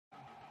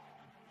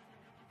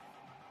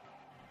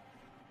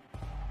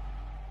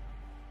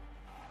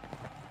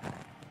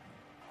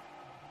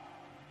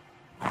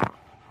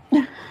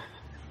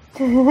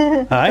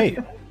Hi.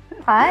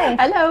 Hi.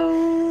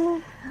 Hello.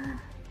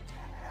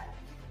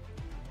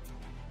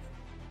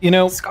 You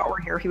know, If Scott were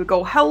here, he would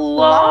go,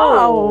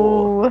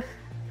 hello.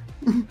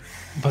 Hello.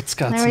 but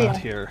Scott's There we not go.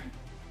 here.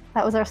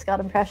 That was our Scott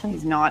impression.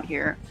 He's not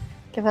here.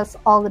 Give us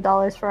all the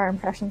dollars for our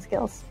impression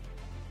skills.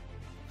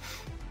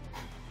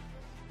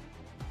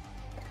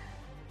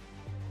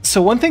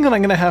 So one thing that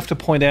I'm going to have to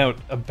point out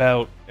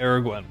about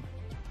Aragwen,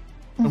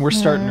 and we're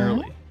starting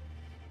early,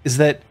 is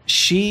that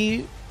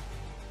she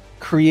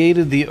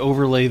created the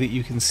overlay that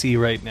you can see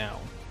right now.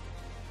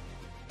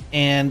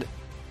 And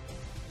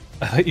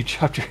I thought you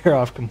chopped your hair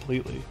off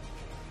completely.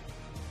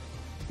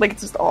 Like,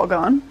 it's just all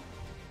gone.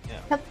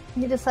 Yep.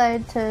 You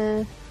decide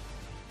to,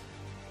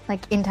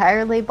 like,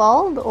 entirely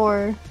bald,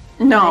 or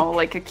No, Like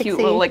like a cute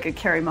pixie. little, like a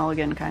Carrie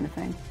Mulligan kind of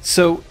thing.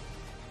 So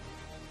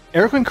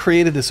Aragwen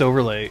created this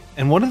overlay,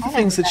 and one of the I know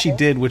things who that that she is.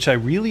 did, which I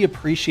really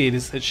appreciate,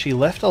 is that she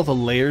left all the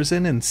layers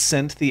in and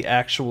sent the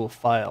actual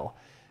file.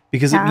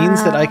 Because it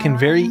means that I can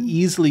very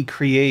easily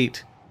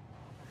create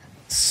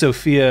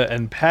Sophia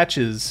and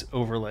Patch's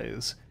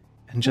overlays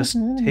and just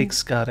take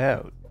Scott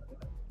out.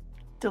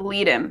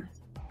 Delete him.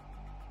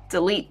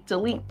 Delete.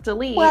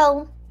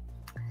 well,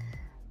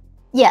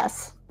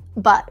 yes,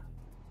 but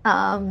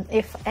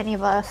if any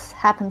of us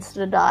happens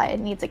to die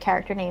and needs a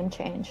character name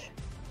change,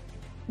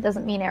 it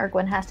doesn't mean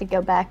Aragwen has to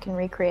go back and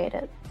recreate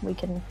it. We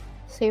can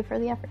save her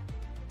the effort.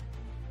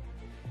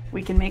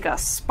 We can make a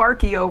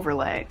Sparky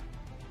overlay.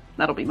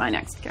 That'll be my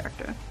next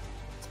character.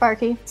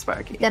 Sparky,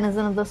 Sparky.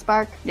 denizen of the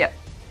Spark, Yep.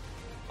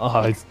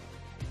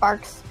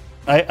 Sparks.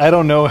 I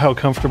don't know how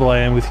comfortable I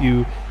am with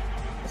you.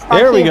 Sparky.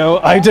 There we go.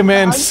 I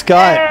demand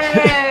Scott.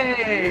 Hey!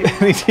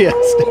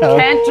 Yes, now.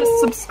 Can't just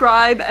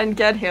subscribe and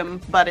get him,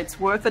 but it's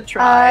worth a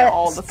try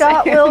all the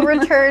Scott same. will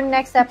return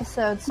next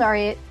episode.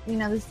 Sorry,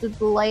 there's the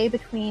delay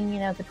between,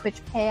 the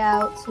Twitch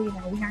payout, so, we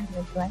aren't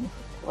going to do anything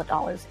for the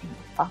dollars in the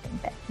fucking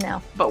bit.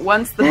 No. But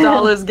once the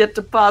dollars get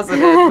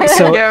deposited, we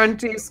So- can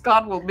guarantee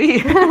Scott will be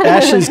here.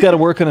 Ashley's got to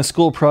work on a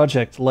school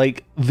project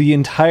like the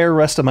entire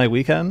rest of my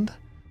weekend.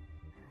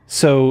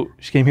 So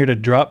she came here to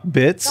drop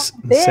bits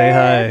and say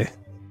hi.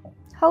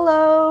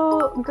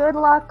 Hello, good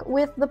luck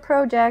with the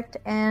project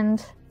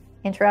and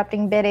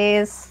interrupting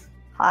biddies.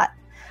 Hot.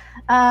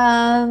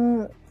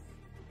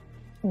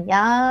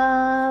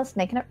 Yes,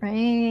 making it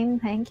rain.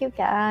 Thank you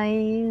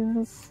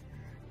guys.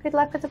 Good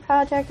luck with the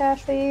project,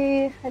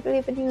 Ashley. I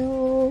believe in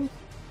you.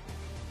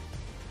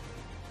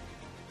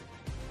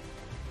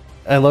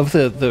 I love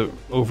the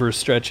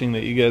overstretching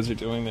that you guys are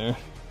doing there.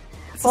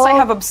 Since I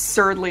have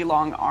absurdly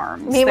long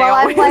arms, they Meanwhile,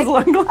 I'm always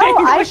like, look like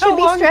I how should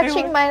be long they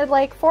stretching look.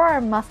 my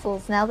forearm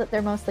muscles now that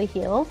they're mostly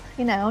healed.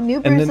 New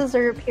then- bruises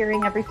are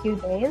appearing every few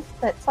days.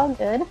 That's all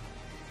good.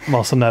 I'm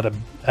also not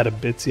out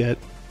of bits yet.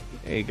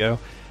 There you go.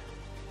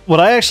 What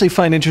I actually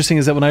find interesting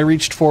is that when I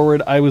reached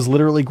forward, I was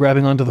literally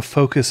grabbing onto the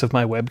focus of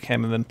my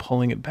webcam and then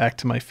pulling it back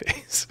to my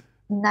face.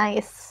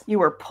 Nice. You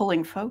were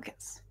pulling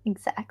focus.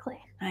 Exactly.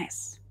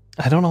 Nice.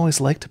 I don't always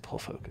like to pull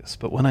focus,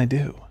 but when I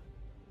do.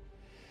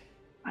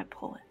 I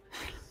pull it.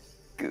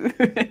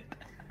 Good.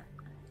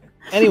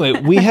 Anyway,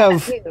 we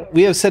have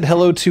said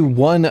hello to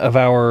one of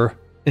our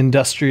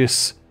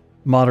industrious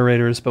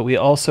moderators, but we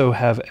also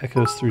have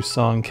echoes through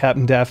song.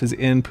 Captain Daff is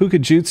in.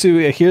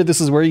 Pukajutsu, I hear this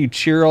is where you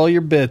cheer all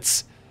your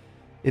bits.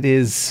 It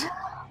is.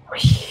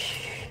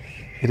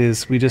 It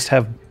is. We just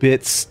have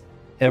bits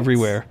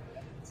everywhere.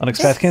 Onyx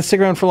Path can't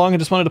stick around for long. I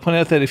just wanted to point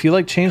out that if you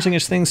like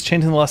Changeling-ish things,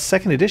 Changeling the Lost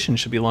second edition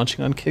should be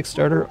launching on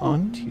Kickstarter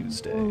on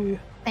Tuesday.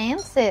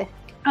 Fancy.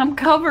 I'm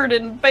covered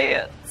in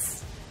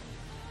bits.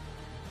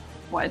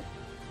 What?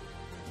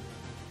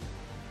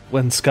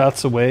 When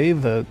Scott's away,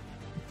 the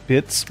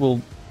bits will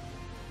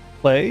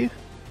play.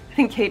 I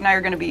think Kate and I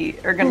are going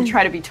to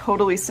try to be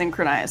totally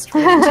synchronized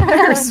for the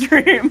entire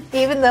stream.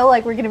 Even though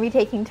we're going to be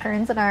taking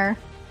turns in our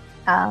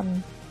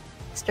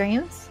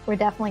streams, we're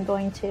definitely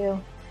going to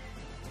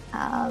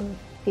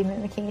be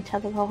mimicking each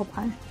other the whole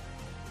time.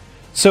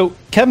 So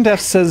Captain Def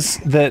says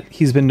that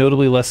he's been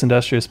notably less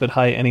industrious, but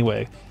high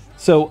anyway.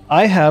 So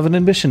I have an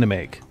ambition to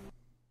make.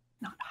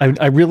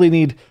 I really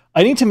need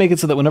to make it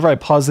so that whenever I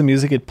pause the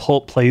music, it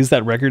plays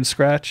that record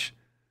scratch.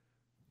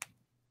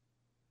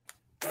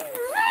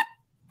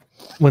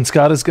 When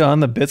Scott is gone,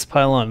 the bits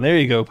pile on. There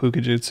you go,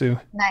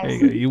 Pukajutsu. Nice. There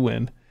you go, you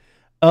win.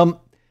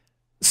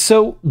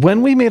 So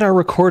when we made our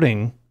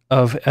recording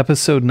of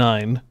episode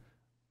 9,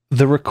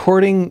 the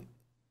recording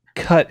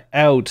cut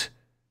out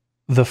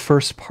the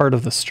first part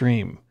of the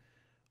stream,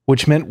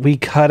 which meant we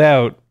cut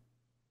out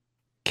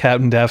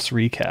Captain Daff's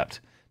recapped.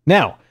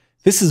 Now,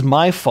 this is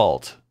my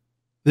fault.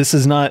 This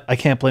is not, I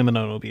can't blame it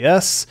on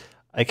OBS.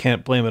 I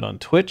can't blame it on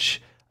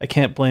Twitch. I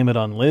can't blame it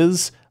on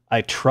Liz.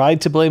 I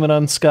tried to blame it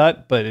on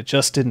Scott, but it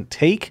just didn't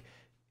take.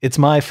 It's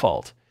my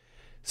fault.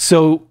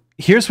 So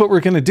here's what we're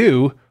going to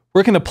do.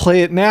 We're going to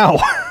play it now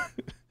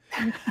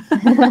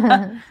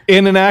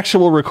in an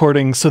actual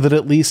recording so that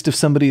at least if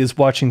somebody is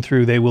watching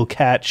through, they will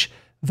catch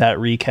that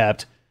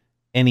recapped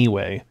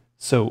anyway.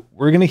 So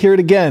we're going to hear it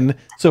again.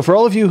 So for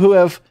all of you who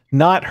have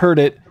not heard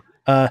it,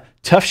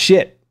 tough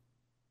shit.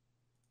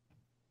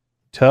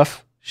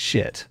 Tough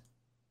shit.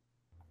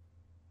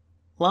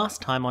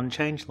 Last time on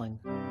Changeling.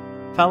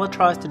 Fala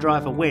tries to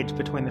drive a wedge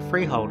between the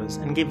freeholders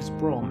and gives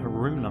Braum her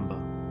room number.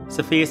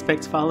 Sophia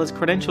specs Fala's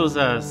credentials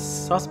are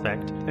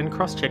suspect and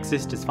cross-checks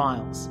Zista's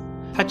files.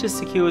 Patches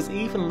secures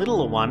even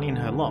littler one in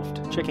her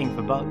loft, checking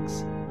for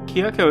bugs.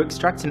 Kyoko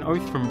extracts an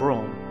oath from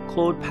Braum.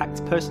 Claude packs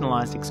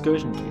personalised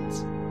excursion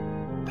kits.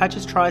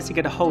 Patches tries to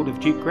get a hold of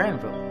Duke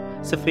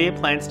Granville. Sophia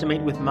plans to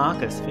meet with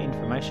Marcus for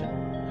information.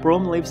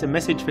 Braum leaves a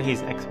message for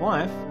his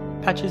ex-wife.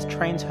 Patches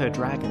trains her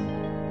dragon.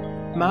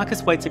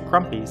 Marcus waits at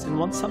Grumpy's and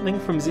wants something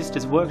from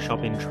Zista's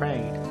workshop in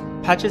trade.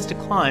 Patches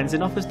declines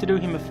and offers to do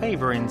him a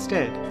favour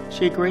instead.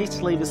 She agrees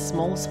to leave a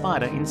small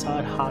spider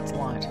inside Heart's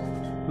Light.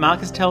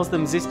 Marcus tells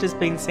them Zista's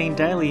been seen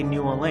daily in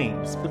New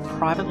Orleans, but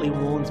privately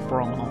warns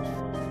Braum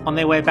off. On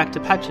their way back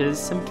to Patches,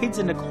 some kids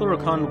in a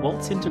Cluricon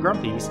waltz into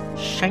Grumpy's,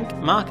 shank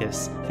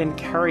Marcus, then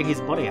carry his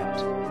body out.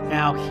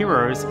 Our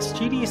heroes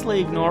studiously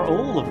ignore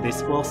all of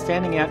this while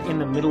standing out in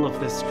the middle of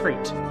the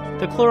street.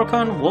 The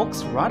Cluricon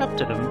walks right up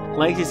to them,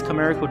 lays his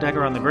chimerical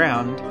dagger on the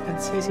ground,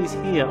 and says he's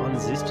here on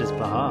Zista's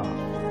behalf.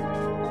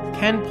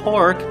 Can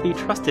Pork be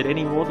trusted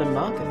any more than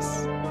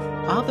Marcus?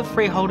 Are the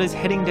freeholders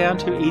heading down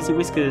to Easy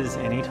Whiskers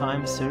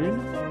anytime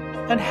soon?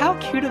 And how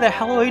cute are the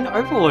Halloween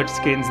Overwatch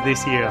skins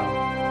this year?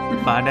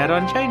 Find out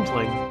on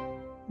Changeling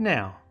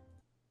now.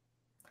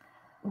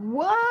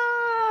 What?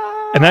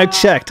 And I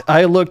checked.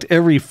 I looked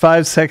every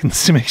 5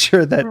 seconds to make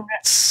sure that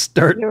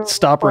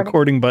stop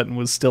recording button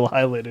was still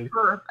highlighted.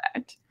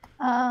 Perfect.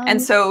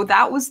 And so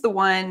that was the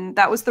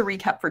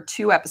recap for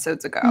 2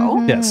 episodes ago.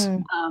 Mhm. Yes.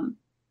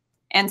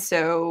 And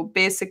so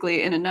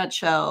basically, in a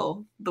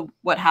nutshell,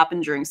 what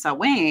happened during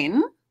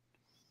Samhain.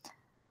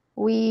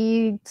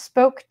 We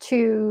spoke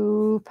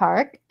to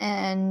Park,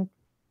 and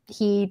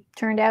he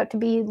turned out to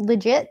be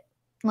legit.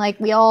 Like,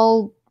 we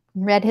all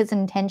read his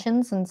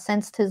intentions and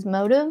sensed his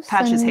motives.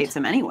 Patches and, hates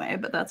him anyway,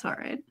 but that's all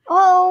right.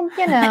 well,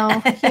 you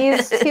know,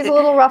 he's a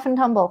little rough and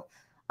tumble.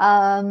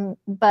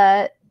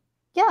 But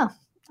yeah,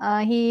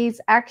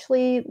 he's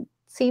actually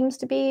seems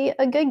to be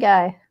a good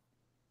guy.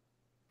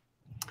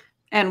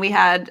 And we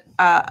had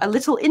a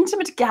little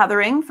intimate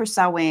gathering for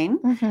Samhain,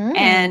 Mhm.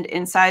 and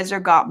Incisor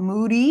got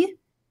moody,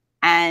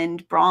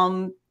 and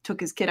Braum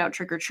took his kid out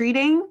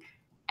trick-or-treating,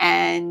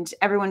 and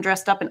everyone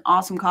dressed up in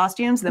awesome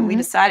costumes. Then we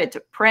decided to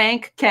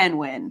prank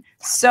Kenwyn.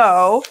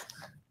 So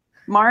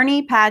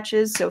Marnie,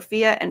 Patches,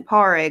 Sophia, and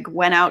Parig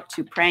went out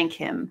to prank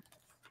him,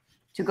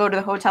 to go to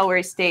the hotel where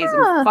he stays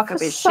and fuck up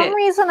his For some shit.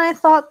 reason, I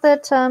thought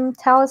that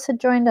Talus had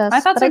joined us. I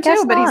thought so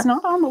guess too, but he's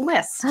not on the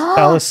list.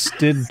 Alice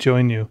did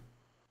join you.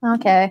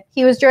 Okay.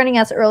 He was joining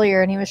us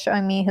earlier, and he was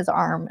showing me his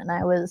arm, and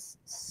I was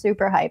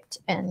super hyped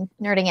and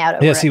nerding out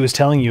over Yes, it. he was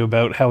telling you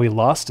about how he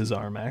lost his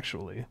arm,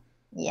 actually.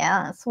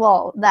 Yes,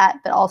 well, that,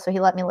 but also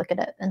he let me look at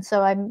it, and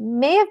so I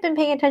may have been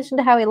paying attention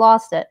to how he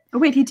lost it. Oh,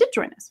 wait, he did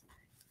join us.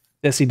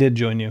 Yes, he did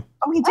join you.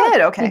 Oh, he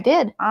did? Okay. He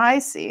did. I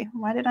see.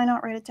 Why did I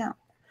not write it down?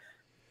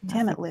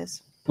 Damn it,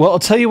 Liz. Well, I'll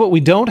tell you what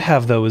we don't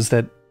have, though, is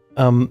that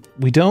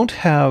we don't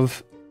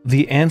have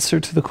the answer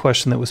to the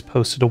question that was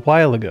posted a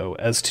while ago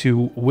as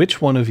to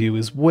which one of you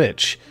is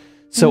which.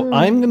 So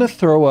I'm going to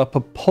throw up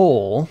a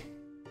poll,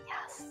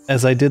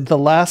 as I did the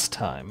last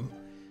time.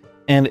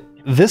 And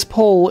this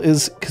poll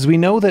is, because we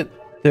know that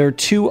there are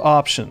 2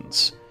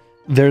 options.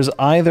 There's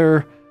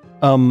either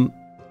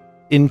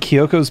in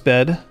Kyoko's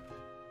bed,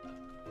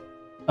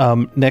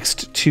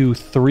 next to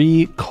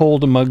 3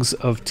 cold mugs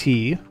of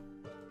tea.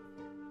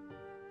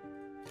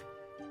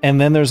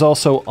 And then there's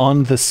also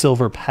on the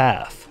Silver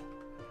Path.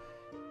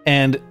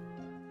 And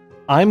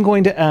I'm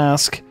going to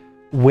ask,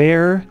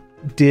 where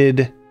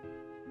did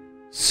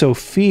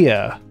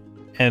Sophia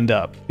end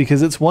up?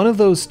 Because it's one of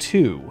those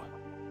 2.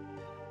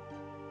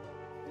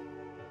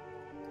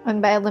 And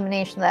by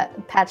elimination,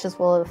 that Patches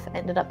will have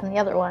ended up in the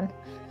other one.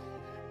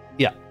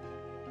 Yeah.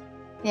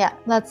 Yeah,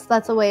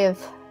 that's a way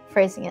of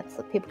phrasing it so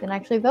that people can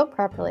actually vote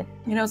properly.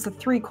 You know, it's the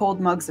 3 cold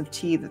mugs of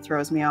tea that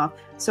throws me off.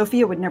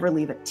 Sophia would never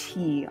leave a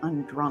tea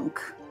undrunk.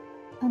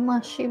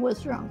 Unless she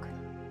was drunk.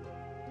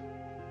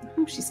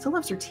 Oh, she still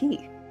loves her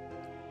tea.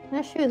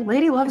 Yeah, she was.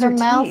 Lady loves her her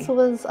mouth tea.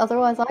 was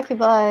otherwise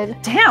occupied.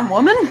 Damn,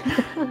 woman!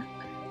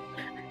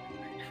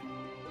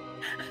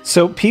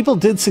 So people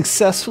did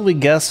successfully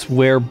guess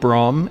where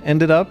Braum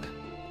ended up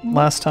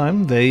last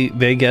time.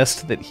 They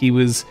guessed that he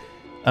was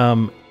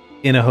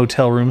in a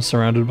hotel room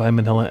surrounded by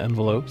manila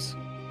envelopes.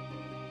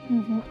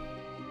 Mm-hmm.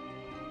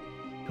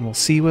 And we'll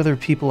see whether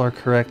people are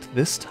correct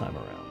this time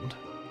around.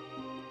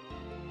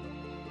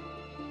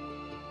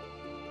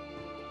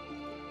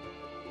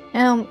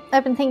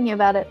 I've been thinking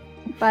about it,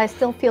 but I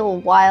still feel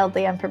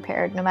wildly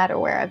unprepared no matter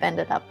where I've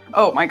ended up.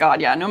 Oh my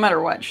god, yeah, no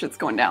matter what, shit's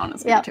going down.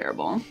 It's gonna be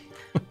terrible.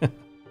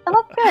 I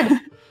look good.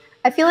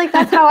 I feel like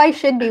that's how I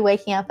should be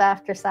waking up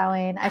after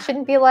Samhain. I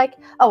shouldn't be like,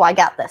 oh, I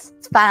got this.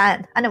 It's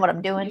fine. I know what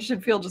I'm doing. You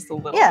should feel just a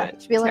little Yeah,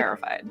 bit be like-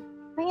 terrified.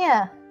 Oh,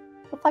 yeah.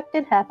 What the fuck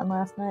did happen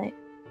last night?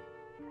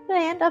 How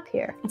did I end up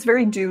here? It's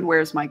very Dude,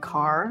 Where's My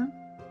Car?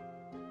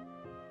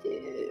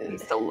 I Dude.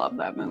 still love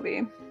that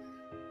movie.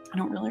 I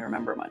don't really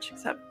remember much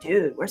except,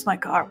 dude, where's my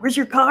car? Where's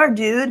your car,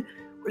 dude?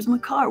 Where's my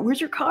car? Where's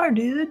your car,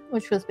 dude?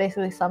 Which was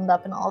basically summed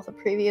up in all of the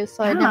previews,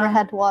 so I Yeah. never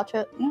had to watch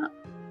it. Yeah.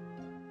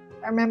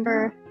 I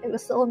remember it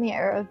was still in the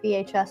era of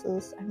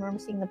VHSs. I remember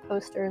seeing the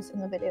posters in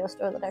the video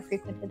store that I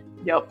frequented.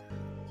 Yep.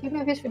 2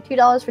 movies for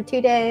 $2 for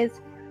 2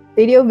 days.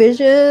 Video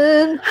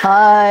Vision.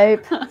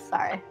 Hype.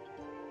 Sorry.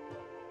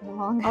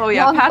 Long, Oh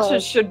yeah, long Patches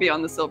quote. should be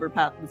on the Silver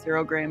Path and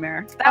Zero Gray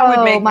Mare. That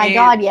would make my me.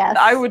 god, yes.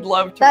 I would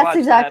love to That's watch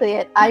exactly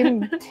it.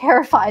 I'm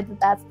terrified that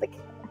that's the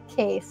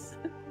case.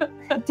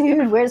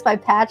 Dude, where's my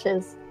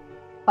Patches?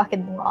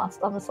 Fucking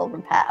lost on the Silver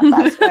Path,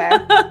 I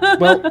swear. that.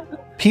 Well,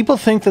 people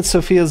think that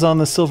Sophia's on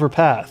the silver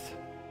path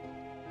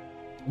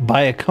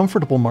by a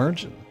comfortable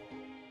margin.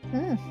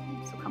 so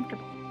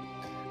comfortable.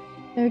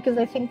 Maybe because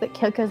I think that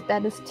Kyoko's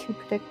bed is too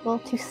predictable,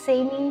 too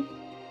samey.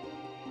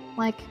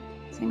 Like,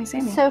 Samey.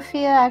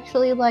 Sophia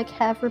actually like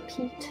have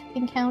repeat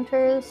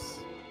encounters.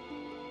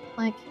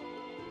 Like,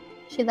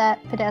 she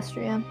that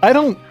pedestrian. I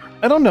don't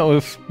know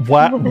if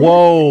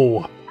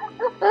whoa.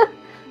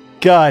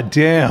 God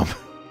damn.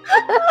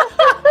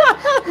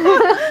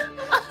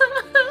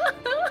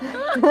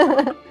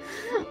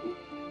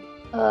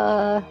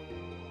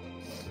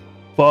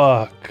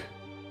 Fuck.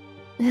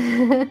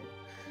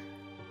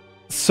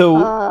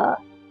 So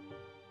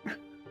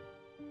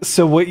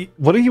so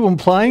what are you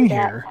implying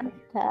here?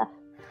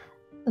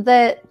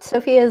 That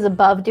Sophia is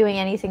above doing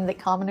anything that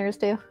commoners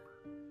do.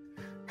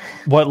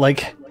 What,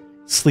 like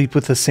sleep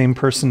with the same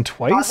person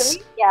twice?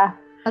 Monogamy? Yeah,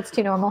 that's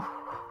too normal.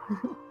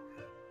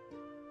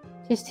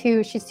 she's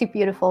too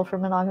beautiful for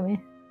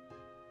monogamy.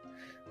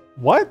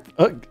 What?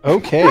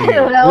 Okay. I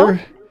don't know.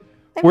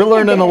 We're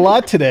learning a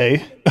lot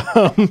today.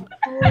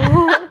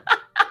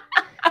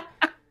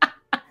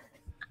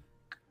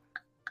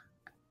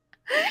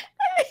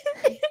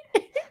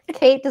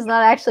 Kate does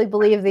not actually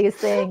believe these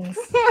things.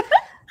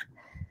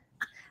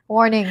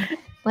 Warning,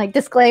 like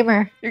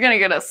disclaimer. You're gonna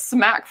get a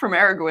smack from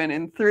Aragorn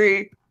in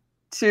 3,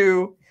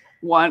 2,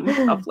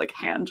 1. Up like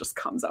hand just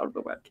comes out of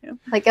the webcam.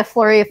 Like a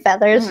flurry of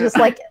feathers, just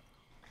like,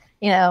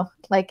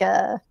 like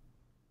a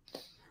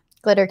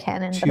glitter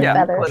cannon, but Yeah, of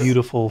feathers.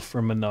 Beautiful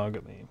for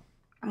monogamy.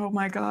 Oh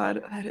my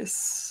god, that is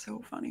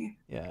so funny.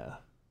 Yeah.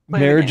 Play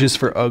Marriage the is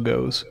for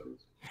uggos.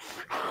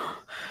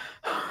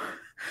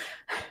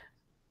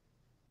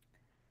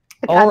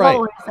 Like, All I've right.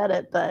 always said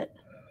it, but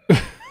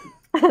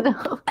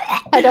no,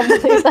 I don't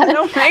believe that.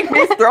 Don't make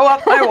me throw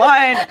up my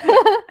wine.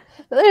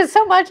 There's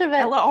so much of it.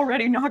 Ella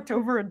already knocked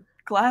over a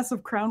glass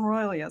of Crown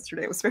Royal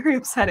yesterday. It was very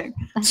upsetting.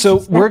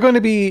 So we're going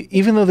to be,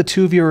 even though the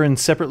two of you are in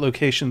separate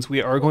locations,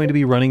 we are going to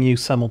be running you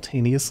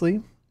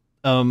simultaneously.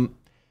 One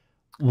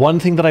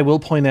thing that I will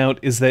point out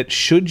is that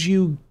should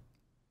you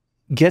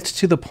get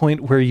to the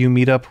point where you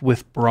meet up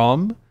with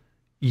Brahm,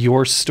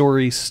 your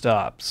story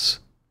stops.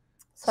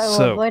 So I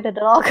will avoid it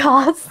at all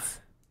costs.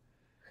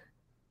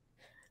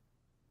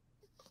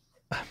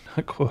 I'm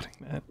not quoting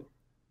that.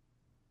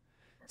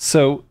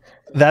 So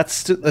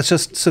that's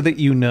just so that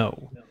you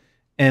know.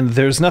 And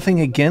there's nothing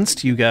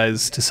against you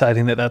guys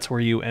deciding that that's where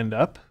you end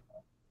up.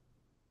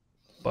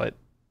 But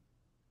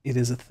it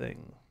is a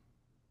thing.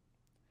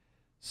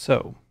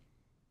 So,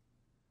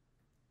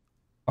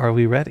 are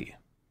we ready?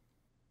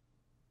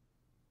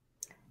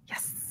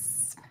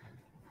 Yes.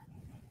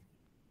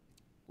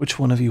 Which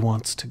one of you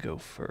wants to go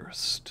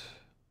first?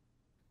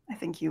 I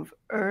think you've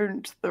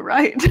earned the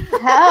right.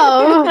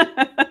 How?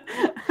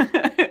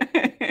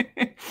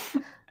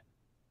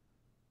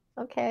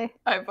 Okay.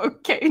 I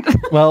vote Kate.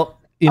 Well,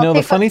 I'll the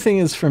take funny thing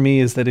is for me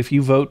is that if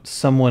you vote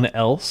someone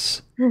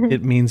else,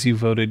 it means you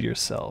voted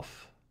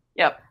yourself.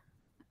 Yep.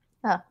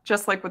 Oh.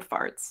 Just like with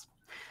farts.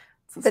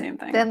 It's the But same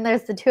thing. then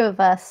there's the two of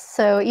us.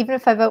 So even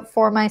if I vote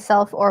for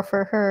myself or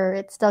for her,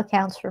 it still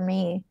counts for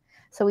me.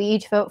 So we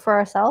each vote for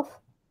ourselves.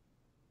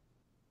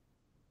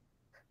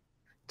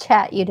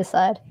 Chat, you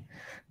decide.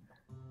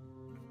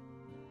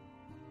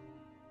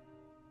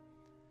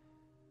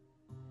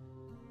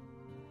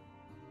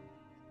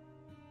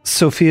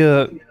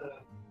 Sophia,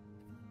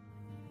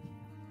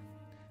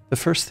 the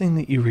first thing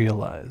that you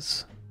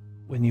realize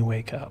when you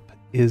wake up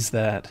is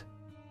that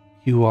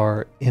you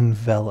are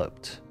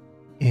enveloped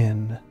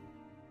in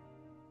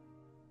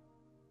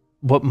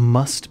what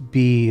must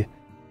be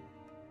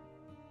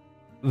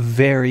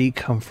very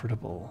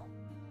comfortable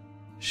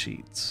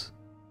sheets,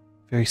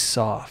 very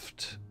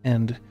soft,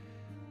 and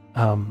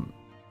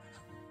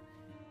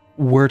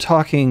we're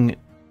talking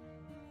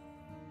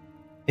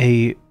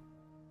a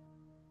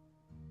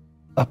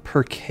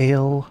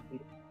percale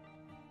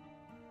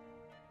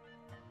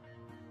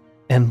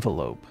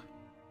envelope.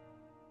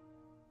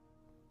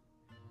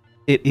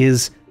 It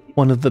is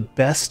one of the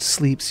best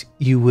sleeps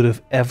you would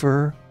have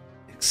ever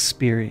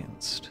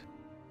experienced.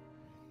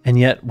 And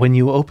yet, when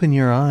you open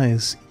your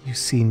eyes, you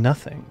see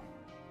nothing.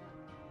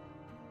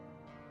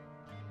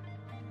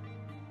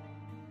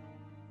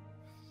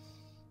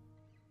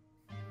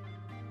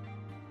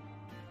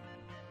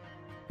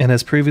 And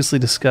as previously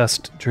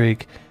discussed,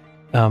 Drake,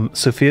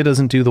 Sophia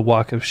doesn't do the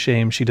walk of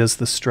shame, she does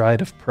the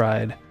stride of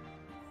pride.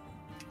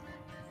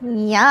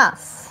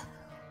 Yes.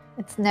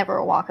 It's never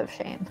a walk of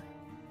shame.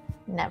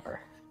 Never.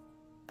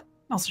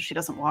 Also, she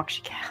doesn't walk,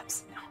 she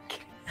cabs. No, I'm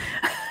kidding.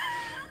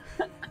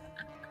 To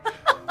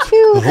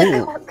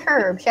the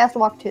curb. She has to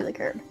walk to the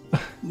curb.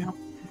 No.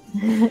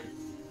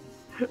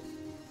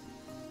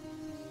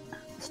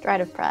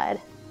 Stride of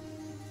pride.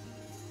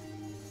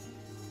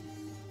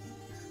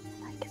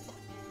 Like it.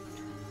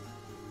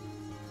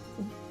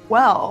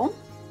 Well,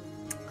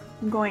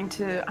 I'm going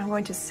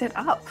to sit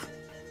up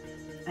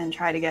and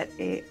try to get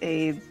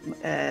a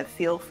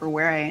feel for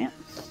where I am.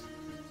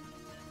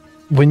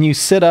 When you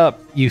sit up,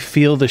 you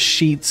feel the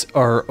sheets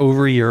are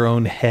over your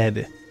own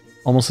head,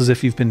 almost as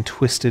if you've been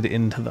twisted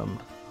into them.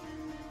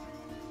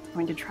 I'm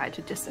going to try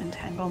to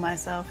disentangle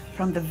myself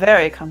from the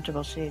very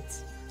comfortable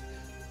sheets.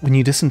 When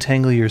you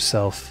disentangle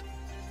yourself,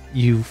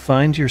 you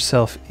find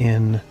yourself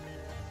in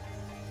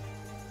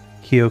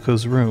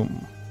Kyoko's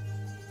room.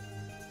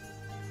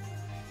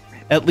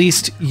 At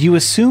least you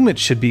assume it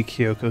should be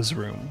Kyoko's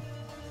room.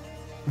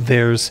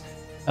 There's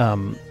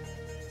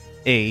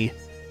a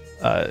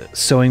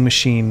sewing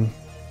machine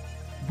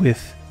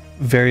with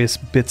various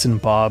bits and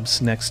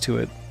bobs next to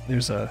it.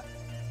 There's a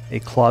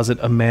closet,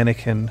 a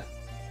mannequin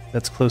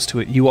that's close to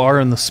it. You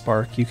are in the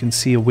Spark. You can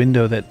see a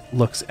window that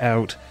looks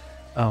out,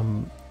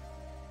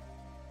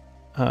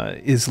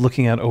 is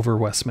looking out over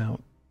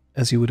Westmount,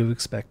 as you would have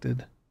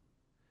expected.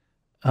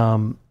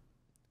 And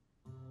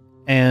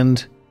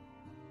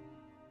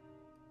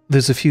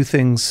there's a few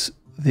things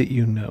that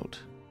you note.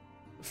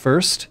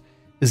 First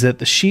is that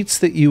the sheets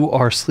that you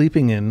are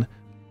sleeping in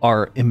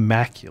are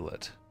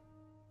immaculate.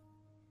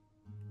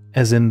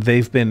 As in,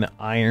 they've been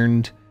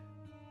ironed,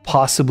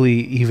 possibly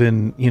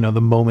even, the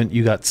moment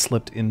you got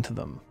slipped into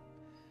them.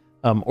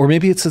 Or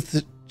maybe it's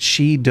that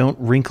she don't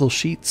wrinkle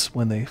sheets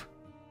when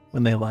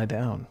they lie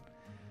down.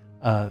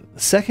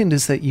 Second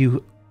is that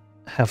you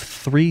have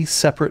 3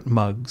 separate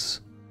mugs,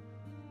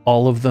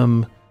 all of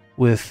them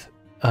with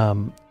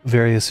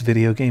various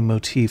video game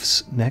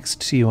motifs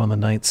next to you on the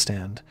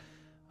nightstand.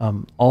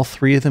 All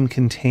 3 of them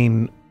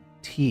contain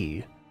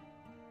tea.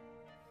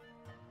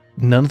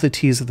 None of the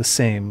teas are the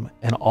same,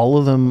 and all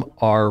of them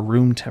are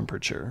room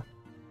temperature.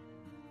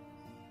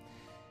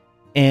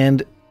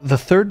 And the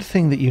third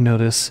thing that you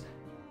notice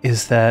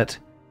is that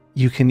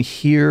you can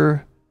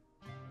hear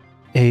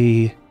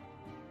a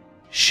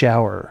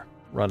shower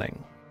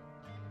running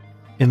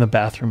in the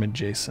bathroom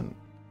adjacent.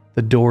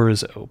 The door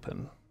is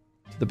open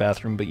to the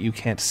bathroom, but you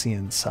can't see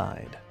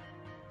inside.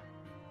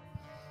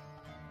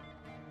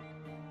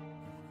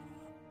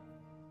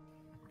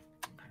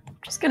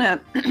 Just gonna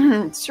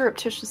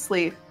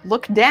surreptitiously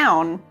look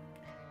down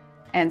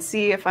and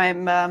see if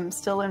I'm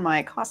still in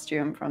my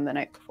costume from the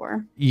night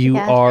before. You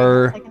Yeah,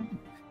 are hang on a second.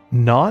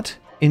 not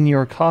in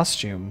your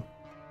costume,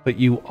 but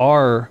you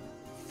are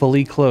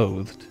fully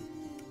clothed.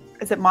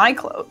 Is it my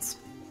clothes?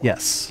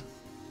 Yes,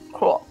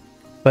 Cool.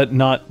 but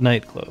not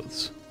night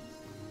clothes.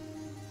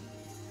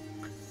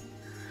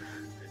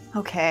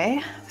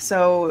 Okay,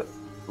 so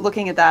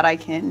looking at that, I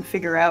can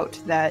figure out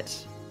that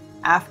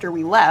after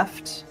we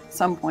left,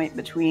 some point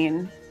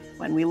between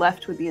when we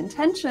left with the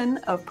intention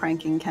of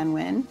pranking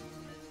Kenwin,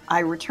 I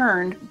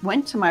returned,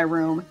 went to my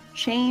room,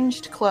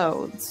 changed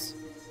clothes,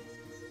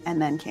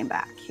 and then came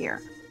back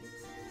here.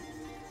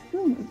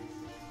 I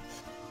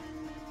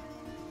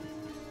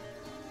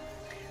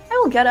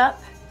will get up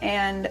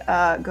and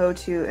go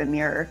to a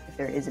mirror, if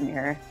there is a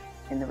mirror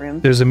in the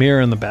room. There's a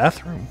mirror in the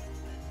bathroom.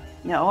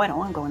 No, I don't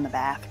want to go in the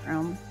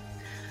bathroom.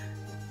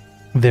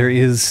 There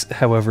is,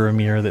 however, a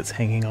mirror that's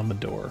hanging on the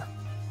door.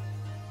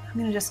 I'm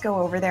gonna just go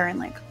over there and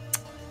like,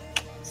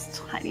 it's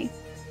tiny.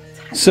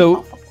 So-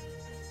 awful.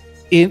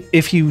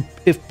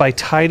 If by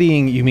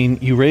tidying you mean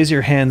you raise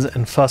your hands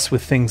and fuss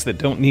with things that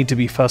don't need to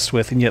be fussed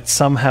with, and yet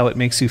somehow it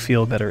makes you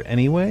feel better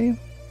anyway,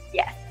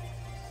 Yeah.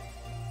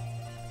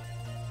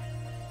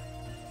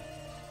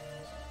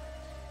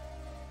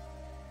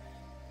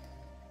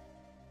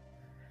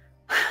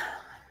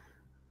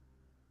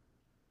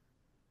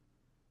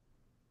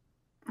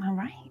 All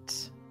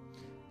right.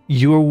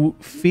 you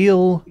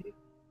feel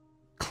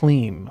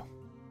clean.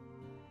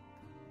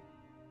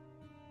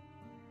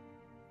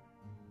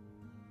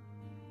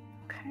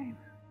 Okay.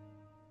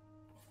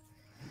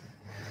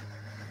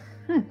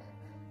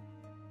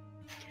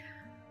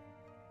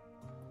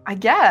 I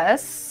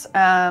guess.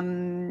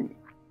 No,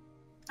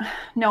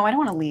 I don't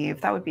want to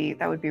leave. That would be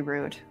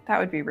rude. That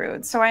would be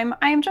rude. So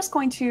I'm just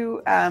going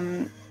to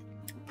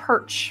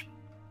perch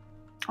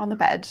on the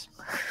bed,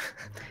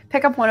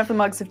 pick up one of the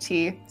mugs of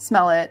tea,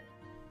 smell it,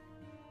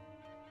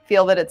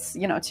 feel that it's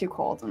too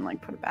cold, and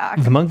like put it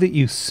back. The mug that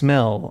you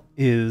smell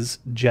is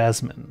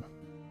jasmine.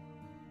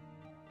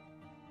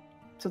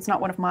 So it's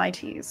not one of my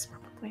teas,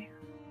 probably.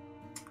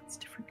 It's a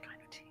different kind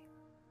of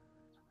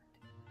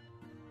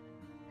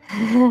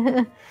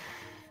tea.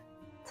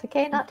 It's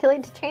okay, not too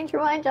late to change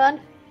your mind,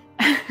 John.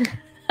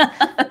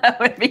 That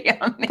would be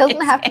amazing.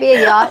 Doesn't have to be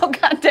a yacht. Oh,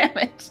 god damn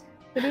it.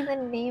 What is the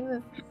name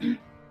of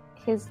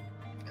his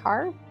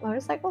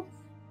motorcycle?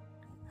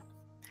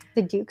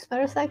 The Duke's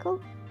motorcycle?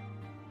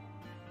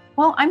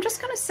 Well, I'm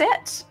just going to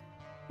sit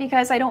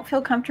because I don't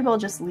feel comfortable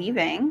just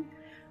leaving.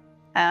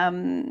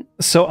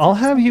 So I'll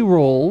have you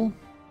roll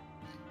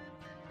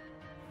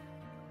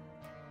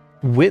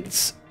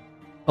Wits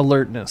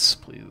alertness,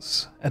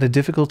 please, at a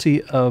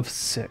difficulty of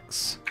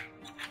 6.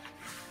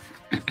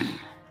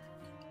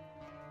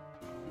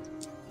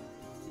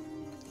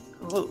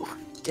 Ooh,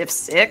 diff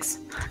 6.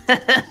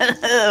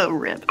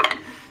 Rip.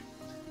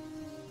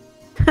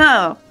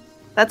 Oh,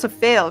 that's a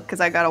fail because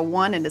I got a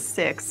 1 and a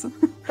 6.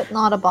 But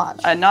not a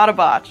botch. Not a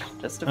botch,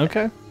 just a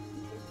fail.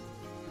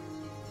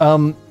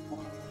 Okay.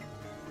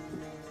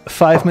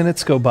 5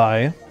 minutes go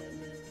by.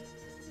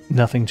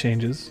 Nothing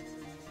changes.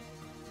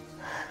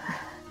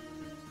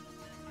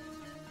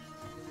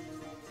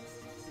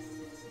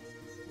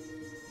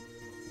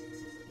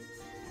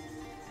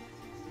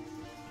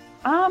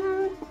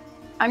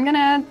 I'm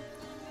gonna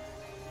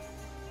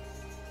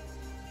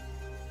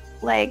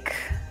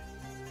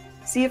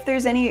see if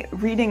there's any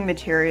reading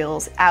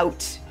materials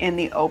out in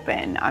the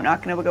open. I'm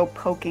not gonna go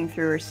poking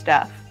through her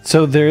stuff.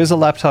 So there is a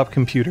laptop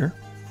computer.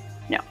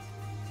 No.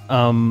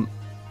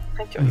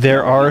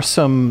 There are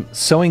some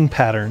sewing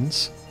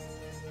patterns.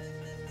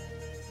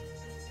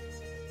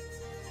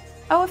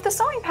 Oh, if the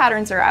sewing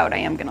patterns are out, I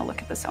am gonna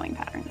look at the sewing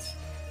patterns.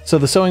 So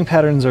the sewing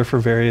patterns are for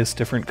various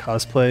different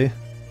cosplay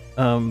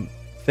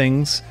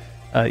things.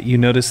 You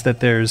notice that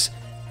there's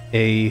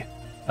a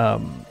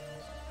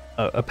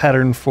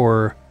pattern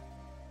for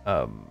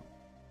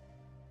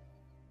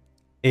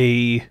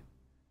a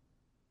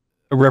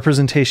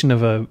representation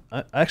of a.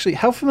 Actually,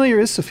 how familiar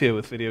is Sophia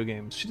with video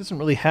games? She doesn't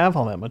really have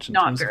all that much in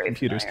Not terms of very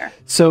computers. familiar.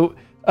 So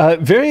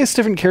various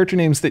different character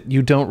names that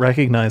you don't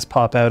recognize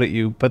pop out at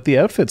you, but the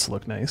outfits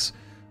look nice.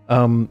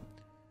 Are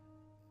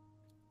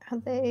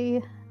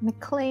they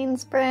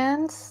McLean's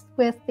brands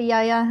with the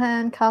Yaya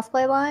Han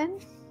cosplay line?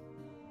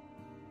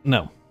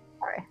 No.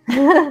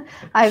 Sorry.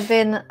 I've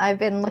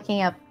been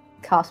looking up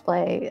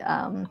cosplay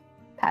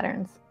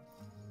patterns.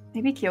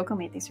 Maybe Kyoko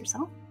made these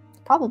herself?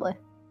 Probably.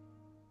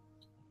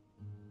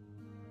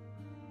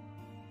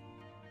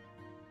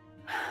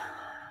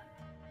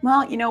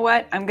 Well, you know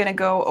what? I'm going to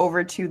go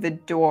over to the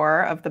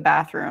door of the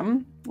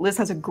bathroom. Liz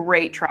has a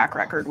great track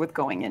record with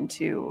going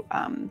into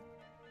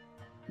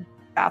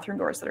bathroom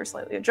doors that are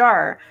slightly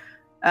ajar.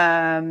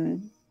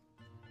 I'm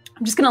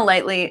just going to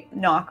lightly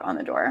knock on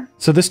the door.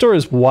 So this door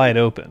is wide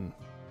open.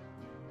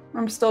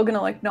 I'm still going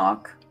to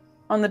knock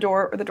on the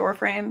door or the door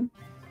frame.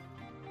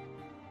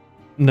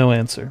 No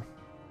answer.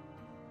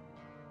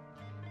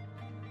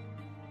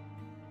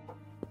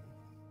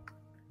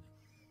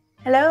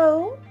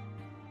 Hello?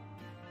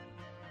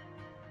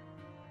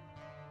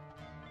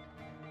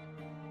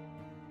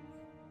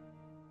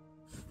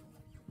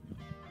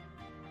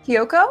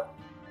 Kyoko?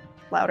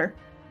 Louder.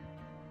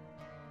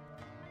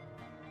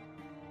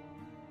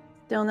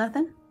 Still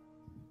nothing?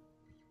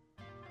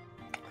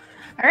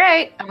 All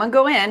right, I'm gonna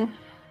go in.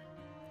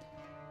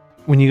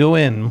 When you go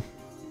in,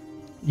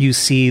 you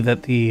see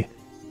that the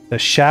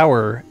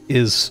shower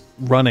is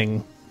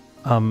running,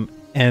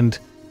 and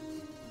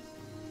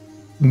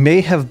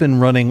may have been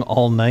running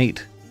all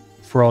night,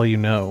 for all you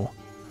know.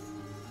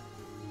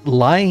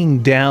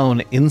 Lying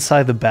down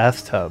inside the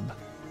bathtub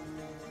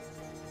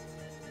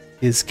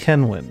is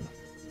Kenwin.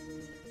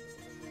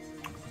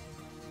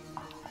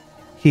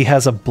 He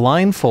has a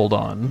blindfold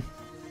on,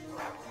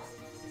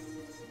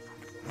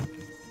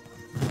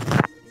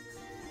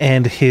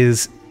 and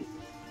his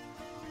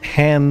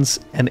hands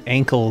and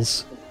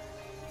ankles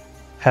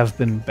have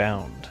been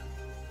bound.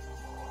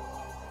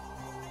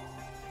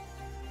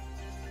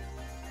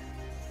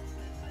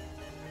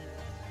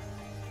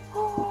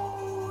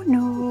 Oh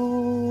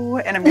no!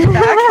 And I'm gonna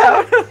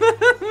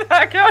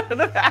back out of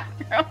the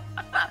bathroom.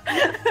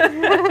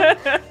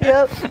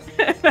 Yep.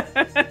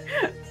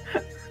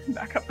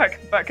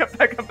 Back up.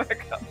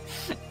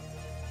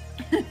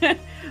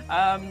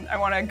 I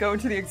want to go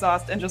to the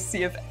exhaust and just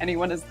see if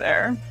anyone is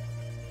there.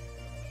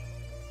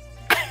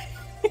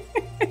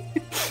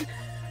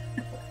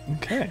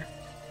 Okay.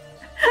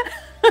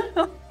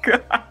 Oh,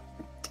 God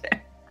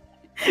damn.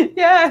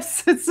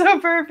 Yes, it's so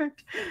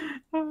perfect.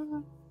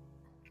 I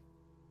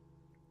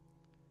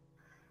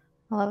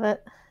love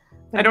it.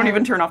 I don't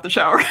even turn off the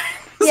shower.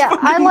 Yeah,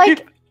 I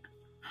like.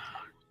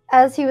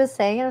 As he was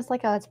saying, I was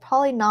like, "Oh, it's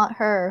probably not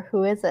her.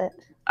 Who is it?"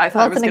 I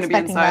thought it was wasn't going to be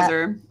expecting that.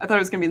 Incisor. I thought it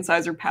was going to be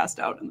Incisor passed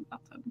out in the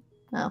bathtub.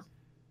 No.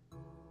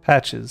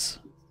 Patches.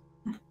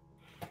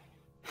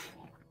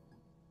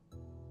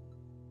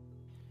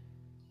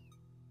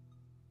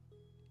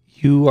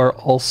 You are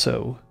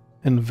also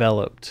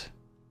enveloped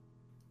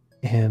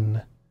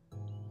in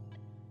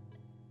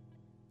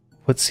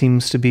what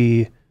seems to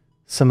be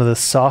some of the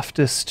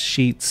softest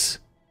sheets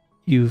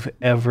you've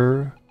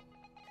ever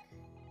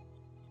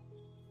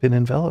been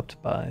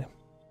enveloped by.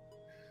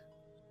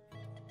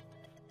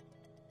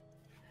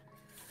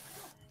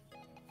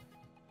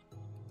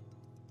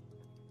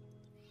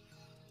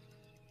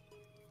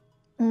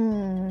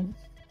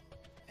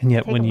 And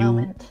yet Take when a you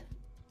moment.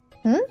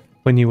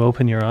 when you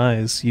open your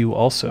eyes, you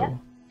also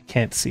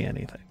can't see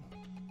anything.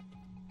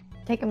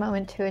 Take a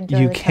moment to enjoy.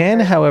 You the can,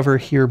 comfort. however,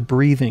 hear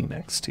breathing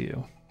next to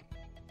you.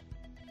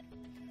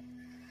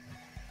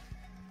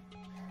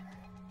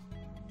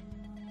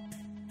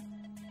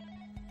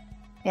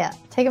 Yeah,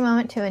 take a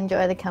moment to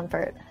enjoy the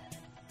comfort.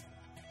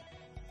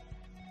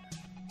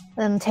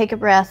 Then take a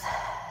breath.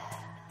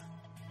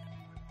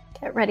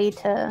 Get ready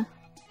to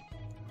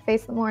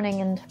face the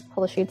morning and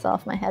pull the sheets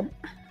off my head.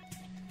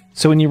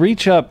 So when you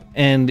reach up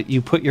and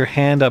you put your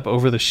hand up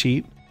over the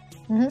sheet,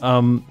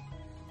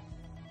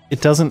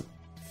 it doesn't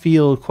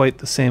feel quite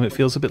the same. It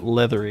feels a bit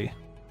leathery.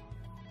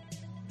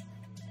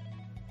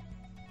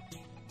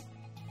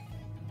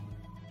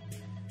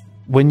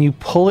 When you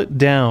pull it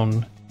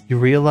down, you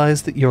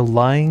realize that you're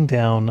lying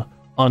down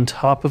on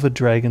top of a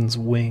dragon's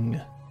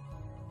wing.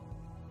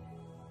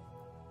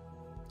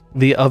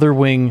 The other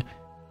wing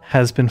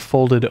has been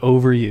folded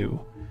over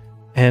you,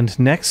 and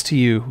next to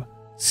you,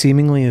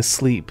 seemingly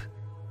asleep,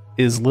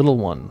 is Little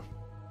One,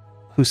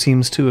 who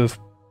seems to have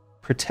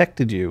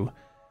protected you,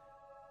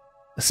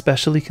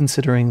 especially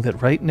considering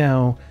that right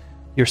now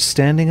you're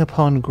standing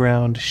upon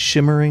ground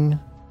shimmering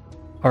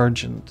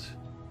argent.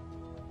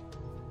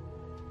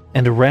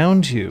 And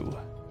around you,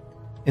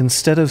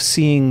 instead of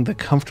seeing the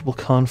comfortable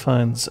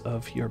confines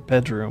of your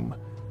bedroom,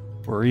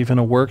 or even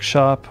a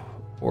workshop,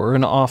 or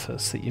an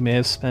office that you may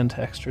have spent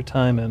extra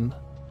time in,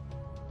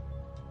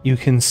 you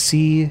can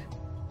see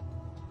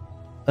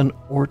an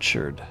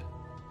orchard.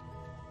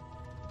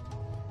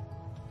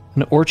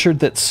 An orchard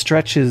that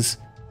stretches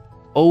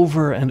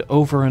over and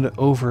over and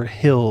over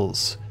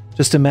hills.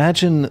 Just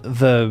imagine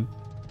the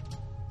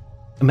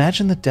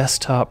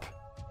desktop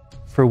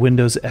for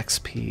Windows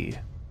XP,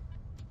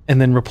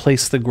 and then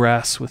replace the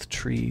grass with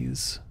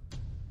trees.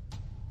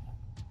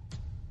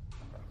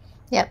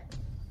 Yep.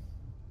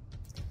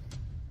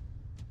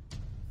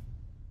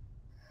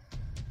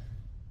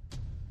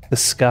 The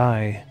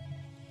sky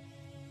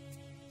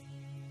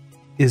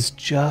is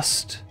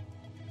just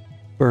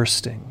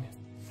bursting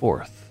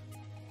forth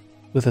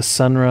with a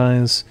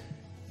sunrise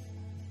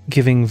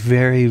giving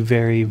very,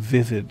 very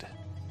vivid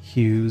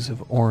hues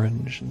of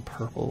orange and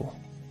purple.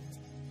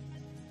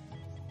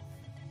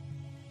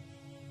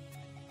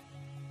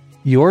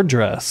 You're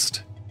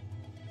dressed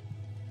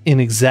in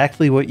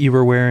exactly what you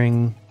were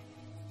wearing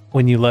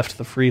when you left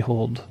the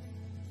Freehold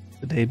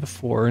the day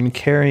before, and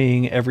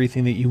carrying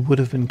everything that you would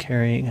have been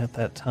carrying at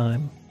that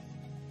time.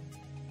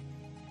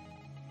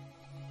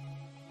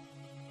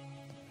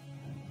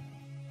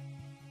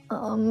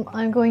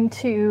 I'm going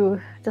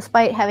to,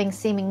 despite having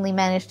seemingly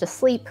managed to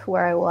sleep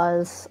where I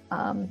was,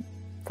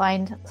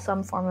 find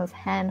some form of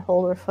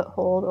handhold or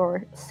foothold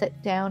or sit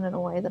down in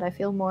a way that I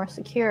feel more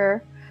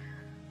secure.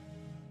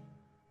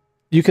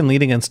 You can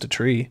lean against a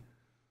tree.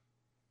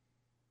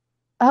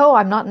 Oh,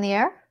 I'm not in the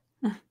air?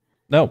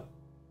 No.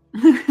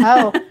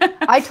 Oh,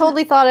 I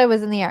totally thought I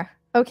was in the air.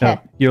 Okay.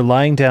 No, you're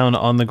lying down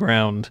on the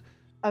ground.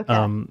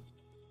 Okay.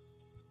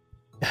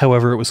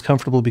 However, it was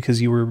comfortable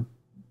because you were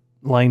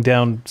lying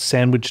down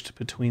sandwiched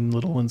between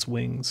Little One's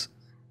wings.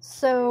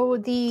 So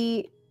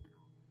the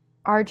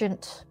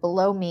argent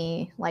below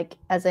me, like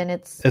as in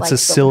it's like a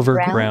silver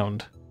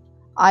ground.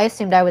 I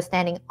assumed I was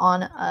standing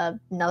on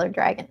another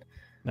dragon.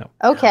 No.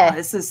 Okay.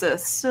 This is a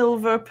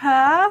silver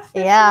path.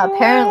 Yeah,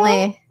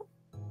 apparently.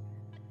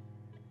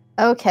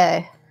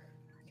 Okay.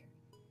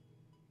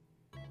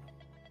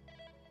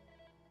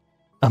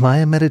 Am I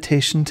a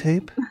meditation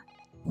tape?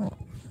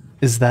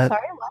 Is that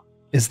Sorry, what?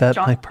 Is that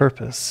John? my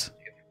purpose?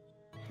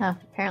 Oh,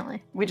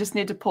 apparently. We just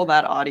need to pull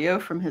that audio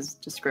from his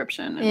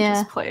description and Yeah.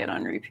 just play it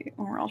on repeat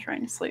when we're all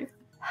trying to sleep.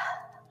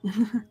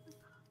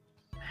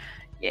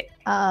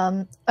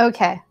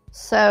 Okay.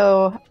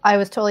 So I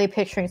was totally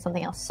picturing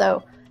something else.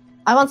 So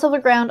I'm on silver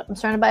ground. I'm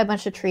surrounded by a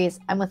bunch of trees.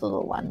 I'm with a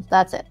little one.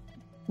 That's it.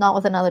 Not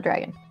with another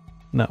dragon.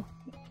 No.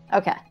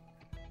 Okay.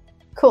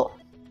 Cool.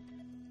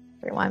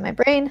 Rewind my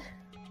brain.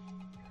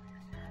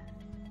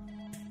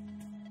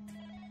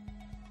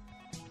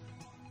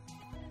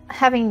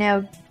 Having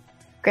no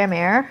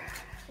grammar,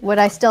 would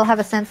I still have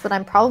a sense that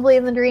I'm probably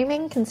in the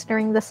dreaming,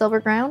 considering the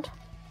silver ground?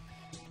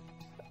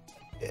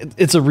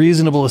 It's a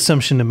reasonable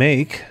assumption to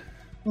make.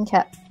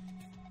 Okay.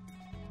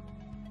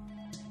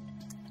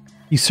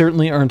 You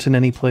certainly aren't in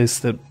any place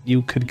that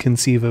you could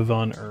conceive of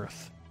on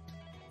Earth.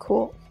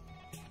 Cool.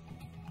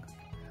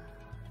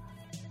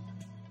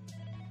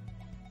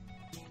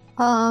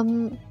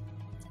 I'm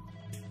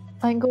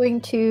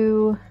going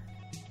to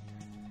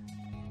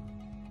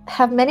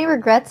have many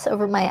regrets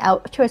over my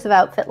choice of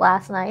outfit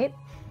last night,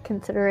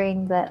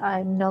 considering that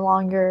I'm no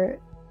longer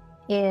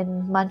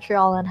in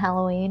Montreal on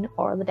Halloween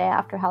or the day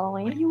after What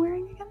Halloween. are you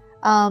wearing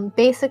again?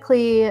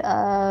 Basically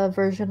a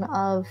version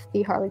of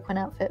the Harley Quinn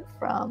outfit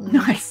from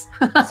Nice.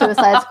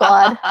 Suicide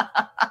Squad.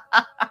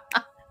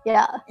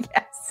 Yeah.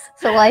 Yes.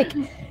 So like,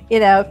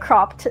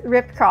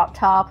 ripped crop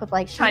top with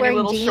like she's Tiny wearing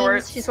little jeans.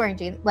 shorts. She's wearing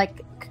jeans,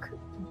 like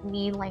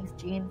knee length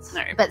jeans,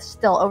 Right. but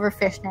still over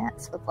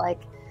fishnets with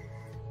like,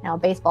 a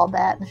baseball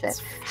bat and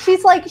shit.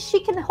 She's like,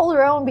 she can hold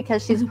her own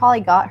because she's probably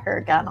got her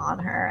gun on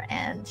her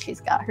and she's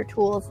got her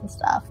tools and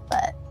stuff,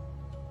 but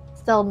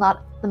still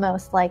not the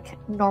most like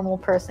normal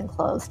person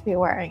clothes to be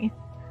wearing.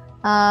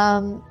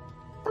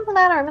 Doesn't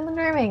matter, I'm in the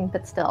dreaming,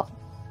 but still.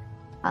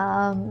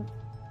 I'm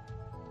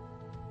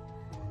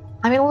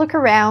gonna look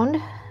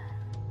around,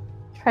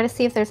 try to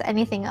see if there's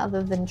anything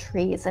other than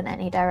trees in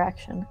any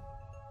direction.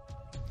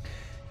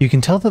 You can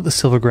tell that the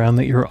silver ground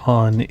that you're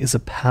on is a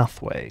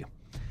pathway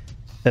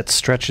that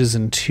stretches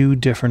in two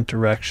different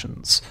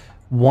directions.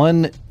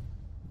 One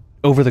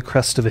over the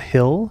crest of a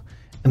hill,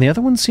 and the other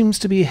one seems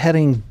to be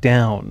heading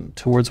down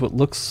towards what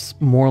looks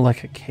more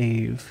like a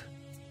cave.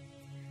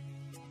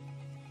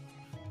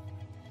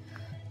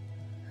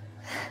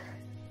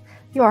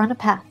 You are on a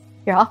path.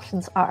 Your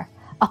options are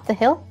up the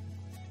hill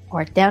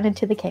or down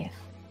into the cave.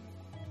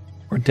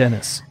 Or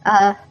Dennis.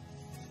 I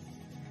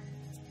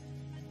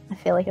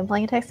feel like I'm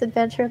playing a text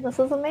adventure and this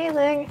is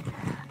amazing.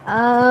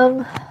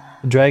 The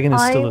dragon is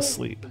still I'm-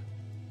 asleep.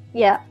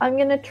 Yeah, I'm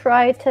gonna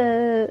try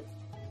to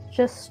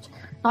just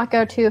not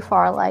go too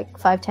far, like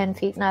 5-10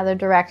 feet in either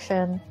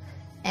direction,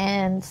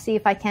 and see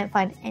if I can't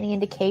find any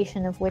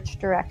indication of which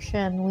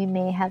direction we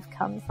may have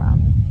come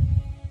from.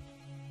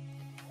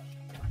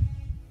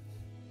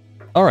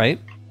 All right.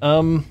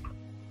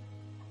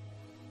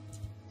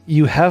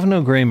 You have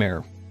no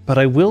Greymare, but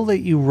I will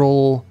let you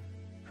roll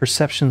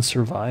Perception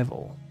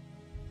Survival.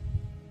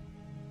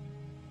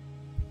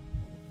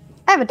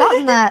 I haven't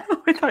done that.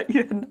 I thought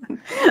you had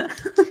none.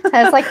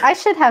 I was like, I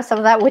should have some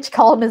of that. Which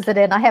column is it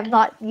in? I have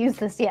not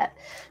used this yet.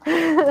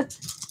 What's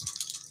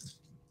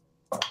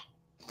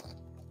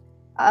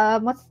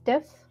the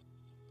diff?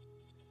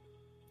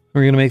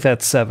 We're going to make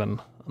that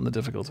 7 on the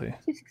difficulty.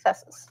 2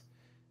 successes.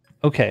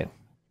 Okay.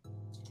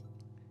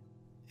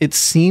 It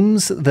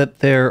seems that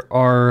there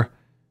are,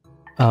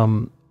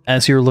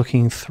 as you're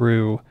looking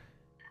through,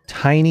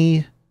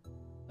 tiny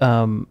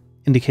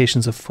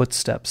indications of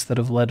footsteps that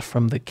have led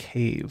from the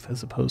cave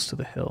as opposed to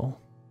the hill.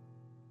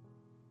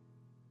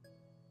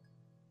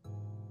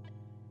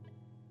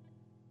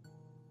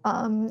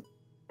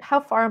 How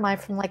far am I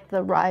from like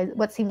the rise?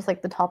 What seems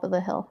like the top of the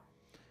hill?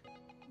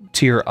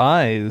 To your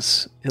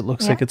eyes, it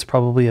looks Yeah. like it's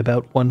probably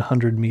about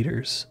 100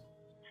 meters.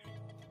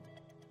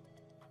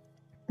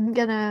 I'm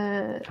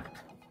gonna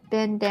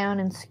bend down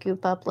and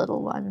scoop up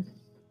little one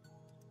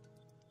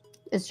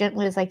as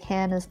gently as I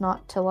can, as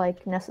not to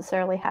like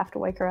necessarily have to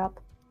wake her up.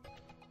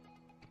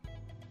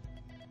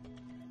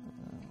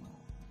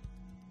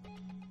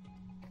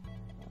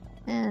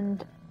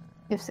 And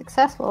if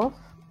successful,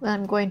 then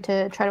I'm going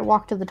to try to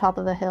walk to the top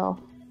of the hill.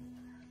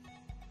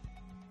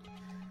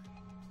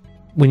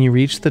 When you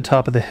reach the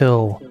top of the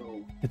hill,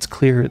 it's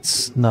clear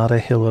it's not a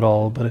hill at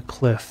all, but a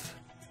cliff.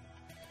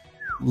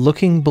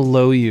 Looking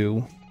below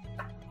you,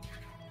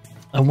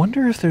 I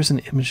wonder if there's an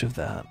image of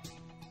that.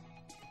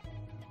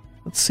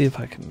 Let's see if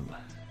I can...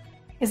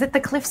 Is it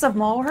the Cliffs of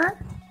Moher?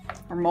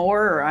 Or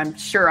Moher, or I'm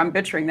sure I'm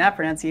butchering that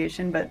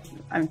pronunciation, but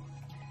I'm...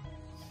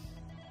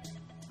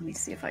 Let me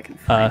see if I can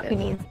find Who it.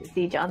 needs to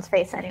see John's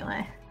face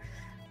anyway?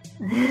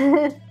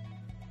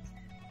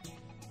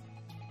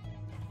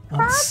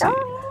 Let's see.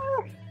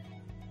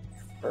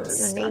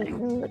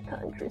 Burning the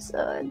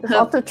countryside. There's Oh,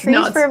 lots of trees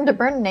no, for him to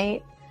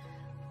burnate.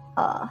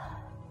 Oh,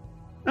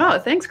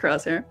 thanks,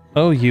 Crosshair.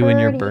 Oh, you and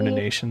your Birdie.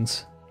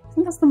 burninations. I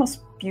think that's the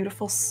most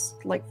beautiful,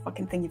 like,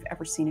 fucking thing you've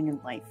ever seen in your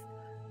life.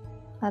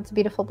 That's a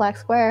beautiful black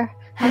square.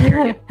 How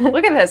dare you?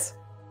 Look at this.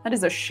 That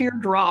is a sheer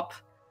drop.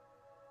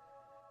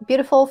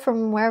 Beautiful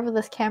from wherever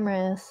this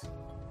camera is,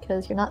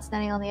 because you're not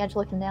standing on the edge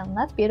looking down.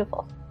 That's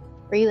beautiful.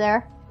 Were you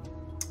there?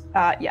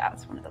 Yeah,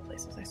 that's one of the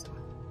places I saw.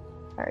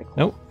 Very cool.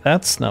 Nope,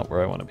 that's not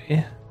where I want to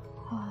be.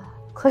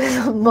 Cliffs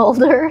of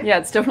Mulder. Yeah,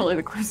 it's definitely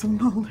the Cliffs of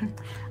Moher.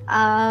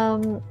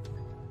 Come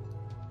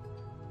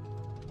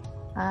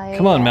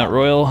on, Mount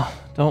Royal.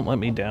 Don't let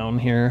me down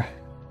here.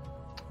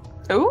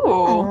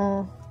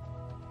 Ooh.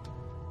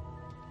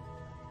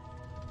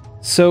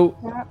 So,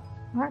 Where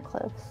are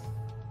cliffs?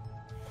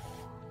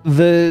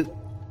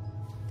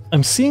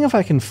 I'm seeing if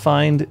I can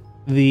find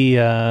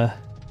the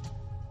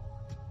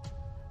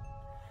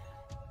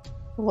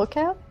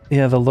Lookout?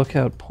 the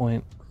lookout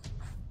point.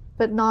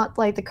 But not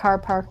like the car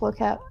park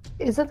lookout.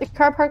 Is it the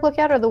car park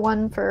lookout or the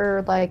one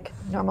for like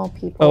normal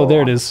people? Oh,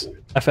 there it is.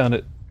 I found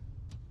it.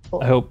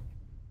 I hope.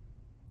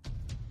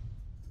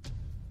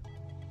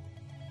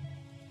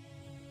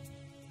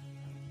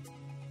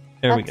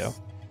 There we go. That's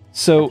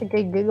So, a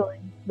good Googling.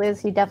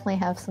 Liz, you definitely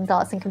have some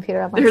dots in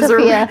computer. I'm like, There's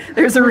Sophia.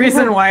 there's a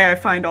reason why I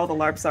find all the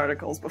LARPs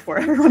articles before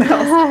everyone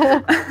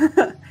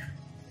else.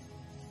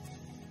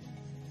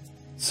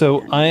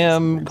 so I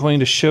am going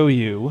to show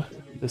you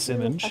this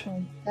You're image.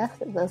 fucking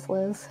best at this,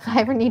 Liz. If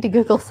I ever need to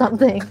Google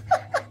something.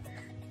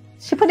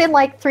 She put in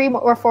like 3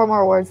 or 4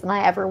 more words than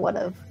I ever would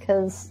have,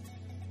 because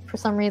for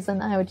some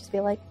reason I would just be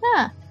like,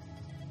 nah.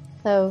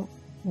 So,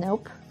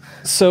 nope.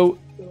 So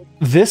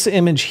this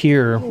image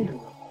here,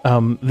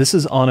 this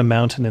is on a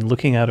mountain, and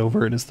looking out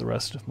over it is the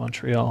rest of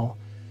Montreal.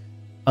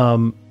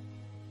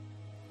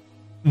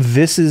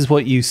 This is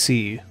what you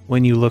see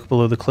when you look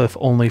below the cliff,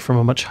 only from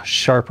a much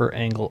sharper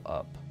angle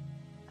up.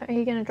 Are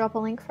you going to drop a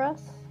link for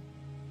us?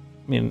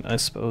 I mean, I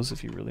suppose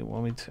if you really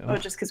want me to. Oh,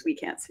 just because we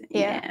can't see.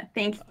 Yeah.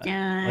 Thank you. Like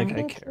I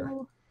Thank care.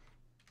 you.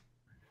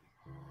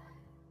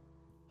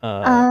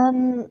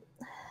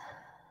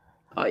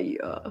 I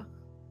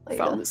Wait,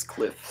 found this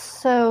cliff.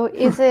 So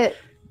is it?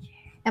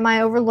 Am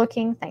I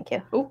overlooking? Thank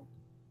you. Oh.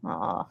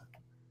 Oh,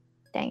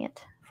 dang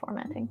it!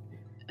 Formatting.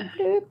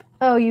 Boop.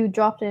 Oh, you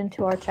dropped it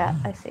into our chat.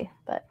 I see.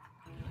 But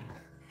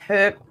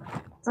It's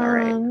all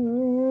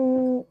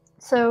right.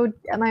 So,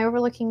 am I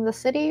overlooking the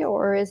city,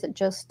 or is it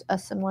just a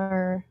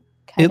similar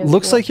kind It of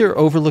looks view? like you're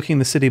overlooking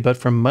the city, but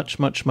from much,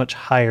 much, much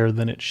higher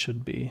than it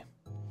should be.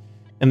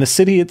 And the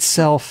city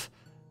itself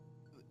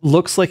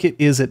looks like it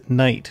is at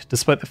night,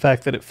 despite the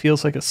fact that it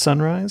feels like a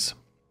sunrise.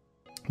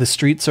 The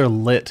streets are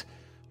lit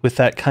with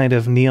that kind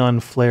of neon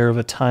flare of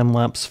a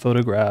time-lapse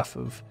photograph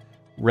of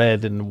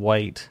red and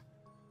white.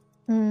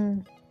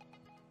 You're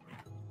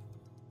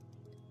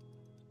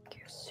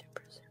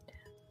super zoomed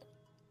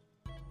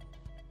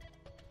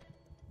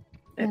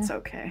in. It's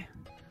okay.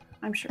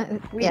 I'm sure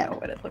we yeah. know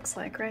what it looks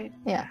like, right?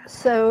 Yeah.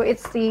 So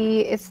it's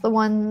the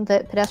one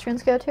that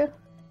pedestrians go to.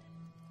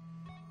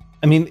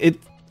 I mean,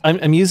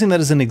 I'm using that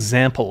as an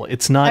example.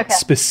 It's not Okay.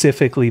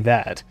 specifically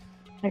that.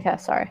 Okay,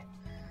 sorry.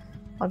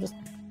 I'll just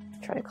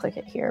try to click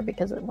it here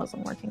because it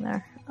wasn't working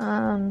there.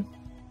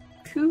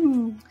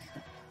 Cool.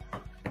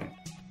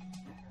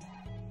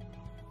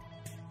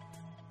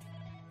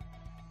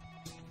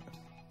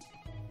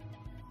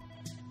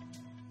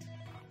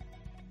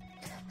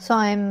 So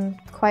I'm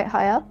quite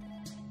high up.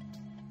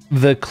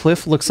 The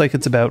cliff looks like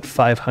it's about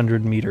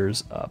 500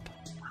 meters up.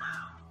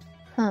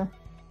 Huh.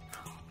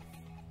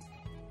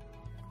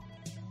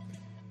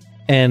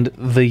 And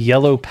the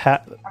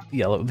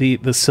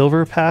the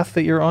silver path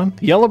that you're on,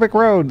 Yellow Brick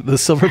Road, the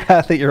silver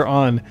path that you're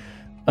on,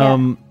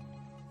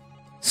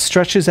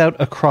 stretches out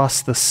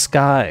across the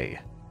sky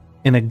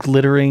in a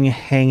glittering,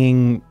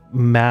 hanging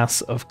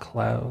mass of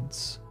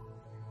clouds.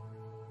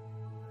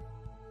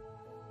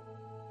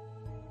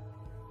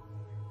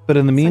 But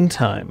in the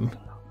meantime,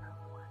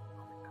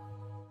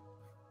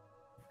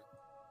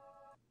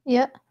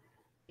 Yeah.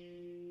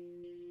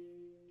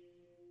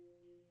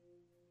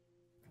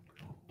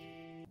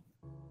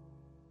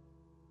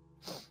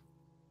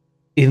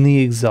 in the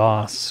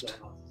exhaust,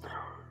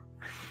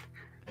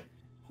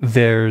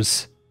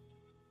 there's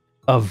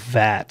a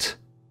vat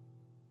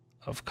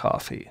of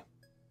coffee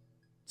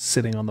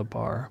sitting on the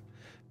bar,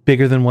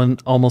 bigger than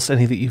almost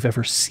any that you've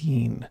ever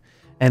seen.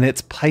 And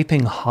it's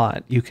piping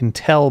hot. You can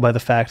tell by the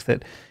fact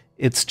that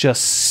it's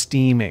just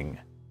steaming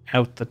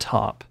out the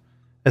top,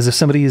 as if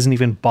somebody isn't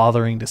even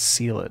bothering to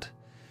seal it.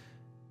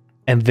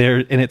 And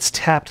it's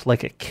tapped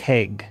like a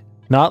keg,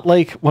 not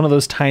like one of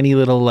those tiny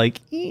little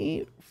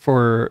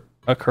for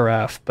a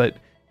carafe, but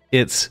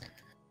it's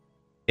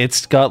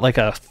got like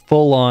a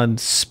full-on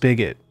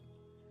spigot.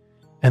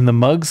 And the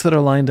mugs that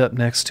are lined up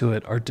next to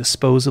it are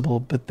disposable,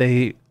 but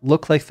they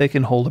look like they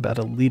can hold about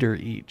 1 liter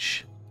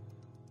each.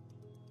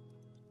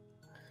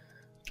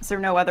 Is there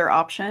no other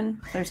option?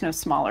 There's no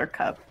smaller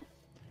cup.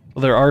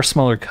 Well, there are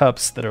smaller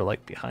cups that are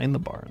like behind the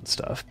bar and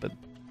stuff, but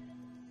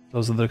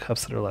those are the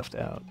cups that are left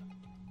out.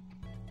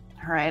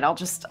 All right,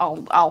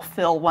 I'll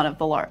fill one of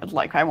the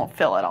I won't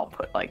fill it. I'll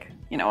put a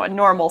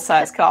normal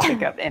size coffee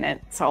cup in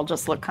it. So I'll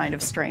just look kind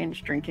of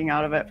strange drinking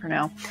out of it for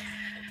now.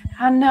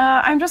 And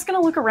I'm just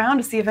gonna look around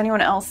to see if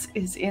anyone else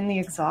is in the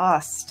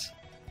exhaust.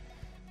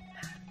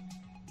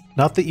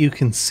 Not that you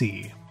can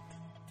see.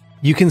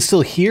 You can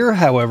still hear,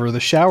 however, the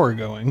shower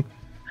going.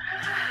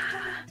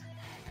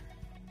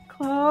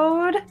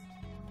 Claude?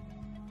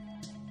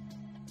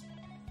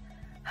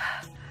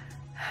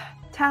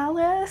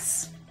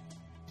 Talus?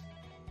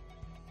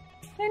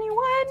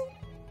 Anyone?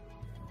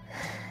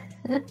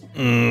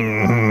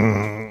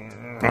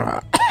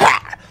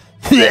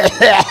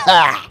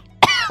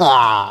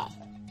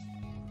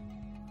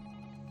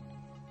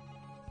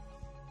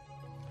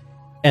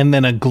 And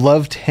then a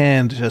gloved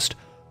hand just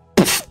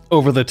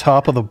over the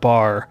top of the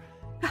bar,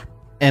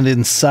 and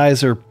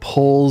Incisor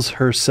pulls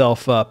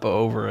herself up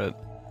over it.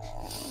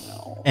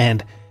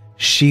 And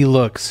she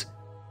looks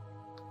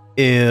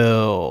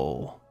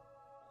ill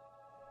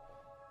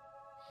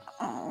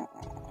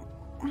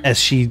as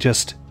she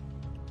just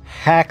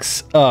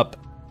hacks up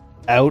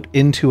out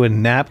into a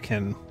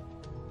napkin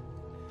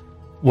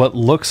what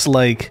looks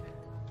like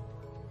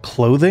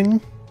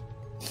clothing.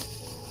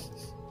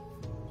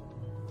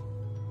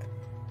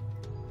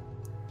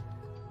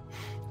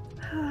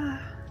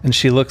 And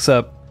she looks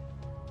up.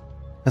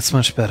 That's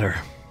much better.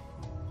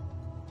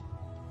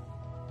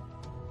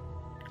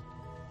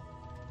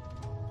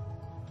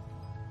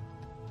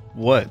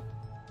 What?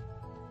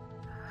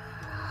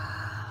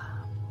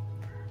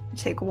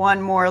 Take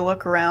one more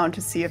look around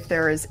to see if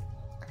there is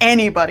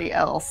anybody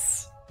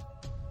else,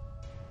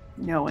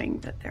 knowing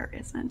that there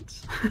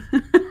isn't.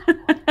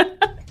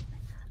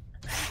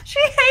 She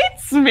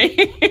hates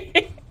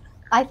me.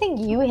 I think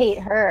you hate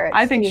her.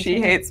 I think Excuse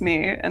she me. hates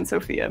me, and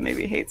Sophia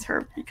maybe hates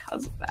her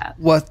because of that.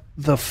 What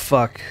the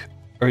fuck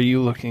are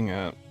you looking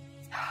at?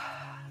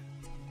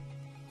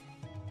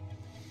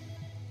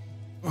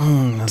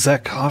 Is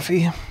that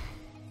coffee?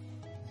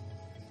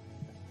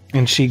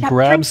 And she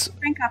grabs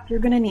Drink up, you're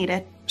gonna need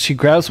it. she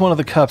grabs one of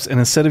the cups, and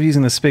instead of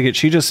using the spigot,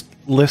 she just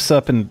lifts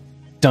up and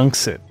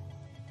dunks it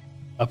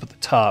up at the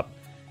top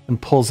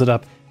and pulls it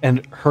up,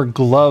 and her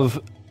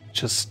glove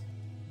just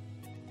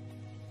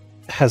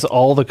has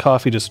all the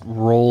coffee just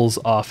rolls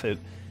off it.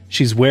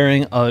 She's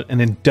wearing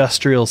an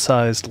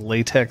industrial-sized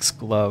latex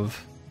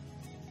glove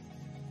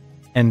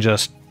and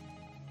just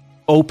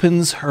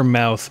opens her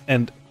mouth.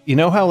 And you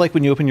know how, like,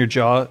 when you open your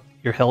jaw,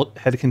 your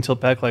head can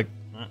tilt back, like...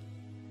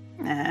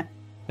 Nah.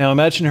 Now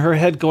imagine her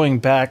head going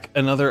back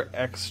another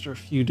extra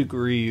few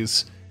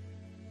degrees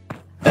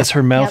as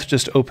her mouth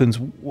just opens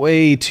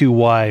way too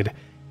wide,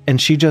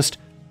 and she just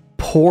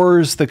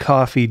pours the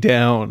coffee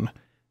down,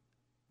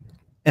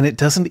 and it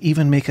doesn't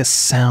even make a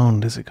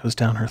sound as it goes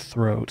down her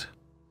throat.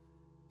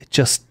 It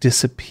just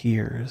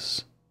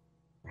disappears.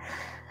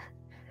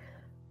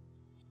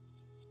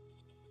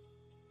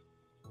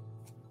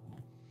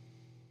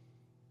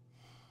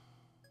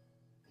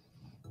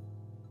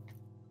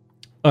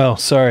 Oh,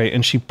 sorry.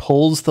 And she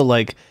pulls the,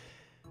 like,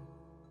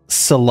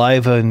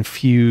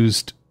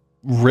 saliva-infused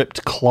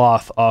ripped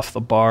cloth off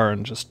the bar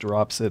and just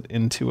drops it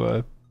into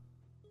a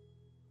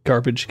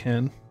garbage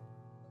can.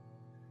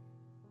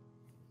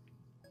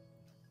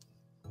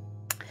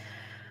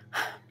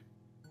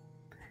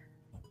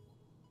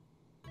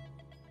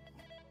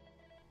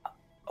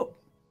 Oh.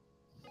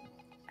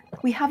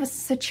 We have a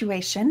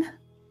situation.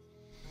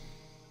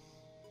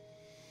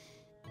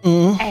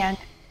 And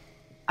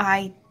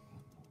I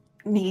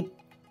need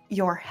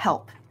your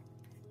help.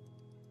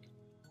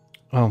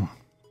 Oh,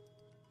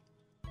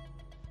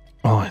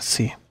 I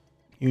see.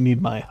 You need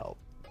my help.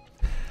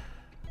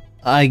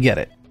 I get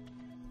it.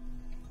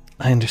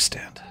 I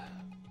understand.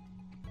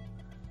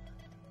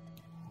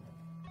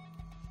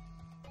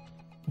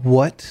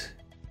 What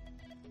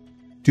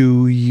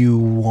do you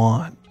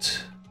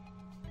want?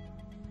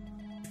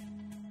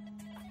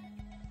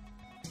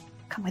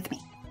 Come with me.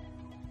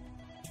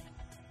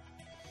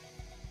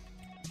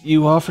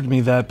 You offered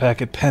me that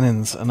back at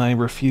Pennan's, and I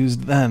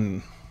refused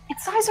then.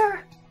 It's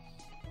Sizer.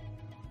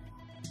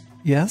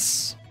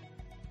 Yes?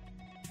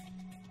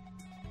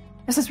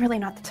 This is really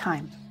not the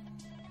time.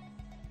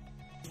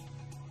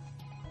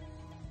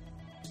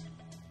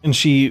 And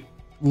she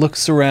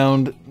looks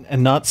around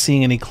and, not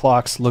seeing any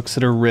clocks, looks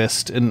at her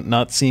wrist, and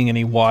not seeing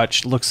any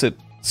watch, looks at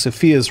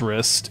Sophia's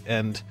wrist,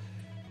 and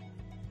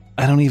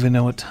I don't even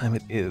know what time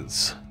it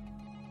is.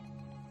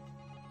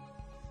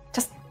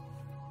 Just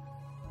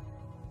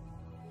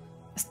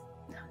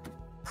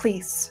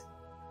please.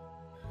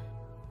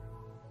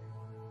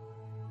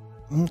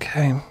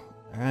 Okay.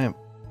 All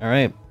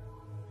right.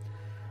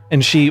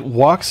 And she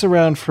walks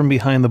around from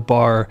behind the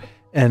bar,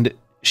 and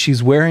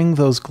she's wearing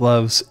those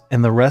gloves,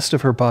 and the rest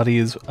of her body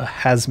is a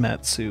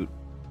hazmat suit.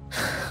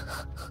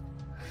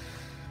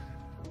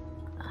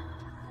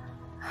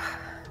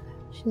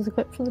 She's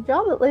equipped for the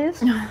job, at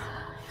least. Well,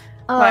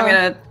 I'm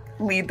gonna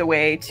lead the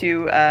way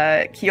to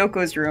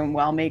Kyoko's room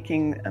while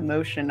making a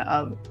motion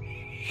of...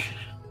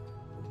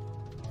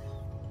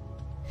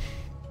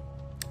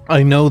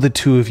 I know the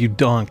two of you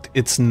donked.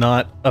 It's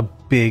not a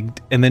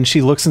big... And then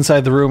she looks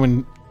inside the room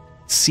and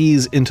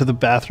sees into the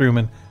bathroom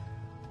and...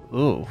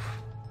 Ooh.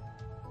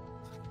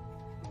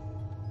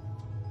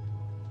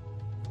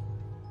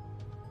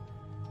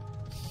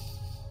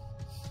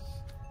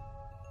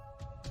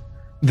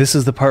 This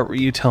is the part where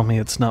you tell me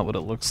it's not what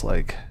it looks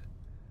like.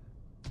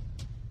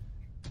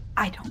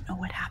 I don't know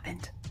what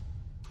happened.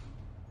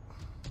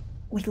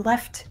 We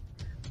left.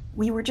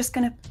 We were just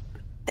gonna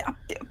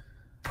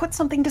put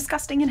something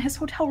disgusting in his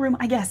hotel room,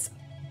 I guess.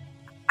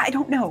 I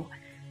don't know.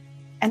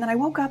 And then I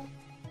woke up,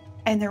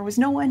 and there was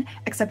no one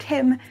except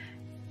him,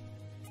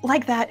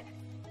 like that,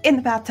 in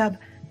the bathtub.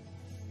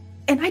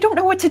 And I don't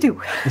know what to do.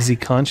 Is he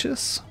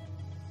conscious?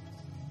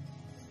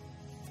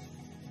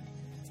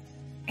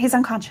 He's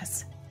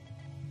unconscious.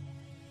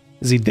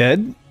 Is he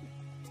dead?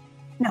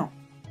 No.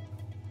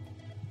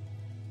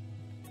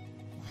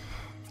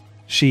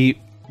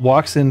 She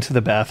walks into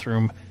the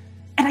bathroom.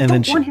 And I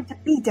don't want him to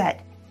be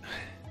dead.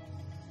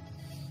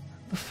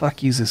 The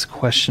fuck uses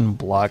question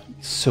block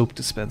soap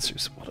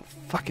dispensers? What a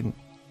fucking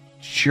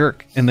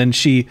jerk. And then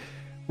she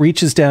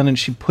reaches down and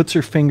she puts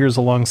her fingers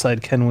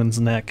alongside Kenwin's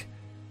neck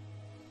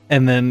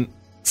and then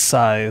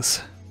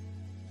sighs.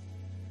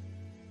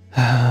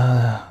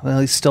 Well,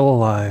 he's still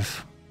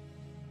alive.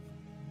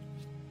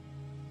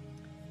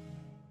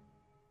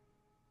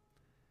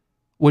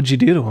 What'd you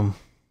do to him?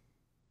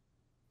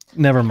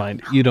 Never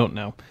mind. You don't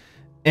know.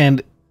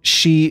 And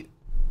she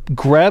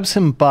grabs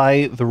him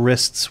by the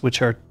wrists,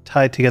 which are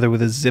tied together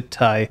with a zip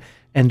tie,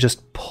 and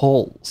just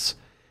pulls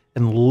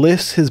and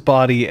lifts his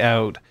body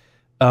out.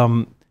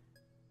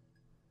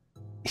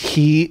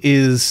 He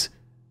is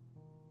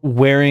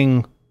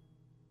wearing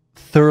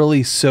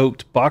thoroughly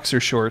soaked boxer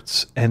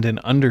shorts and an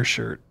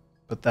undershirt,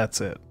 but that's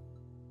it.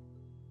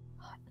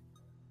 Oh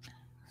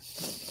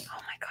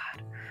my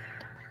god.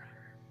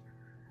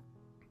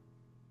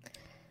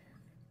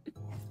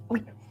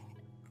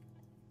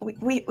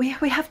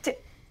 We have to...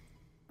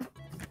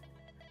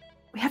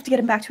 We have to get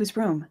him back to his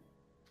room.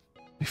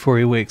 Before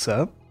he wakes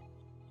up?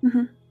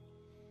 Mm-hmm.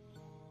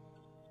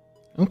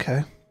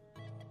 Okay.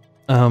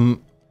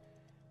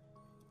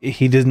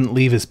 He didn't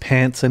leave his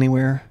pants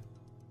anywhere?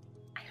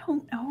 I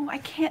don't know. I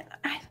can't...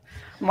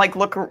 I'm like,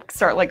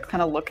 start like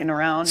kind of looking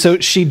around. So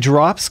she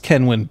drops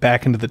Kenwin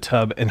back into the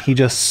tub and he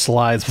just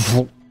slides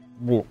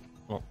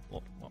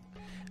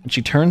And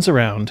she turns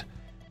around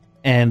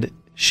and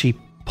she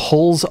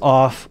pulls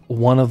off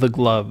one of the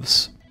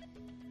gloves.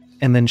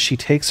 And then she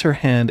takes her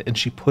hand and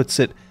she puts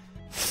it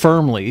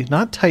firmly,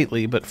 not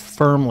tightly, but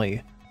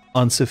firmly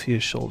on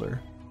Sophia's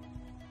shoulder.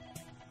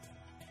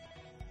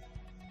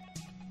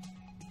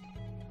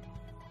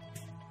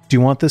 Do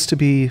you want this to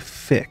be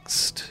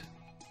fixed?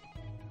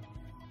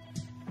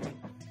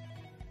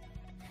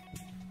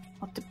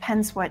 Well, it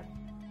depends what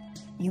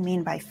you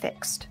mean by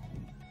fixed.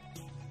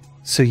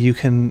 So you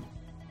can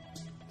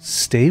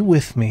stay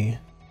with me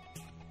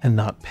and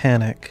not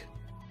panic,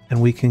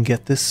 and we can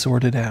get this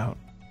sorted out.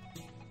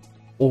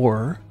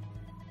 Or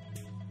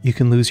you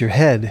can lose your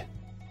head,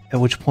 at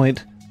which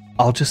point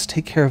I'll just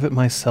take care of it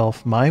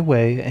myself, my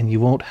way, and you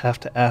won't have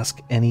to ask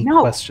any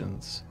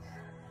questions.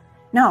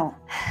 No.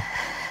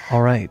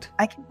 All right.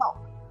 I can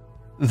help.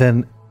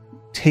 Then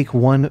take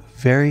one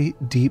very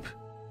deep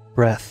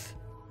breath,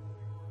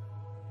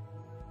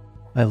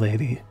 my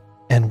lady,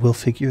 and we'll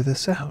figure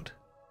this out.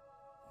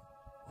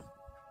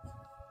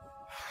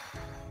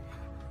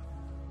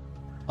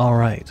 All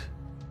right.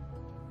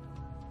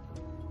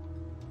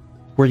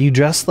 Were you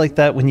dressed like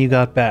that when you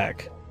got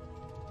back?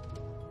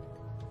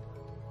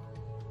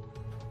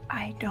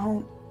 I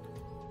don't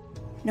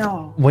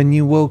know. When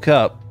you woke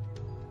up,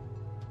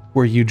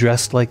 were you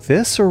dressed like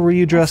this or were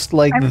you dressed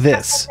like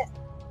this?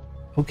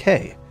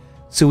 Okay.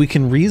 So we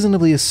can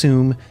reasonably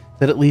assume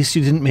that at least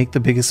you didn't make the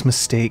biggest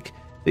mistake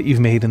that you've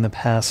made in the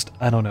past,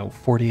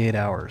 48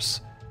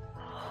 hours.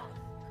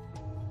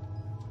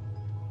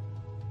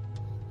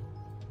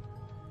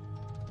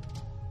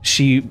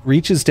 She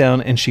reaches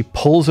down and she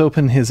pulls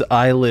open his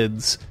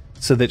eyelids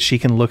so that she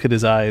can look at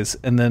his eyes.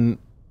 And then,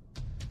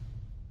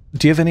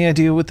 do you have any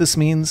idea what this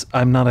means?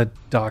 I'm not a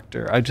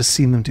doctor. I've just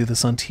seen them do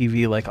this on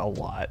TV like a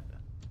lot.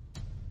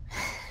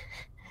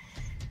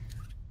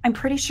 I'm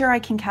pretty sure I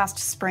can cast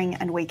Spring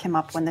and wake him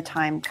up when the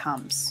time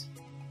comes.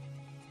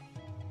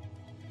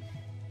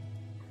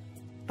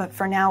 But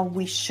for now,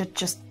 we should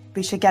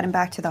get him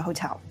back to the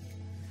hotel.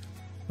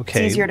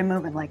 Okay. It's easier to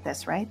move him like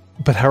this, right?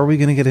 But how are we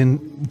going to get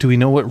in? Do we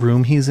know what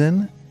room he's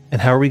in?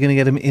 And how are we going to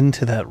get him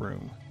into that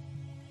room?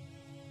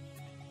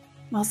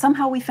 Well,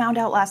 somehow we found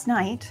out last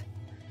night,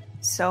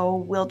 so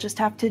we'll just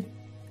have to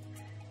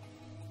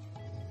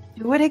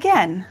do it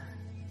again.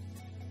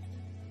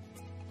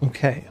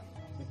 Okay.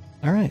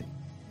 All right.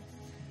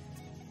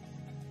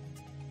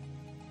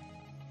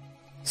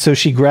 So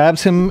she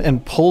grabs him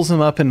and pulls him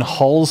up and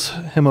hauls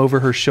him over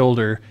her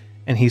shoulder,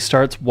 and he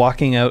starts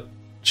walking out.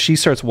 She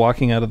starts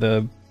walking out of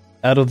the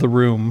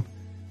room.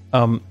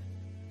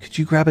 Could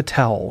you grab a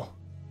towel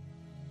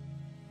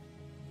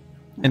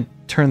and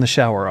turn the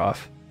shower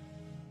off?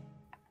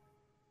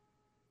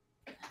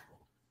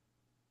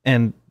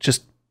 And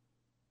just,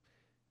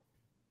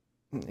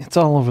 it's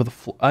all over the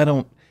floor.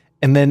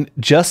 And then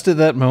just at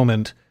that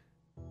moment,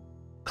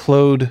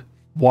 Claude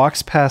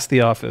walks past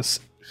the office.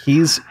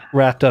 He's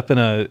wrapped up in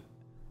a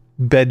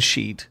bed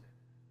sheet.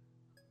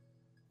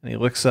 And he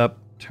looks up,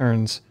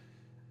 turns.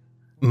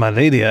 My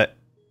lady,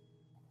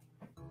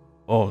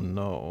 oh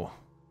no.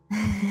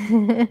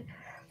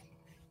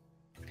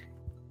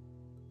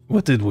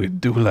 What did we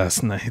do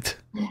last night?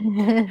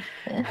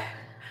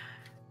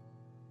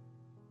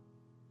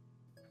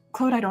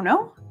 Claude, I don't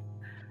know.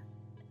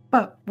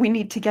 But we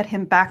need to get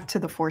him back to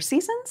the Four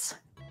Seasons.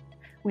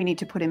 We need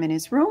to put him in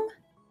his room.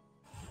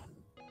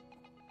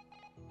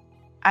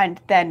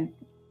 And then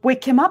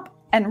wake him up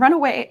and run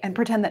away and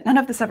pretend that none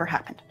of this ever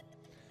happened.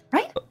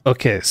 Right?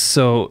 Okay,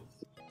 so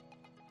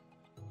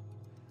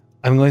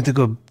I'm going to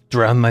go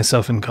drown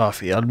myself in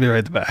coffee. I'll be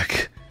right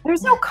back.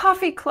 There's no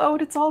coffee,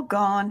 Claude. It's all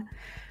gone.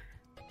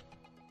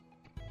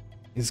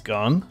 He's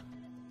gone?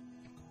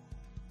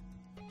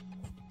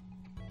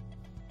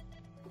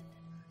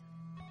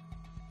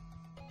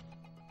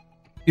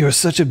 You're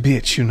such a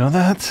bitch, you know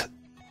that?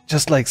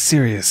 Just like,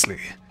 seriously.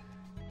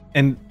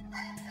 And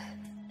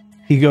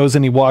he goes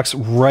and he walks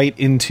right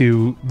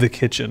into the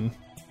kitchen.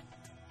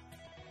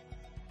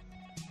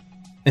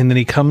 And then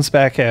he comes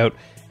back out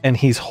and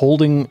he's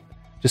holding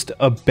just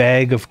a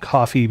bag of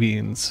coffee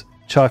beans,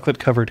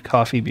 chocolate-covered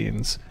coffee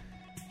beans.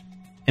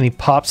 And he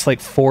pops like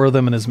 4 of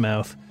them in his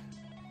mouth.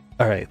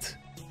 All right.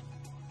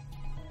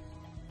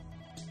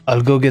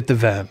 I'll go get the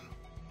van.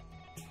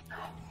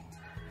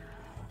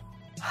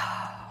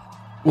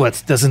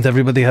 What, doesn't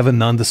everybody have a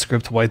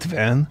nondescript white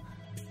van?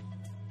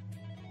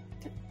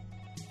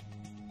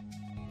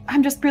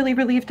 I'm just really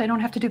relieved I don't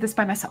have to do this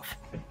by myself.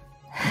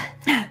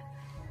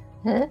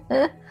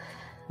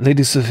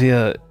 Lady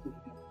Sophia,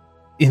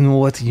 in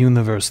what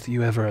universe do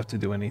you ever have to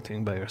do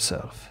anything by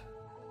yourself?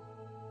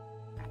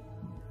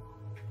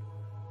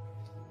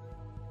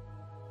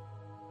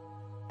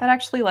 That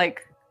actually,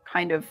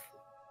 kind of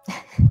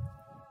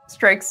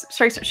strikes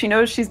her. She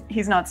knows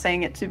he's not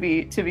saying it to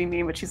be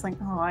mean, but she's like,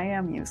 oh, I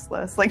am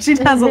useless. Like, she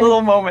has a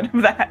little moment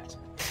of that.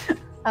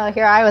 Oh,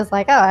 here I was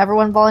like, oh,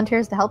 everyone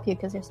volunteers to help you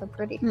because you're so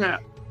pretty. Yeah.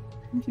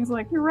 And she's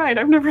like, you're right,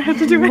 I've never had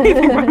to do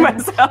anything by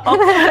myself.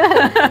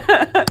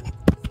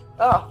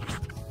 Oh.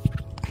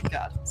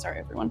 God. Sorry,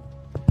 everyone.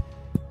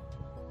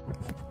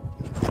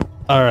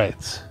 All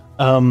right.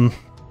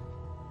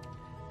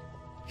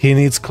 He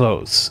needs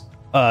clothes.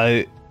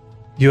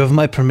 You have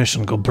my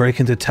permission. Go break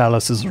into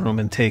Talus's room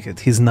and take it.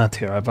 He's not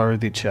here. I've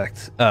already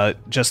checked.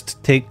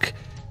 Just take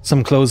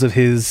some clothes of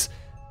his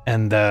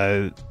and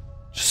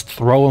just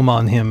throw them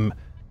on him,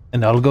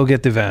 and I'll go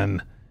get the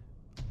van.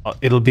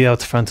 It'll be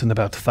out front in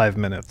about 5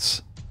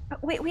 minutes.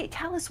 Wait.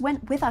 Talus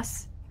went with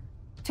us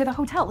to the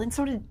hotel, and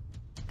so did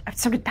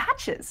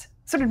Patches.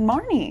 So did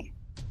Marnie.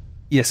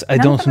 Yes, I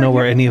don't know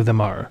where any of them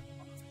are.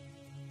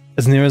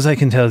 As near as I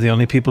can tell, the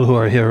only people who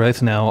are here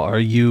right now are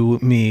you,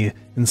 me,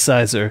 and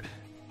Sizer.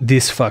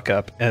 This fuck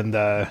up, and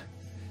Oh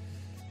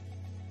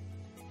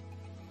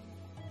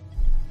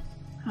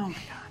my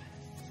god.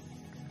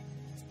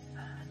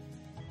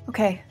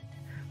 Okay,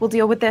 we'll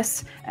deal with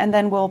this, and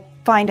then we'll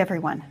find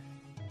everyone.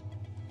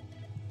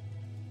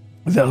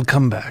 they'll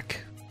come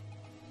back.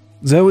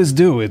 They always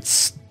do.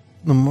 It's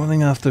the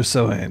morning after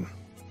Sohain.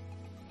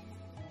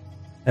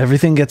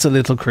 Everything gets a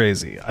little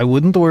crazy. I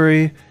wouldn't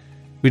worry.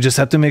 We just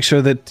have to make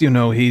sure that,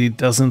 he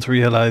doesn't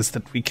realize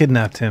that we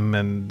kidnapped him,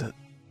 and...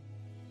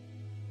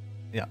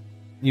 Yeah.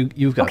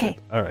 You've got it.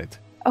 All right.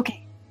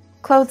 Okay.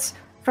 Clothes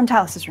from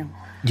Talus's room.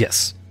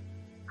 Yes.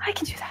 I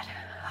can do that.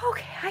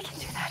 Okay, I can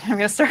do that. I'm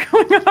going to start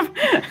going off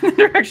in the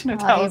direction of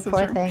Talus's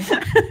poor room. thing. You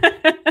can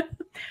do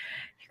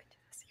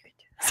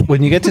this.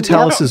 When you get to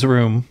Talus's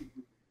room,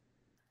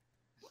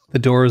 the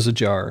door is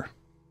ajar.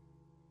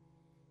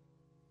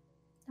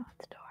 Not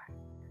the door.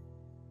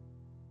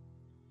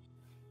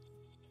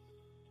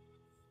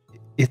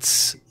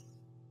 It's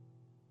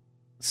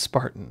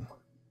Spartan,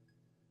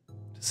 to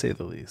say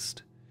the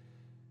least.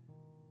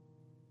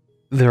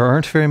 There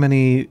aren't very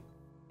many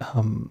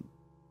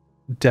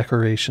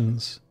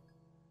decorations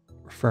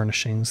or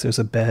furnishings. There's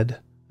a bed,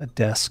 a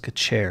desk, a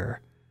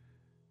chair,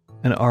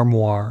 an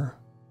armoire,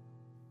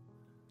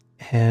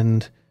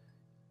 and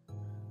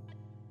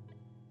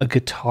a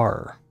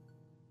guitar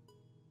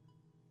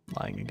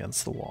lying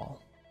against the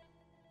wall.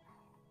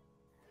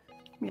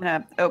 I'm going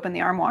to open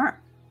the armoire.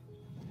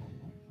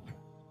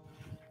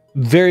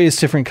 Various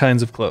different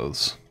kinds of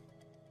clothes.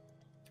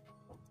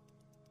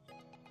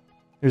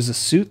 There's a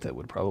suit that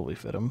would probably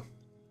fit him.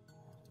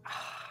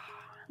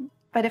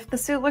 But if the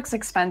suit looks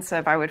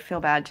expensive, I would feel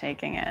bad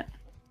taking it.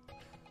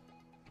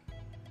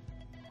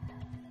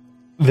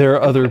 There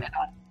are other.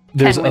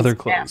 There's Ken other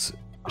wins clothes. pants.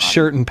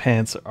 Shirt and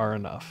pants are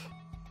enough.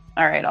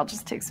 All right, I'll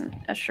just take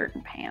a shirt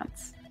and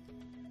pants.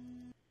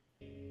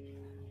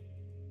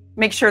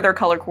 Make sure they're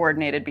color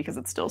coordinated because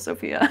it's still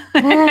Sophia.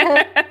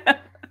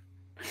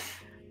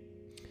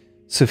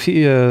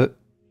 Sophia,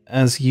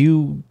 as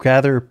you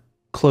gather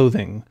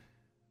clothing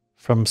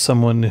from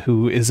someone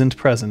who isn't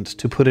present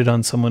to put it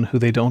on someone who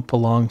they don't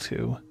belong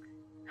to,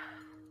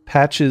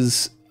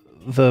 Patches,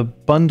 the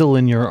bundle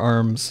in your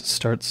arms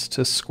starts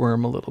to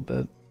squirm a little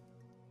bit.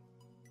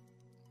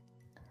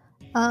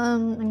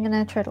 I'm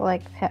gonna try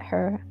to pet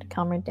her to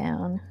calm her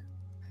down.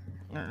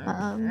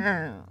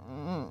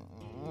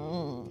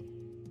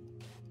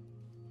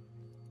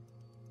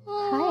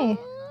 Hi.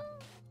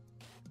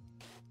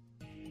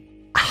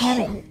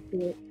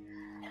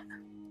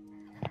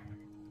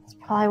 That's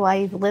probably why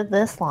you've lived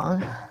this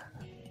long.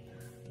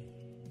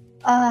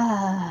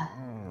 I'm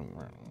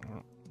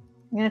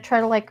gonna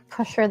try to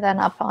push her then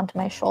up onto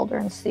my shoulder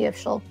and see if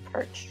she'll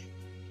perch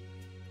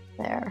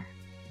there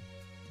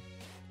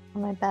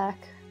on my back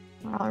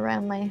or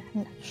around my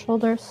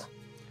shoulders.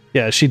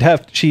 Yeah, she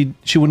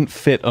wouldn't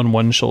fit on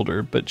one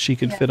shoulder, but she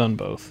could fit on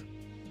both.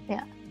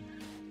 Yeah.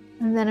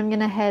 And then I'm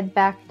gonna head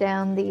back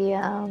down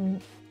the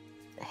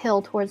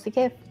hill towards the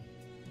cave.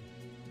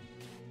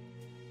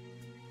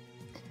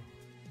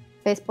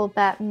 Baseball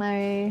bat in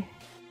my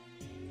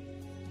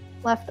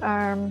left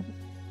arm,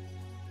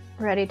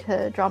 ready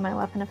to draw my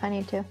weapon if I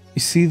need to.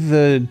 You see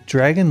the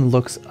dragon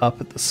looks up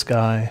at the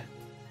sky.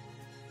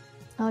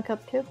 I look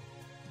up too.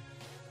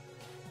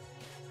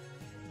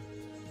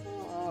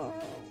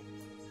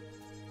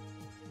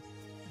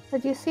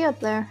 What do you see up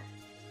there?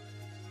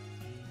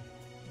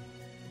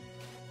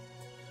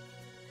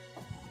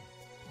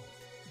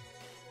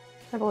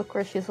 Try to look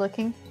where she's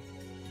looking.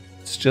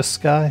 It's just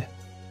sky.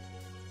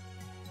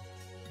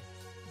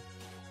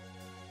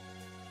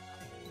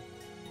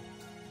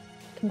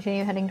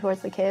 Continue heading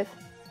towards the cave.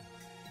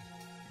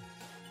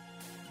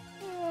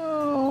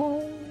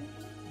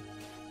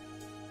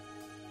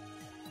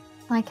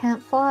 I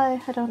can't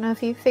fly. I don't know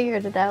if you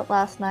figured it out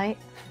last night.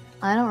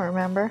 I don't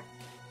remember.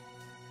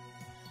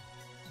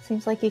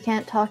 Seems like you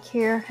can't talk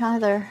here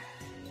either.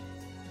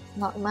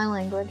 Not in my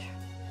language.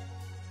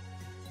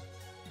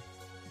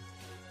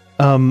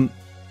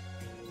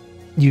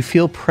 You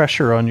feel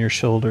pressure on your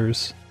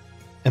shoulders,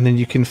 and then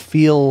you can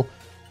feel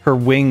her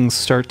wings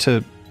start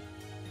to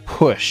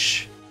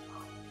push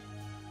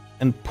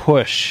and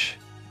push.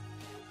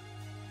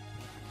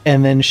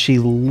 And then she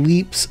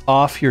leaps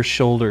off your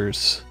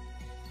shoulders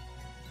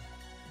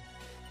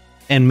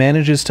and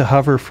manages to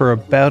hover for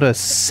about a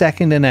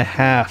second and a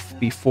half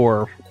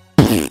before...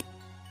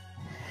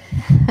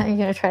 I'm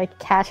gonna try to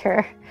catch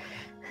her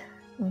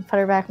and put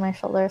her back on my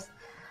shoulders.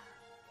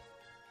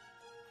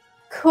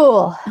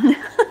 Cool.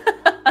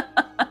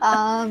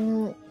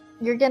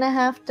 You're gonna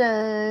have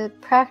to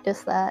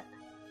practice that,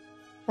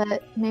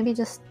 but maybe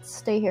just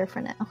stay here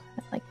for now.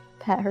 Like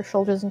pat her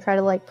shoulders and try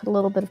to like put a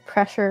little bit of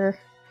pressure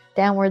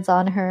downwards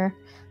on her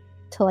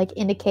to like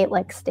indicate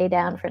like stay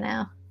down for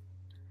now.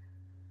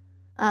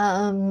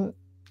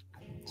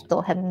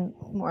 Still heading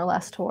more or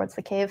less towards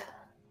the cave.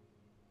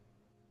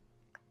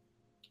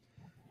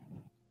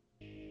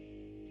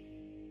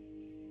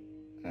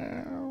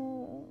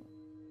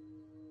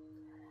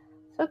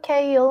 It's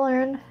okay, you'll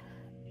learn.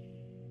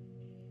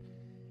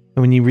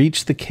 And when you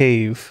reach the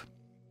cave,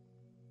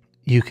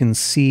 you can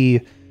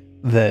see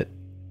that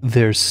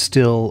there's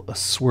still a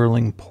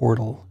swirling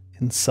portal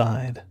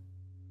inside.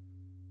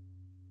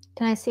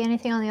 Can I see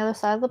anything on the other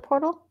side of the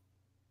portal?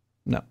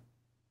 No.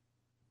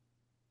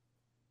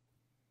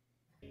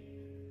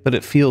 But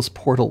it feels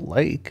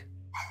portal-like.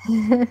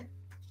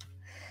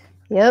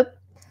 Yep.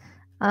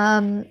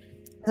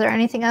 Is there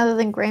anything other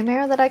than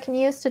Greymare that I can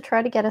use to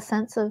try to get a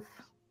sense of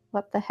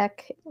what the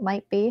heck it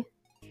might be?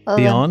 Other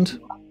than Beyond?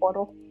 a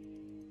portal.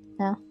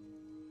 No.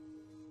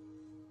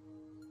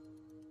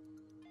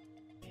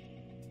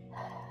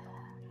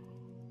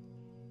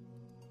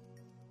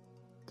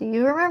 Do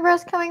you remember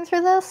us coming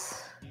through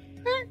this?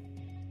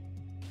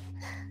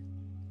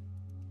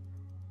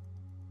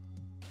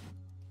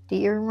 Do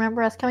you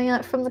remember us coming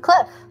out from the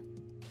cliff?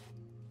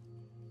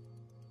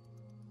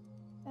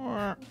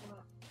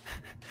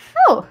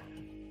 Oh!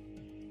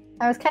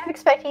 I was kind of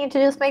expecting you to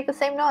just make the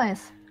same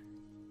noise.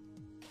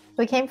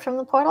 We came from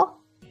the portal?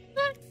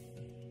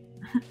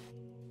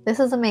 This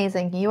is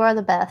amazing. You are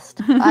the best.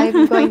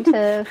 I'm going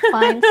to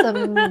find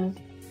some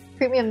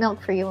premium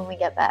milk for you when we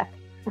get back.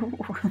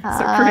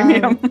 So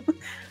premium.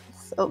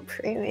 So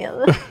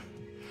premium.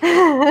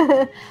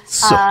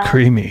 So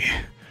creamy.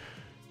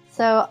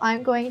 So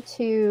I'm going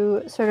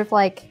to sort of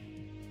like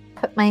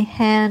put my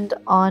hand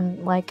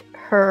on like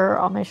her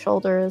on my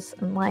shoulders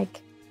and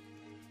like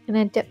I'm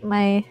gonna dip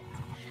my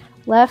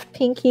left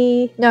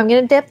pinky. No, I'm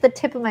gonna dip the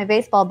tip of my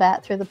baseball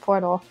bat through the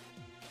portal.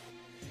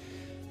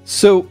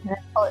 So And then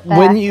pull it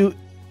when back.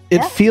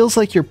 it Yeah. feels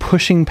like you're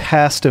pushing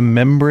past a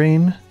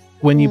membrane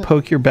when you Mm.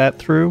 poke your bat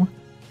through,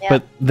 Yeah.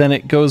 but then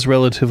it goes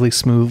relatively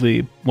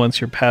smoothly once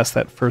you're past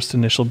that first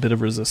initial bit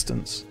of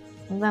resistance.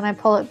 And then I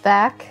pull it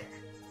back.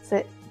 Is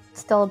it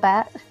still a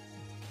bat?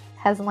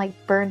 Hasn't like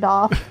burned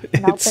off.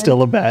 melted? It's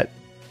still a bat.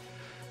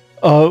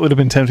 Oh, it would have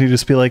been tempting to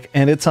just be like,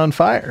 and it's on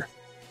fire.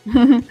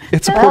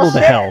 It's a Oh, portal to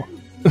shit. hell.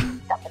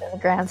 Dump it in the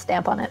ground,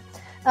 stamp on it.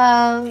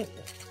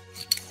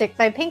 Stick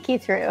my pinky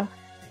through.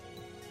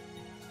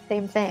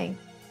 Same thing.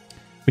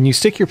 When you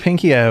stick your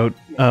pinky out,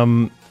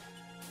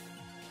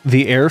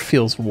 the air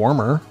feels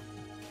warmer.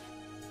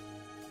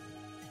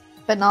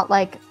 But not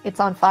like it's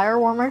on fire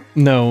warmer.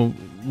 No,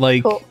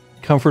 like Cool.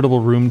 comfortable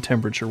room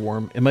temperature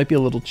warm. It might be a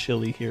little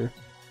chilly here.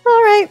 All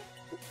right.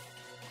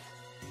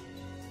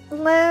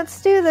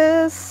 Let's do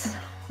this.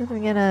 We're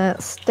gonna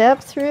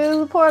step through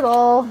the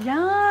portal.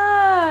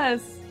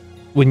 Yes.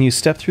 When you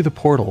step through the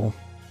portal,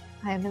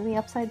 I am in the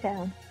upside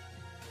down.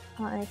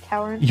 I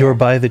cower in you're fear.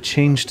 by the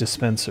change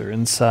dispenser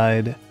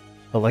inside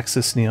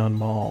Alexis Neon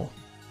Mall.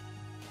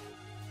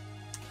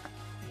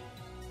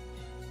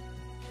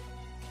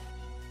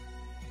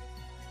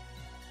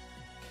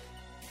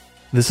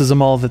 This is a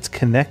mall that's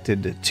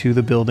connected to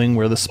the building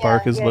where the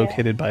Spark is yeah.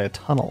 located by a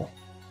tunnel.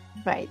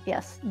 Right,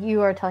 yes.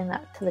 You are telling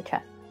that to the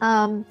chat.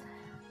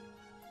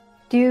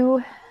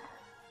 Do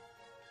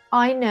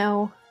I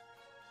know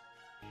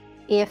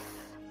if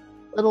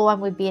little one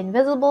would be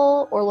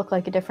invisible or look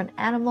like a different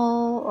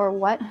animal or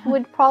what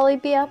would probably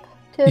be up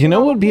to You know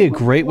what normal would be a people?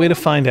 great way to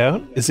find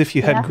out is if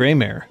you had Yeah.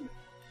 Greymare,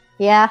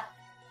 Yeah.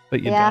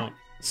 but you Yeah. don't.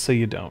 So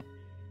you don't.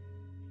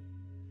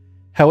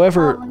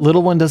 However,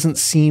 little one doesn't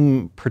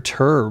seem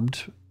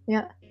perturbed.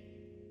 Yeah.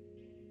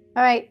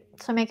 All right.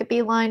 So make a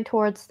beeline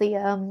towards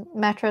the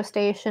metro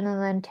station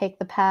and then take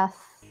the path.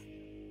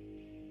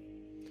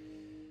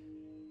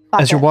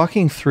 Fuck As you're it.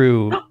 walking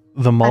through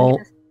the I'm mall,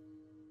 gonna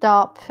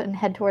stop and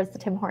head towards the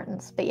Tim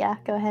Hortons. But yeah,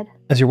 go ahead.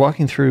 as you're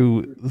walking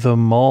through, the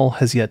mall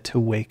has yet to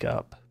wake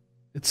up.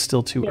 It's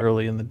still too Yeah.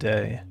 early in the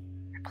day.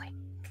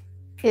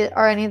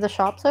 Are any of the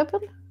shops open?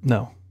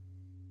 No.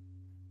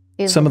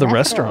 Is Some of the metro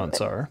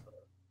restaurants open? are.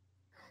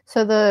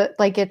 So the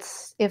like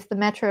it's if the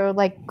metro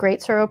like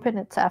grates are open,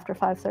 it's after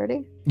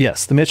 5:30.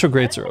 Yes, the Metro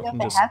grates I are don't open.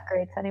 know if Just they have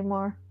grates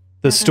anymore.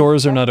 the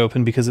stores are not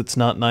open because it's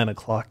not 9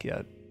 o'clock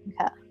yet.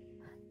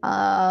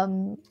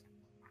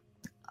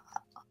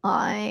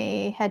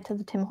 I head to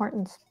the Tim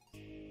Hortons.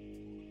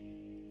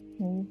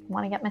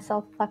 Want to get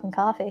myself fucking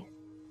coffee.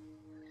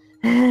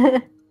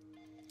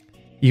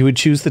 You would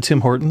choose the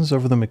Tim Hortons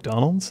over the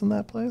McDonald's in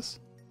that place?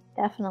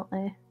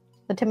 Definitely.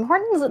 The Tim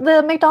Hortons,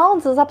 the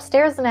McDonald's is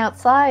upstairs and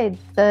outside.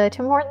 The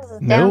Tim Hortons is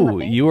down. No,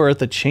 you are at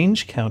the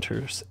change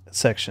counters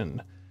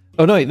section.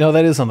 Oh no, wait, no,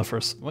 that is on the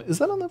first. Is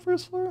that on the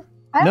first floor?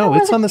 No,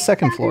 it's on the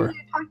second floor.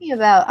 You're talking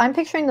about. I'm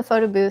picturing the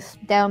photo booth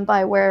down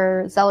by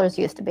where Zeller's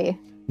used to be.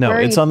 No, Where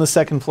are it's you- on the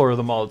second floor of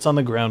the mall. It's on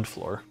the ground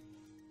floor,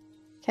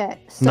 Okay,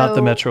 so not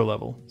the metro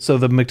level. So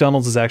the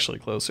McDonald's is actually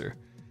closer.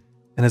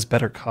 and has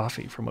better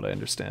coffee, from what I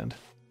understand.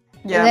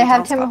 Yeah, they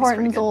have McDonald's Tim coffee's pretty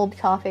Hortons good. old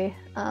coffee.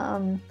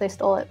 They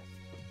stole it.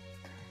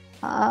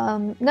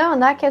 No, in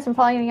that case, I'm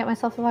probably gonna get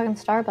myself a fucking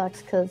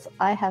Starbucks because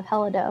I have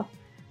hella dough.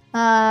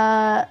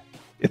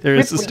 There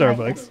is a Ripley,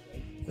 I Starbucks. guess.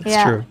 That's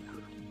Yeah. true.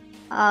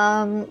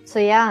 So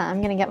yeah,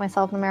 I'm gonna get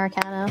myself an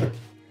Americano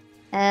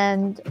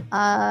and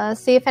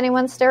see if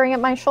anyone's staring at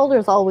my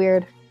shoulders all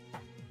weird.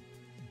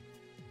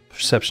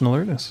 Perception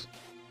alertness.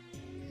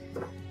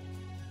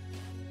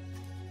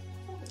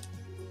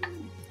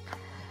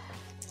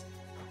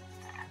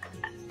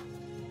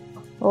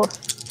 Oh.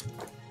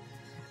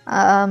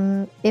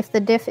 If the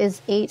diff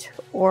is 8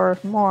 or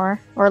more,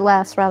 or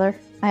less rather,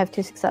 I have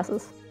 2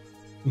 successes.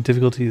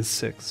 Difficulty is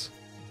 6.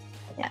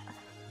 Yeah.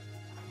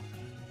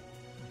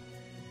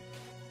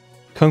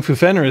 Kung Fu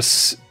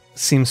Fenris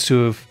seems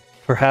to have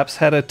perhaps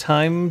had a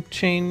time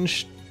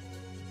change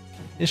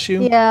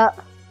issue. Yeah.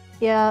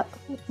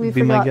 We Would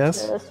be my forgot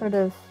guess. to sort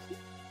of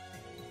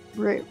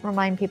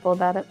remind people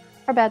about it.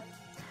 Our bad.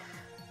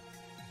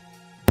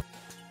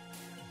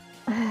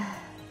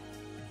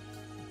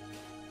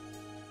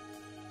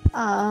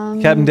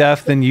 Captain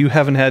Daff, then you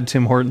haven't had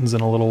Tim Hortons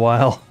in a little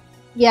while.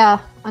 Yeah,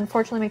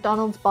 unfortunately,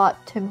 McDonald's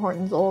bought Tim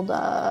Hortons' old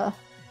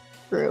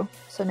brew,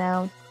 so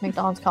now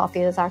McDonald's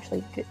coffee is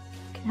actually good,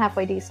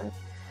 halfway decent.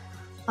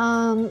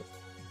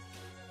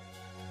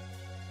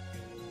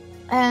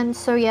 And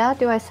so yeah,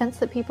 do I sense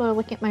that people are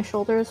looking at my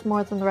shoulders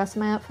more than the rest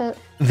of my outfit?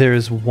 There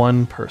is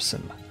one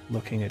person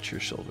looking at your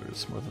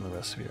shoulders more than the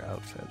rest of your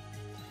outfit.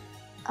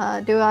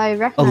 Do I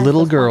recognize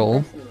little this one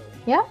girl. person?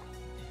 Yeah.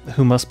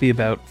 Who must be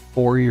about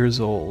 4 years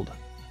old,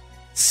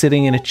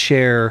 sitting in a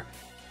chair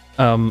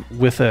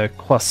with a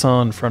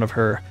croissant in front of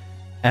her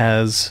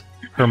as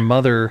her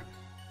mother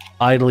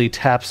idly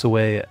taps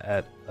away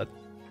at a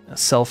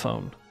cell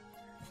phone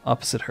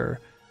opposite her.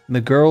 And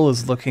the girl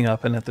is looking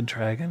up and at the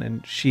dragon,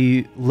 and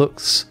she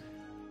looks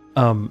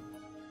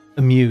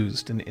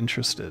amused and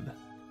interested.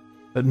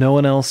 But no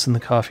one else in the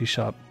coffee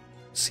shop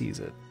sees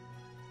it.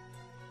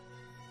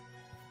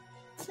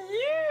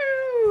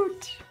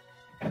 Cute.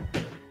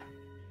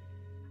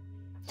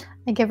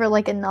 I give her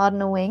like a nod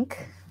and a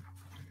wink.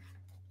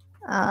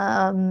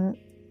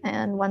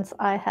 And once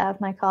I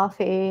have my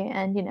coffee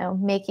and,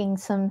 making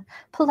some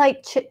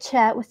polite chit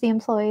chat with the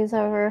employees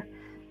over,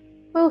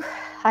 oof,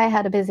 I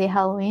had a busy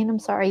Halloween. I'm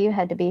sorry you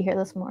had to be here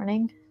this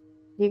morning.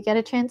 Do you get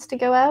a chance to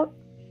go out?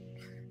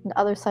 And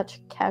other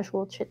such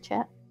casual chit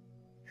chat.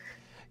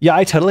 Yeah,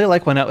 I totally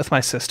went out with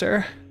my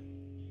sister.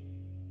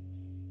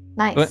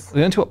 Nice.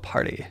 We went to a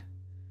party.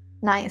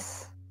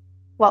 Nice.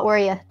 What were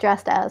you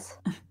dressed as?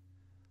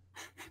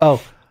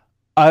 Oh,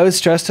 I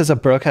was dressed as a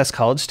broke-ass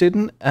college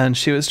student, and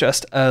she was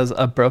dressed as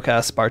a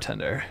broke-ass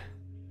bartender.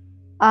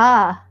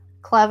 Ah,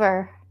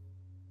 clever.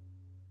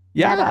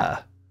 Yeah.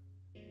 Meta.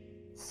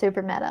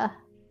 Super meta.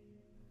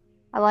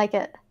 I like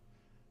it.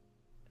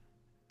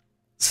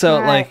 So,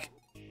 All right.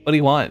 what do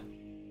you want?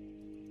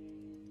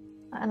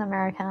 An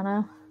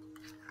Americano.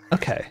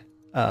 Okay.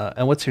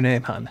 And what's your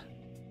name, hon?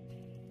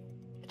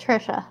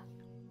 Patricia.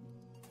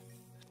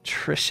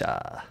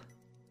 Trisha.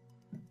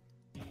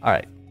 All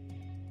right.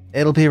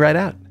 It'll be right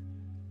out.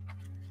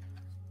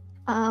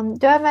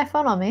 Do I have my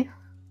phone on me?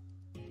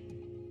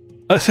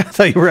 I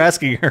thought you were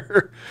asking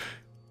her.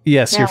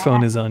 Yes, your Yeah.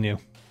 phone is on you.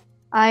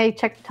 I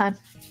checked the time.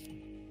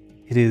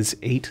 It is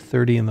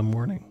 8:30 in the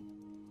morning.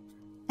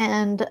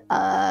 And do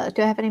I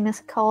have any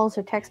missed calls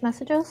or text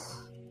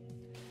messages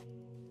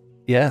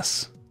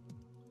Yes.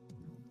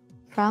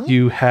 from?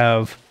 You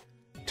have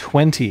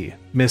 20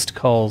 missed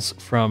calls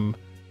from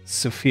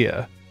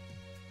Sophia.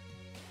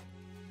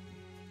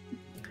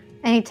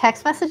 Any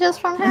text messages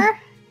from her?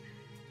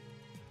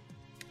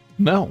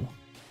 No.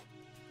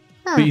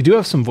 Huh. But you do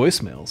have some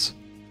voicemails.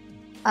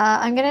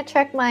 I'm gonna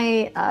check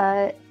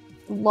my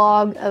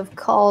log of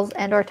calls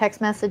and or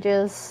text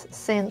messages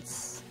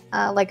since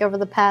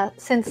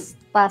since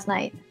last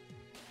night.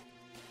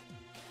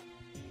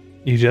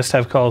 You just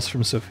have calls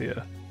from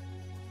Sophia.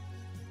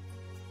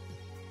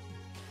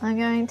 I'm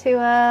going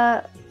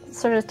to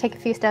sort of take a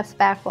few steps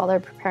back while they're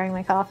preparing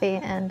my coffee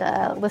and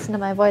listen to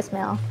my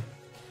voicemail.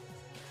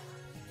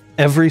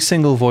 Every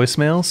single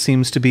voicemail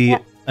seems to be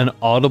an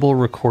audible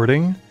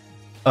recording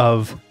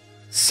of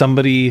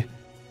somebody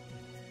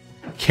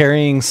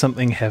carrying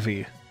something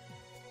heavy.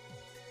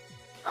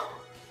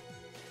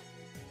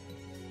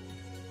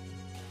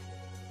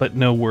 But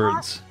no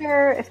words. Not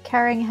sure if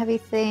carrying a heavy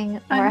thing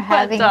or I'm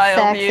having butt-dialed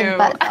sex you. and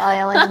butt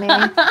dialing me.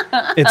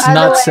 It's Either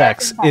not way, I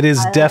sex. can It is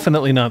butt-dial.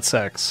 definitely not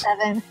sex.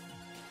 7.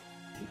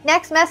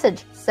 Next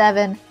message.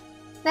 7.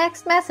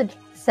 Next message.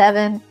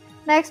 7.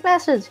 Next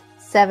message.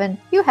 7.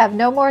 You have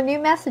no more new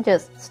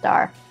messages.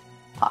 Star.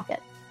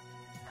 Pocket.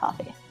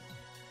 Coffee.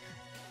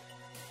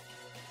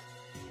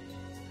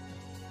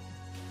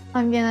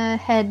 I'm gonna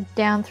head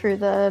down through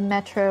the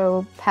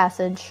metro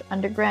passage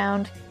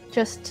underground.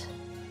 Just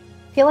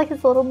feel like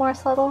it's a little more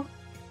subtle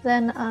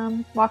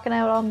than walking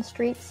out on the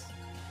streets.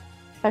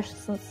 Especially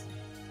since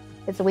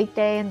it's a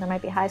weekday and there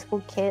might be high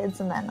school kids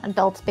and then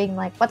adults being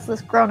like, what's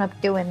this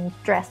grown-up doing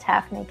dressed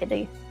half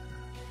naked?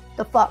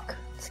 The fuck,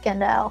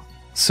 Skandal.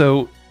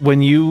 So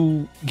when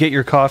you get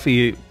your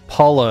coffee,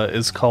 Paula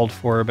is called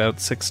for about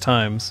 6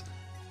 times.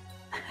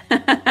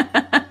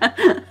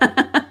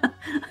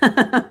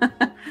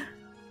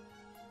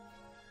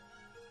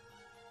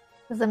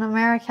 Is it an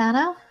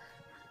Americano?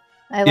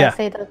 I Yeah.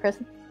 say to the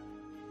person.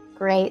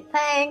 Great,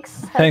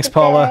 thanks. Have a Thanks, good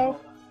Paula.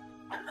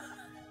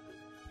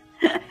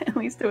 day." At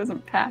least it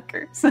wasn't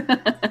Packers.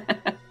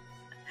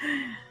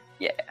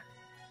 Yeah.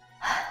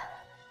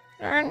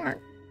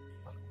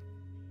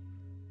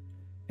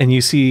 And you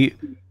see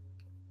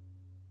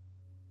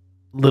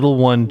little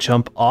one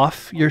jump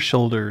off your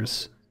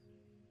shoulders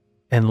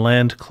and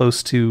land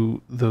close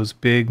to those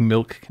big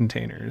milk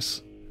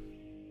containers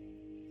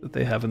that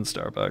they have in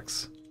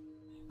Starbucks.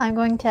 I'm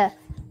going to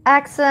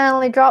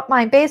accidentally drop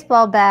my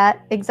baseball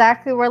bat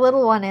exactly where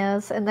little one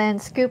is, and then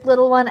scoop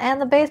little one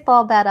and the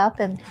baseball bat up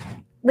and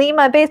leave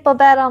my baseball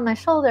bat on my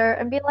shoulder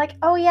and be like,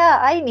 oh yeah,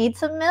 I need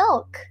some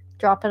milk.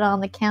 Drop it on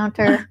the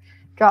counter,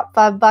 drop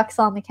 $5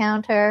 on the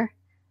counter,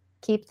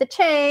 keep the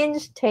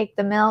change, take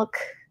the milk,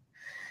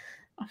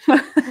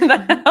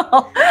 The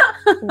hell?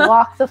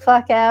 walk the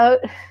fuck out.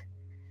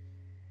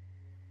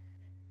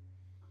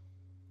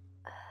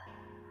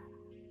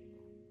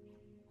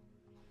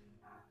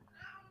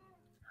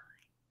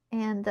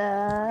 And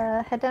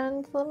head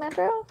down to the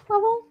metro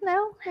level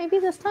now, maybe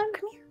this time.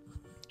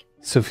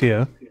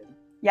 Sophia,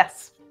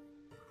 Yes.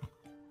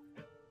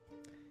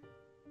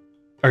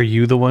 are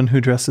you the one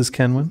who dresses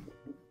Kenwin?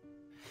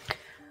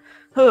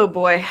 Oh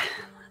boy.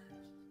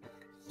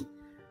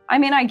 I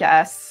mean, I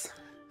guess.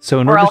 So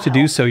in Or order I'll to do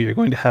help. so, you're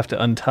going to have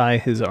to untie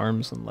his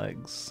arms and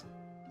legs.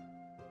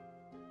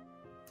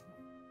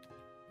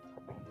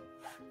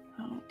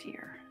 Oh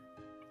dear.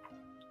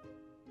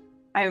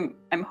 I'm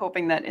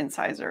hoping that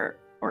Incisor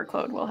or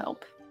Claude will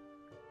help.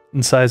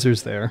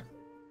 Incisor's there.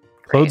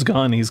 Great. Claude's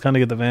gone. He's gonna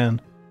get the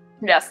van.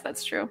 Yes,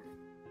 that's true.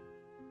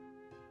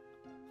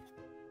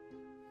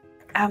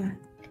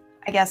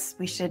 I guess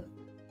we should.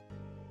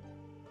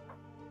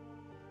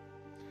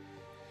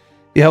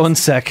 Yeah, one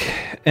sec.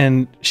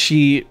 And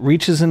she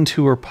reaches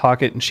into her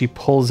pocket and she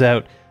pulls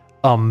out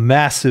a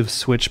massive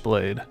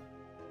switchblade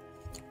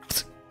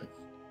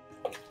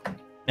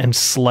and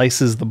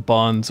slices the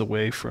bonds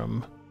away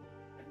from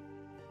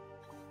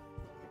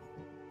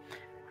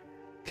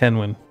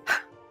Kenwin.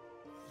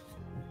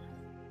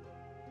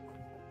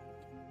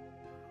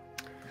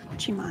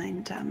 Would you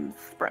mind,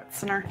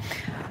 Bretzner?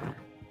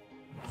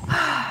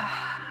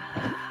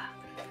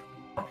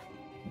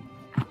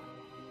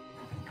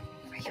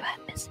 Where you at,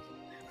 miss?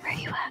 Where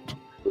you at?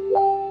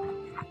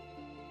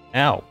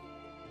 Ow.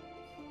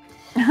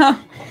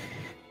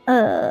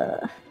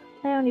 I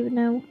don't even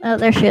know. Oh,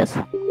 there she is.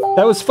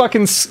 That was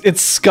fucking...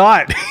 It's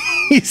Scott.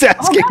 He's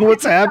asking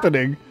what's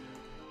happening.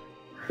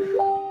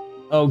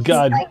 Oh,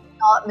 God. She's like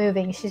not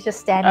moving. She's just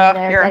standing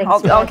there. Here, getting I'll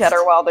get stressed.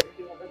 her while they're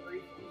doing the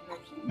brief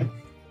description.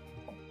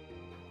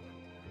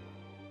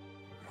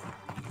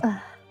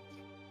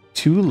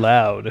 Too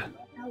loud.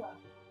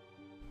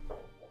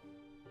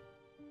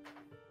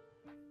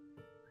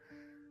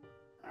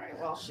 Alright,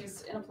 well,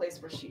 she's in a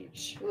place where she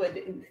should,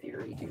 in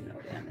theory, do no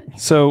damage.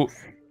 So...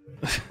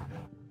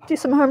 Do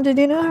some harm to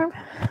do no harm.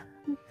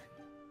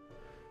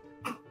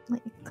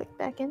 Let you click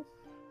back in.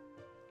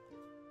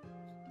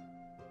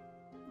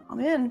 I'm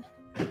in.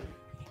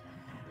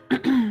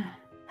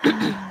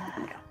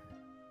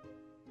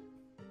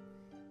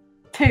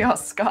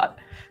 Chaos, Scott.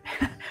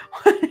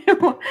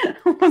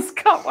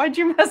 Scott, why'd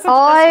you message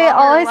all us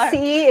while we were I live?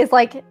 see is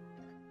like,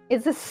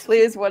 is this?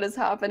 Please, what is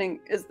happening?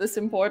 Is this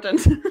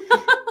important?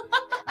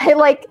 I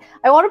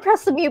want to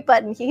press the mute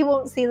button. He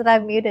won't see that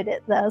I've muted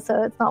it though,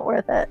 so it's not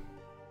worth it.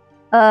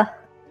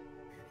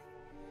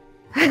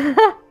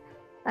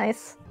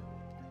 Nice.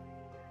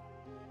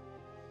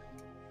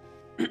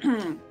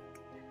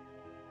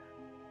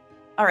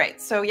 All right,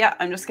 so yeah,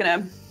 I'm just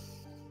gonna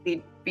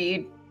be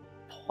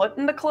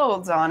putting the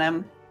clothes on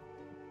him.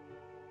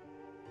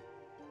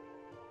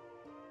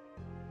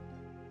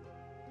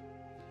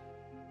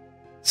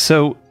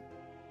 So,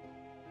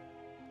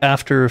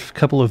 after a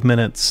couple of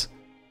minutes,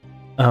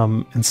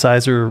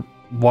 Incisor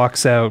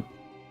walks out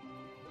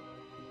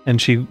and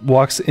she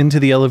walks into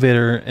the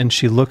elevator and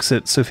she looks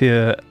at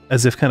Sophia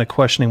as if kind of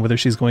questioning whether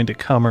she's going to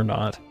come or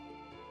not.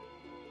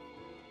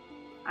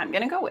 I'm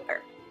gonna go with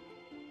her.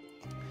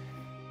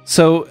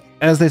 So,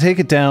 as they take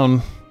it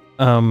down,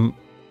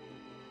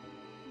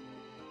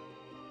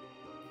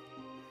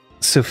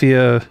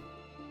 Sophia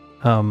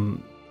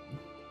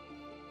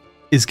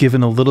is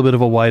given a little bit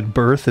of a wide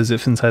berth as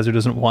if Incisor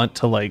doesn't want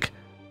to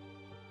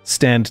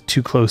stand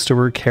too close to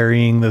her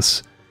carrying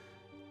this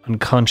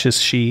unconscious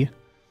she.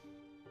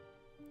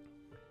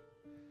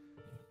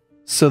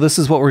 So this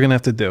is what we're gonna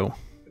have to do.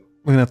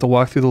 We're gonna have to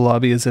walk through the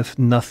lobby as if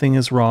nothing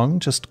is wrong,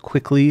 just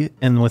quickly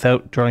and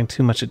without drawing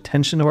too much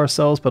attention to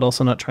ourselves, but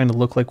also not trying to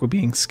look like we're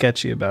being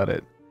sketchy about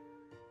it.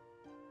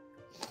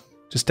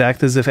 Just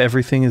act as if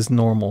everything is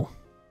normal.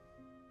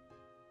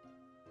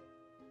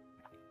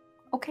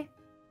 Okay.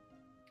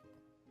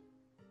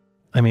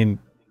 I mean,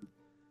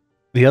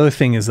 the other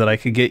thing is that I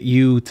could get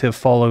you to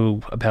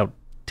follow about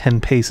 10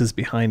 paces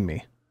behind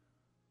me.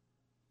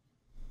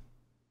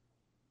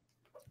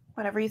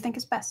 Whatever you think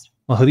is best.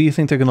 Well, who do you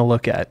think they're going to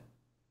look at?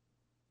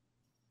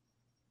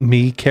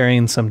 Me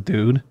carrying some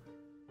dude?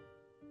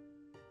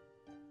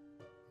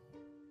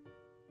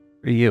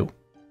 Or you?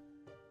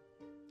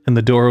 And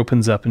the door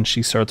opens up and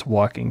she starts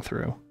walking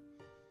through.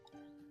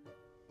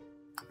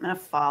 I'm gonna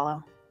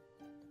follow.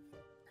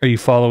 Are you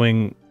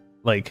following,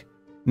 like,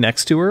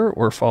 next to her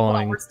or Well,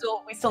 following? we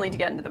still need to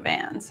get into the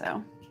van,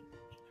 so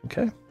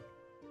Okay.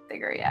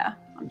 figure, yeah.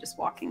 I'm just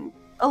walking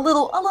a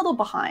little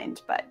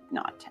behind, but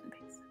not 10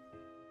 paces.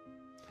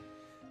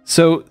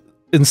 So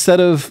instead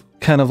of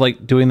kind of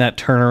like doing that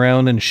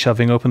turnaround and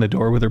shoving open the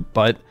door with her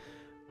butt,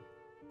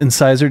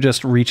 Incisor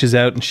just reaches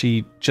out and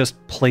she just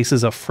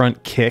places a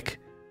front kick,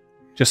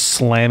 just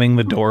slamming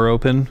the door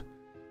open.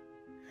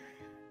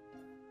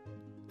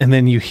 And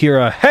then you hear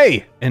a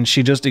 "hey!" and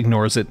she just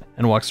ignores it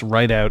and walks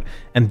right out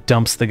and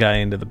dumps the guy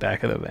into the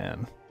back of the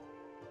van.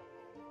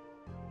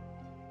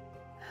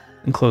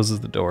 And closes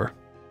the door.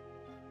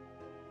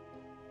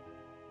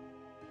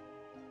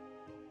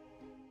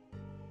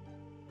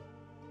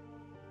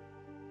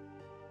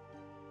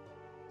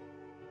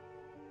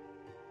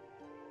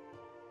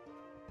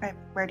 Right,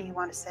 where do you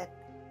want to sit?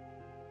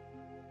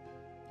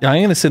 Yeah, I'm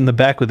going to sit in the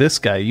back with this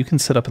guy. You can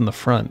sit up in the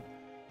front.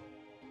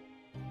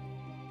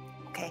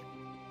 Okay.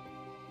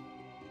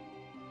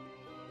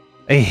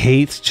 I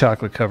hate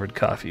chocolate-covered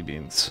coffee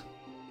beans.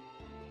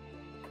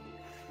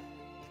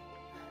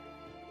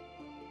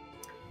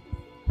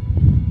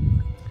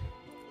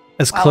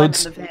 As While I'm in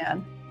Claude's... the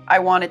van, I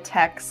want to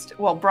text.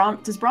 Well,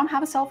 does Brom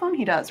have a cell phone?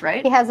 He does,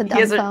 right? He has a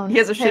dumb phone. He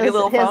has a shitty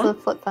little He has phone. a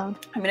flip phone.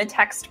 I'm gonna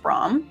text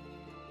Brom,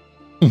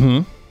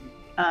 Mm-hmm.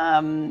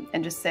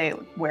 and just say,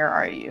 "Where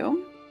are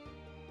you?"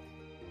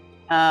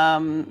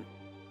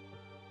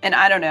 And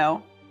I don't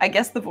know. I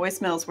guess the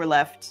voicemails were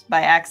left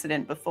by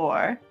accident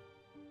before,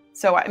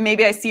 so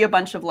maybe I see a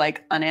bunch of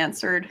like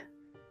unanswered.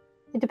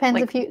 It depends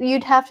Like- if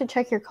you'd have to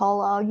check your call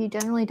log. You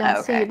generally don't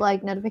Okay. see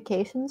like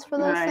notifications for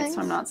those All right, things.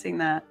 so I'm not seeing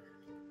that.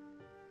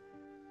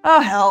 Oh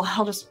hell,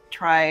 I'll just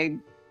try.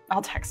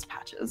 I'll text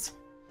Patches.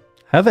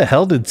 How the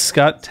hell did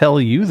Scott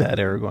tell you that,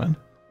 Aragorn?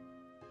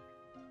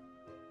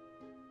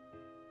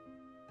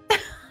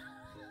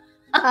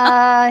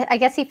 I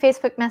guess he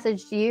Facebook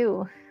messaged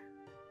you.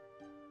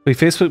 Wait,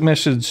 Facebook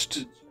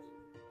messaged...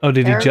 Oh,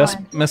 did he just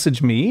Aragorn.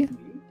 message me?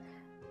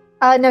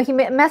 No, he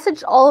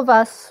messaged all of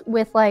us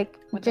with like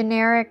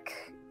generic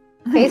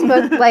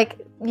Facebook, like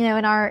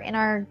in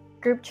our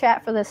group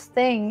chat for this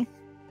thing.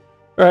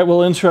 All right,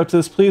 we'll interrupt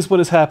this. Please, what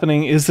is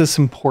happening? Is this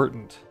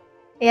important?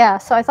 Yeah,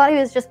 so I thought he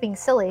was just being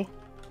silly.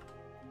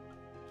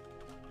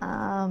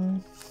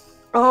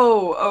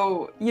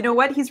 Oh, you know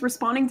what? He's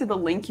responding to the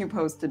link you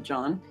posted,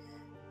 John.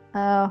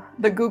 Oh,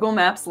 The Google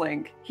Maps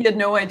link. He had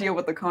no idea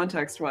what the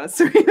context was,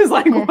 so he was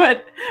like, Yeah.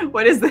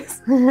 What is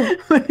this?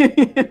 What are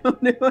you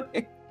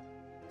doing?"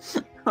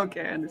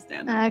 Okay, I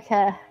understand.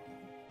 okay.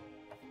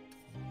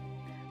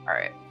 All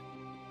right.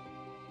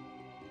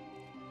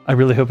 I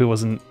really hope it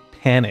wasn't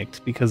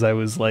panicked because I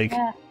was like,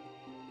 Yeah.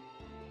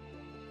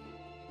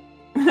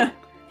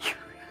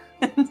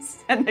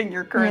 Sending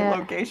your current Yeah.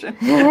 location.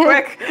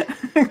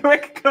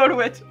 Quick, go to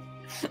it.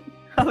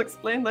 I'll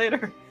explain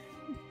later.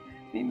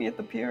 Meet me at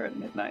the pier at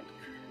midnight.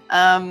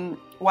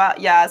 Wow,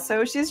 yeah,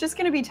 so she's just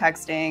going to be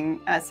texting,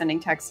 sending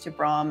texts to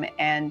Brom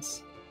and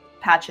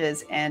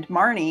Patches and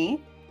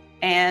Marnie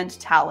and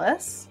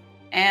Talus.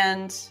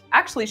 And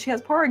actually, she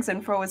has Porg's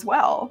info as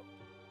well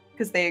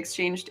because they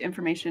exchanged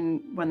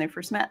information when they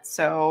first met.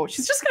 So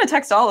she's just going to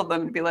text all of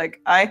them to be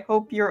like, "I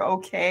hope you're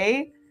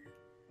okay.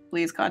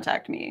 Please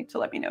contact me to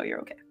let me know you're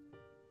okay."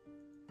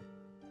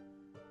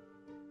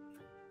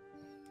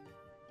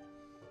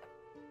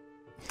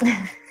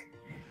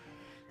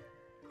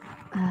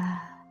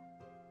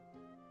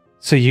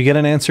 so you get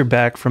an answer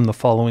back from the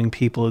following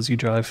people as you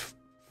drive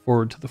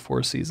forward to the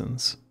Four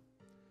Seasons.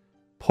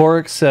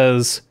 Pork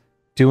says,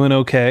 "Doing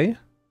okay?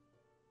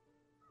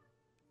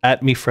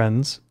 At me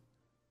friends."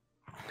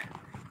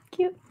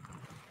 Cute.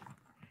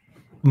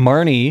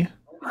 Marnie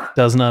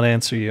does not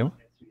answer you.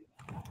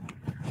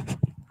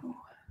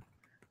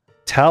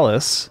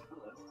 Talus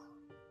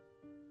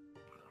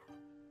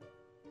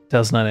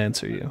does not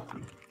answer you.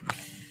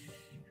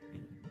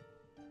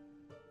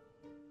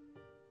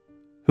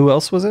 Who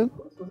else was it?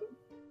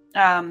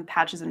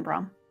 Patches and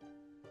Brom.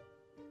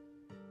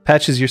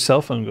 Patches, your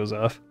cell phone goes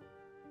off.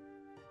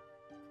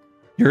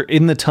 You're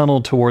in the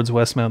tunnel towards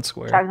Westmount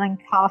Square. Traveling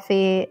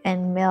coffee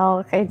and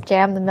milk. I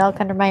jam the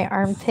milk under my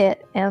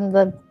armpit and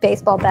the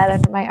baseball bat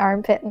under my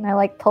armpit, and I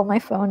like pull my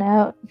phone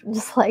out. I'm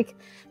just like,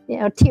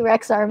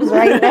 T-Rex arms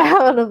right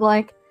now, and I'm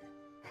like,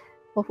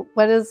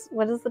 what is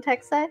the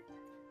text say?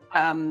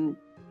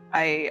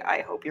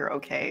 I hope you're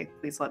okay.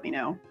 Please let me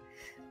know.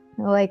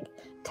 I like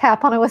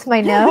tap on it with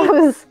my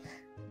nose.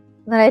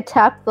 And then I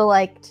tap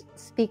the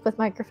speak with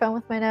microphone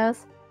with my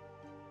nose.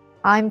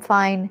 I'm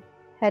fine.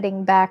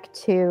 Heading back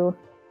to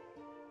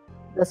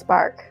the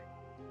Spark.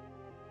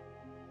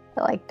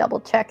 To double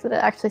check that it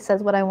actually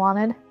says what I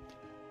wanted.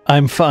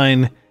 I'm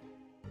fine.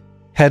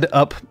 Head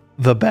up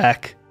the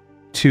back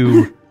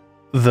to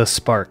the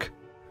Spark.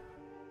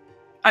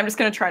 I'm just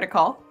gonna try to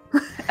call.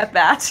 at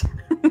that.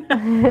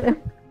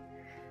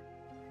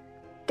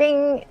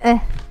 Ding.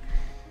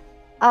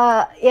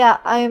 Yeah,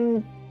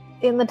 I'm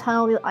in the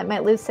tunnel. I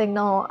might lose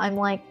signal. I'm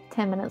like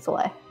 10 minutes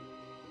away.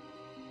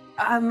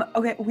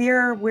 Okay,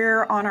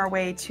 we're on our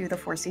way to the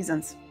Four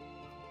Seasons.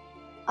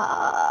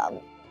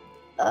 Our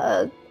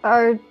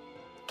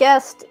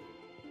guest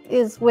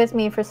is with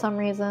me for some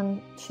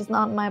reason. She's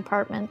not in my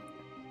apartment.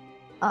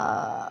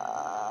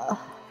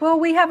 Well,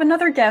 we have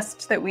another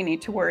guest that we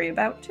need to worry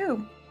about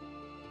too.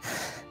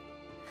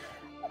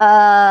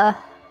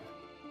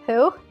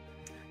 Who?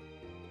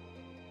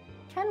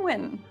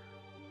 Kenwyn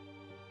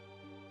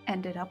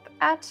ended up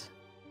at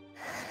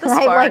the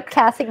I'm Spark, like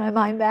casting my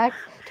mind back.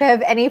 Do I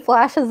have any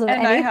flashes of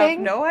and I have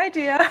anything? no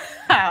idea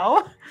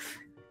how.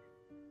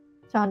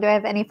 John, do I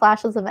have any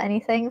flashes of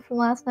anything from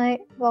last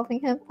night involving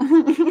him?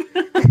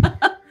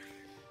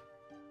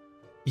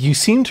 You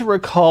seem to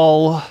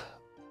recall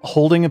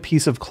holding a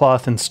piece of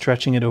cloth and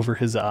stretching it over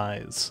his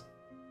eyes.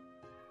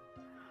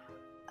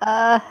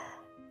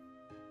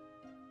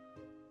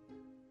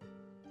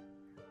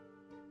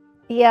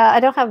 Yeah, I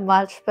don't have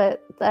much,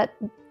 but that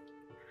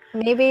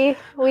maybe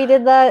we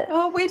did that.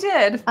 Oh, we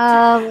did.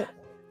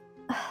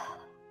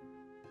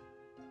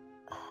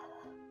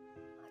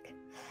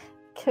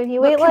 Can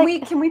you Look,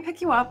 wait? can we pick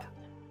you up?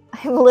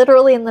 I'm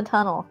literally in the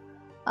tunnel.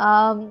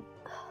 I'm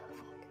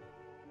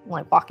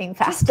like walking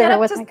Just faster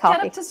with my Get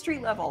coffee. up to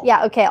street level.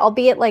 Yeah, okay. I'll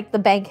be at like the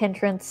bank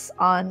entrance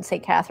on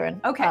St. Catherine.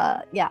 Okay.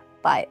 Yeah,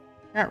 bye.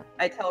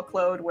 I tell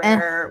Claude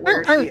where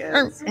she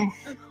is.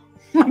 Oh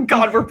my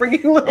God, we're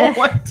bringing little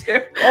one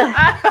too.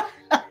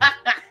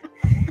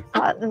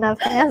 Not enough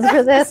hands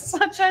for this.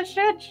 Such a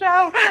shit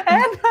show,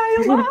 and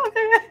I love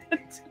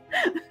it.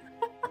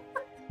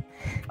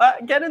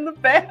 Get in the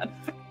van.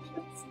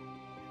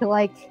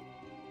 Like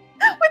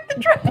With the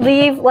dress.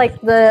 leave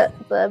like the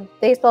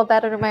baseball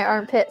bat under my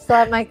armpit, still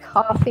have my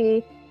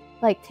coffee,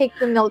 like take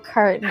the milk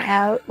carton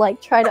out,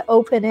 like try to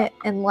open it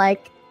and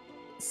like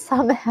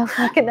somehow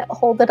fucking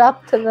hold it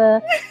up to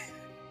the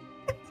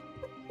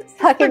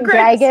fucking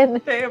dragon.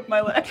 Day of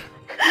my life.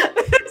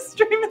 This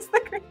stream is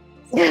the greatest.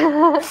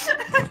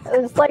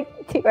 It's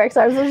like T-Rex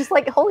arms. I was just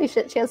like, holy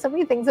shit, she has so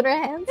many things in her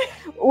hands.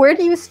 Where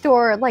do you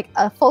store like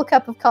a full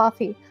cup of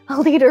coffee, a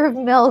liter of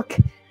milk,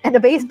 and a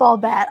baseball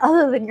bat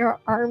other than your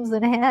arms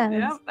and hands?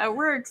 Yeah, that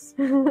works.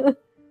 Ugh.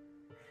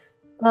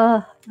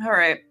 All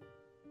right.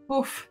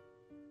 Oof.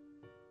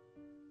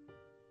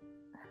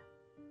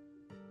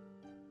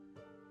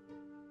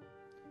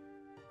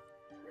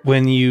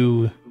 When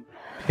you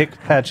pick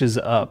Patches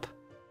up,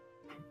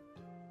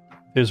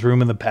 there's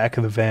room in the back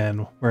of the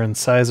van where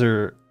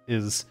Incisor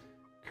is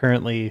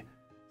currently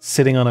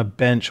sitting on a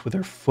bench with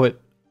her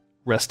foot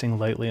resting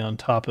lightly on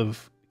top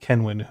of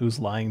Kenwyn, who's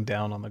lying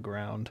down on the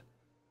ground.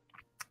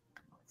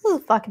 This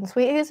is fucking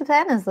sweet. Whose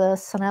van is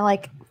this? And I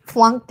like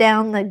flunk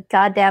down the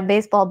goddamn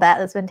baseball bat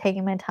that's been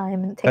taking my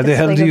time. And take How a the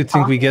hell swig do of you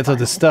think we coffee get all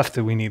the finally. stuff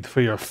that we need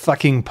for your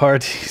fucking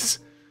parties?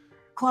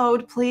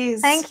 Claude,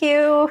 please. Thank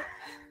you.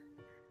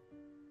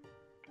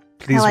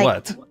 Please like-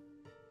 what?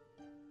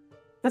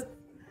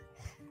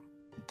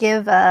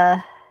 Give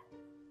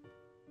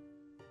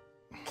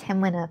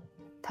Kenwyn a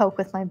poke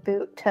with my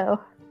boot toe.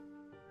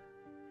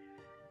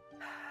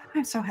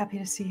 I'm so happy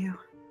to see you.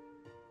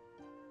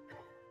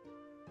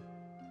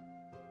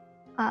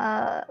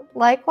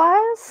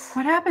 Likewise.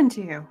 What happened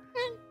to you?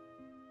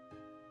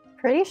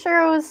 Pretty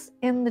sure I was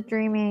in the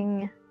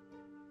dreaming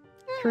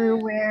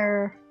through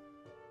where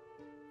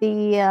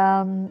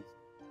the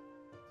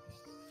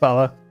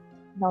Fala?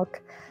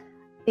 milk,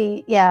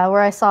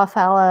 where I saw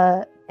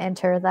Fala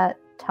enter that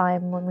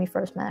time when we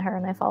first met her,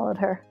 and I followed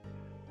her.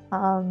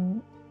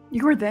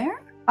 You were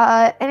there?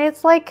 And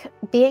it's like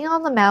being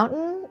on the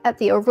mountain at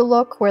the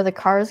overlook where the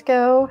cars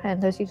go,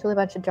 and there's usually a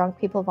bunch of drunk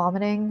people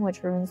vomiting,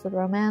 which ruins the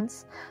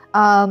romance.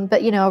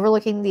 But you know,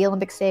 overlooking the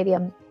Olympic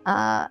Stadium.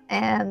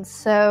 And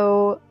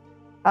so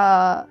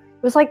it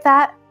was like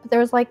that, but there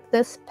was like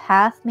this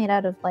path made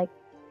out of like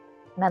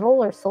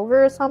metal or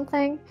silver or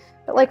something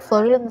that like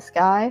floated in the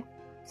sky.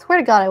 I swear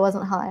to God I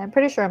wasn't high. I'm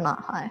pretty sure I'm not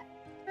high.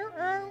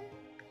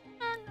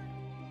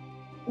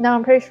 No,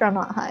 I'm pretty sure I'm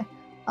not high.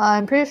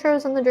 I'm pretty sure I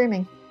was in the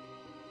dreaming.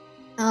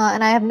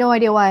 And I have no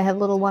idea why I have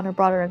little one or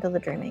brought her into the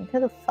dreaming. Who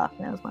the fuck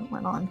knows what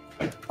went on?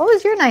 What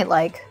was your night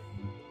like?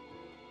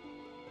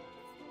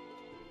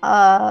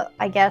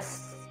 I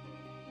guess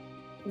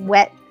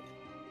wet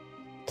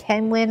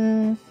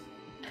Kenwyn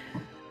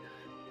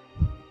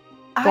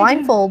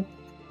blindfold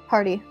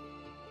party.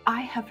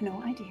 I have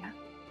no idea.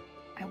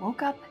 I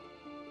woke up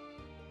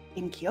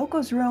in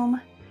Kyoko's room.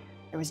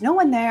 There was no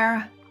one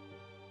there.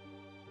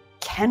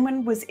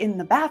 Kenwyn was in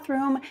the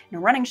bathroom in a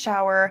running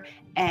shower,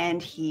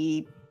 and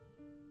he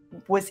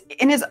was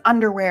in his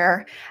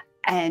underwear,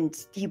 and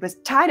he was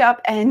tied up,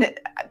 and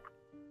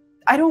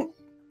I don't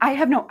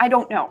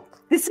know.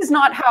 This is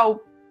not how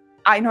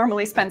I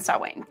normally spend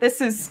Samhain. This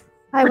is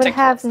I would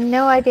have ridiculous.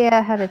 no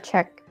idea how to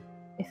check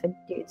if a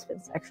dude's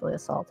been sexually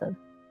assaulted.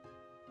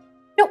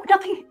 No,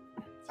 nothing.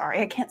 Sorry,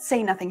 I can't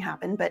say nothing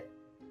happened, but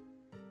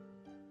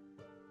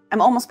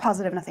I'm almost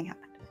positive nothing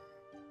happened.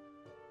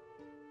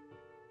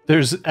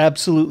 There's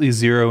absolutely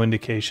zero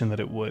indication that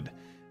it would.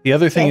 The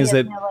other thing Yeah, is he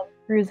that has no, like,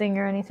 bruising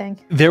or anything.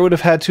 there would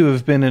have had to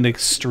have been an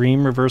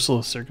extreme reversal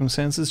of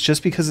circumstances.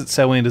 Just because it's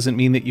Selwyn doesn't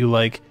mean that you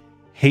like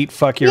hate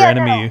fuck your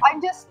enemy. No,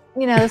 I'm just,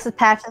 this is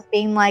Patches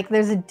being like,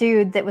 there's a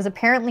dude that was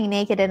apparently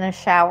naked in a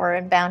shower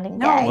and bounding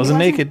No, gag he Wasn't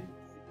naked.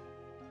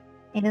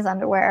 in his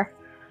underwear.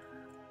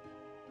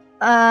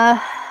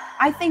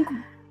 I think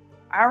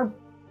our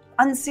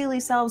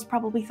unseelie selves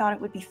probably thought it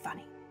would be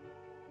funny.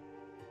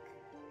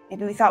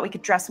 Maybe we thought we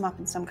could dress him up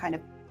in some kind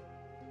of...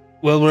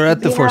 Well, we're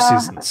at the Four Yeah.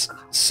 Seasons,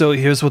 so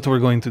here's what we're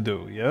going to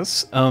do.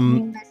 Yes, I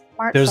mean, my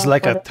smart there's self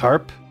like a would've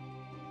tarp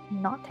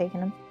not taken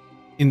him.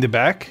 in the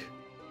back.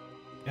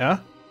 Yeah.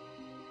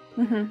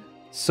 Mm-hmm.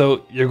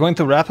 So you're going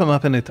to wrap him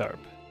up in a tarp.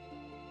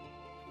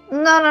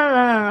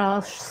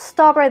 No.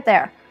 Stop right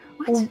there.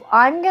 What?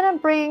 I'm gonna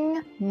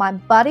bring my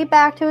buddy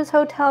back to his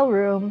hotel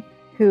room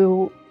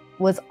who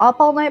was up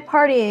all night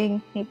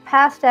partying. He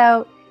passed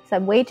out,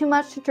 said way too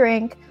much to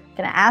drink.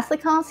 Gonna ask the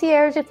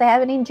concierge if they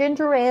have any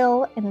ginger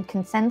ale and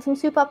can send some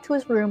soup up to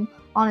his room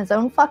on his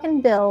own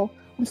fucking bill.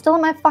 I'm still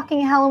in my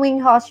fucking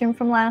Halloween costume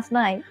from last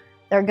night.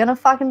 They're gonna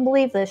fucking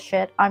believe this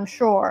shit, I'm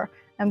sure,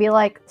 and be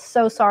like,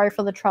 so sorry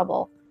for the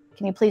trouble.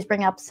 Can you please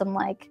bring up some,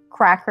 like,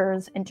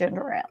 crackers and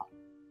ginger ale?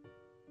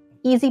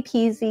 Easy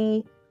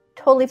peasy,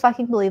 totally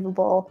fucking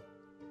believable.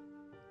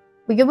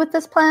 We good with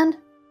this plan?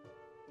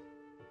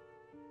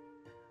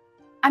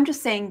 I'm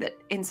just saying that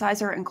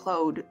Incisor and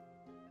Claude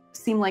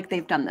seem like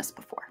they've done this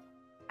before.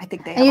 I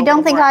think they have And you a don't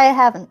little think more- I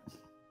haven't?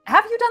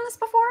 Have you done this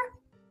before?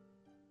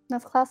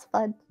 That's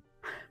classified.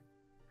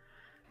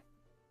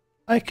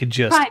 I could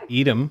just Fine.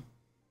 eat him.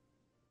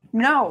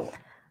 No.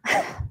 He'd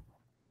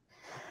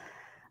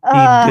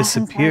Uh,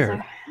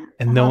 disappear,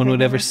 and no one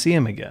would ever see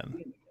him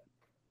again.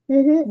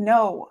 Mm-hmm.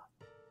 No.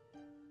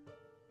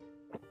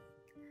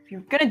 If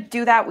you're gonna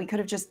do that, we could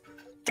have just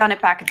done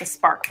it back at the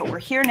Spark, but we're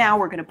here now.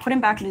 We're gonna put him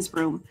back in his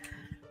room.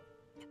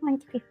 All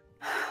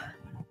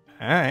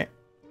right.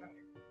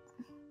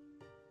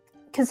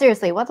 Because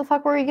seriously, what the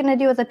fuck were you gonna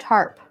do with a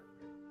tarp?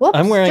 Whoops,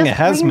 I'm wearing a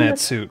just bring hazmat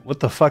suit. What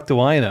the fuck do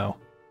I know?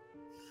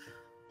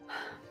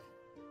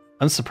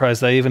 I'm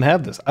surprised I even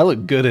have this. I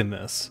look good in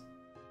this.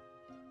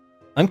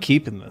 I'm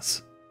keeping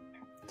this.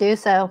 Do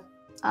so.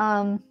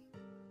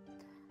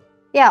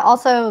 Yeah,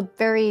 also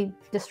very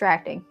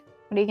distracting.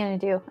 What are you gonna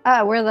do?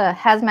 We're the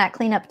hazmat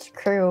cleanup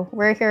crew.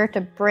 We're here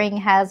to bring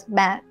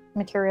hazmat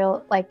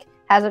material, like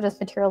hazardous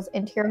materials,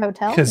 into your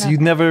hotel. Because No. you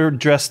never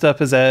dressed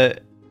up as a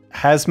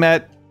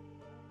hazmat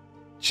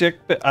chick,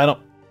 but I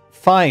don't.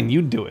 Fine,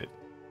 you do it.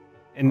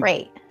 And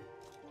Great.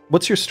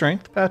 what's your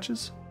strength,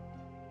 Patches?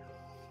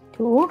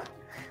 2.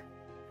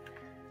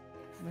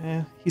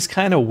 He's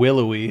kind of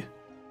willowy.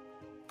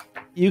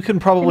 You can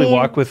probably I mean-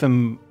 walk with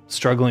him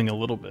struggling a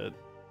little bit.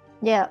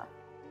 Yeah.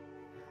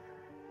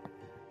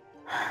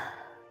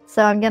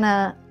 So I'm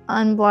gonna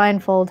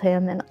unblindfold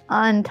him and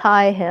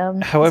untie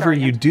him. However, Sorry,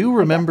 you Ed. do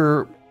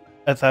remember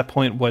at that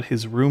point what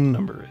his room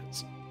number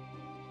is.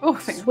 Oh,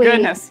 thank Sweet.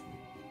 goodness.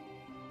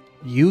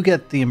 You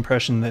get the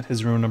impression that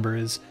his room number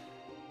is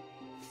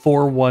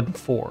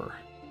 414.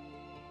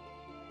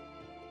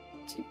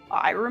 Do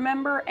I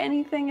remember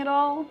anything at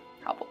all?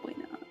 Probably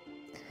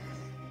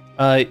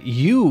not.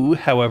 You,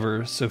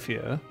 however,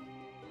 Sophia,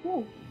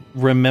 Ooh.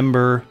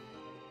 remember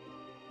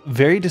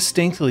very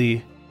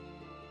distinctly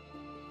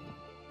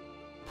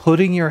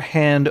putting your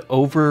hand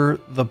over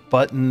the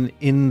button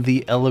in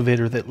the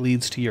elevator that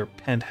leads to your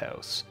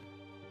penthouse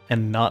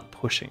and not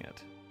pushing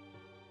it.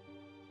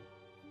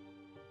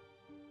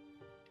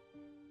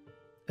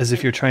 As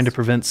if you're trying to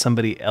prevent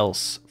somebody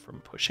else from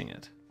pushing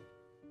it.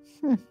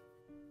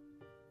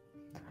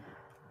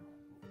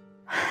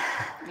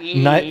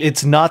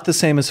 It's not the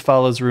same as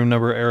Fala's room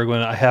number,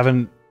 Aragorn. I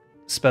haven't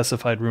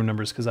specified room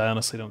numbers because I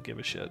honestly don't give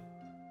a shit.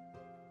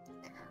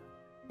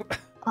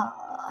 Uh,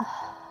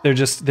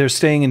 They're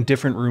staying in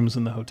different rooms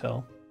in the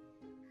hotel.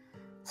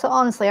 so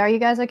honestly, are you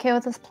guys okay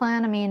with this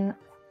plan? I mean,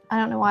 I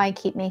don't know why I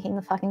keep making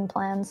the fucking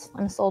plans.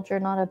 I'm a soldier,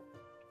 not a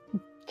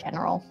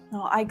general.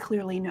 No, I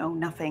clearly know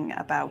nothing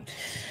about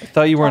I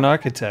thought you were an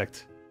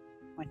architect.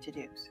 what to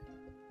do.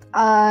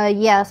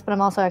 Yes, but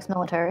I'm also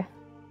ex-military.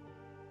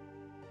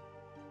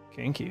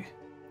 Kinky.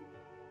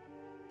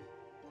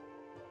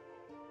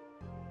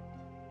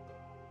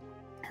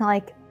 I,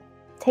 like,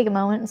 take a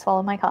moment and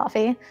swallow my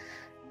coffee.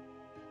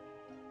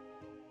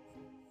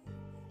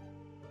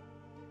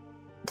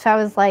 So I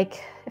was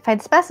like, if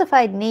I'd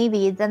specified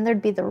Navy, then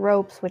there'd be the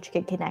ropes which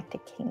could connect to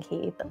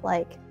Kinky, but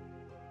like,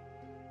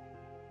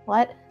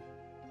 what?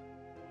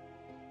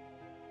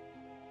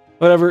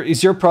 Whatever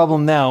is your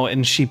problem now,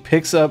 and she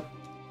picks up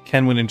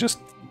Kenwin and just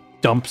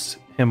dumps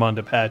him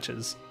onto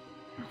Patches.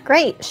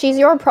 Great, she's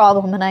your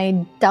problem, and I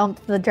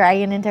dump the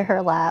dragon into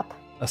her lap.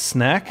 A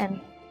snack?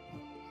 And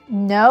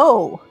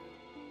no.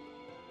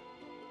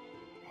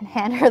 And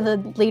hand her the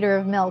liter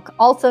of milk,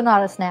 also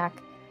not a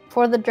snack,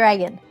 for the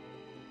dragon.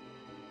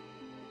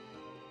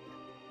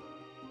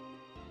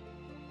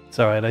 It's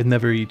alright, I'd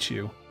never eat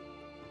you.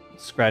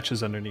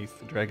 Scratches underneath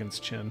the dragon's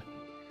chin.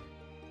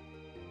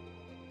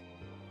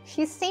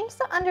 She seems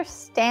to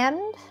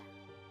understand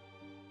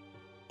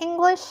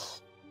English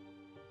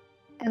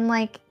and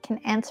like can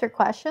answer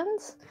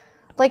questions.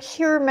 Like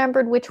she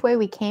remembered which way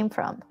we came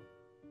from.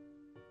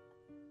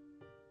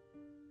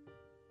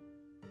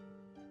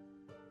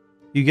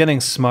 You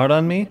getting smart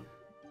on me?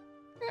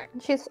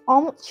 She's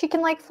almost she can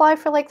like fly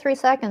for like 3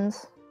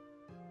 seconds.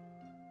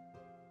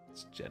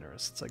 It's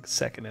generous. It's like a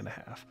second and a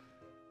half.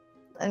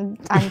 And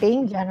I'm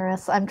being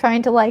generous. I'm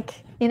trying to like,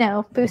 you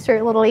know, boost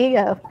her little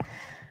ego.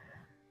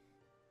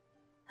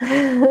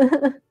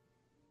 Well,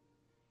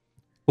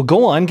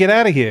 go on, get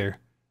out of here.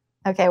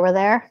 Okay, we're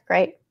there.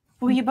 Great.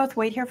 Will you both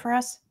wait here for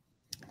us?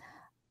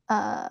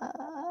 But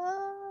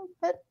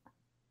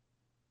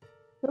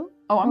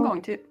Oh, I'm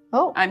going to.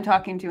 oh, I'm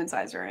talking to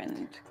Incisor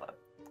and Club.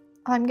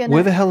 I'm gonna.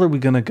 Where the hell are we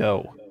gonna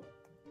go?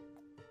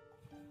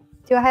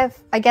 Do I have?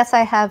 I guess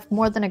I have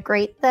more than a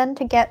grate then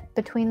to get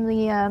between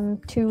the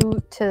two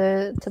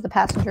to the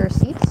passenger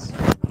seats,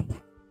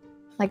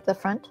 like the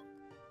front,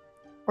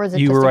 or is it?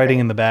 You just were a riding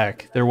grate? in the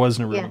back. There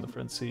wasn't a room Yeah. in the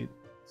front seat.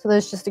 So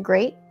there's just a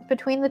grate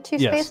between the two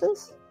Yes.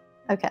 spaces.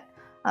 Okay.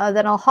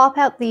 Then I'll hop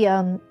out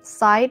the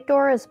side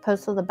door as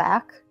opposed to the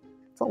back.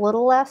 It's a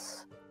little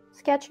less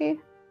sketchy.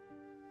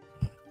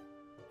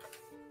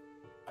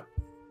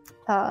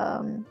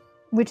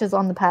 Which is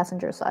on the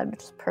passenger side,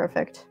 which is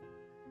perfect.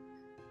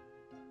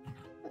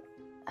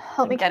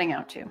 Help I'm me. getting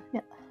out too.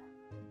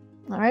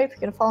 All right, if you're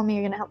gonna follow me,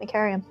 you're gonna help me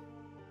carry him.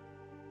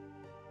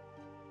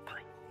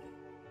 Fine.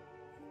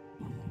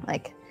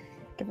 Like,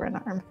 give her an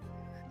arm.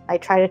 I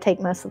try to take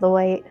most of the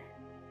weight,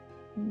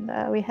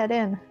 and we head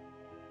in.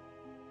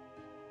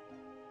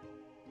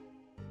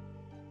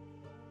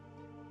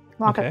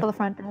 Walk Okay. up to the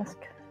front desk.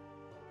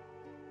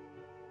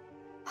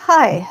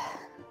 Hi.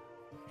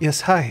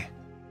 Yes, hi.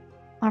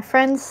 Our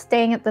friend's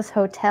staying at this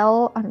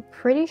hotel. I'm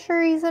pretty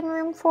sure he's in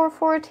room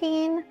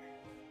 414.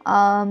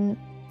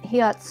 He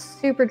got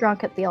super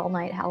drunk at the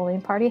all-night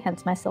Halloween party,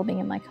 hence my still being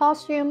in my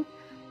costume.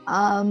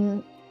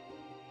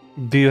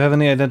 Do you have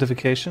any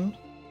identification?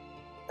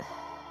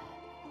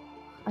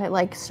 I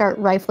like start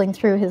rifling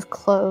through his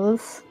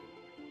clothes.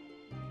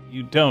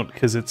 You don't,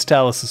 because it's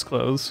Talus's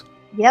clothes.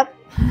 Yep.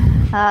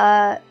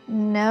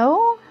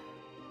 No.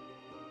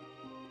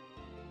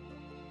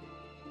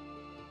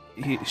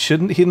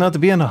 Shouldn't he not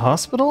be in a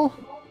hospital?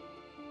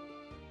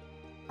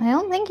 I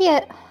don't think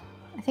yet.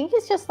 I think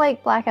he's just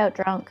like blackout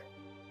drunk.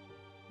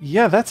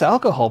 Yeah, that's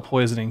alcohol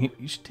poisoning.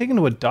 You should take him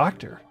to a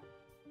doctor.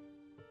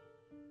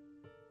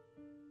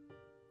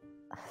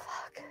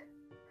 Fuck.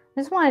 I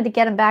just wanted to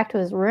get him back to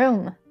his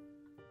room.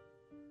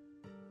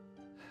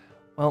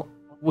 Well,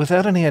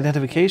 without any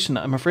identification,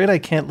 I'm afraid I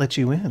can't let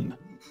you in.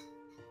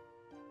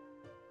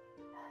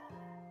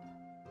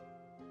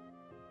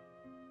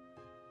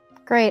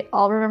 Great.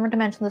 I'll remember to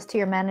mention this to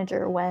your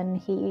manager when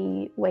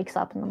he wakes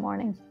up in the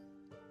morning.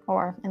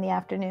 Or in the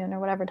afternoon,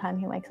 or whatever time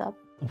he wakes up.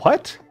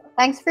 What?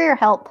 Thanks for your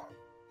help.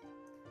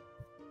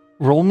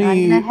 Roll I'm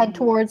me. gonna head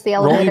towards the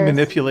Roll me elevator.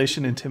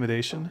 manipulation,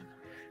 intimidation.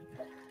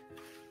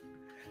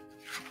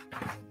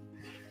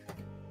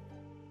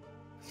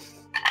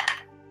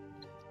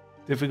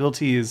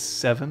 Difficulty is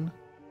 7.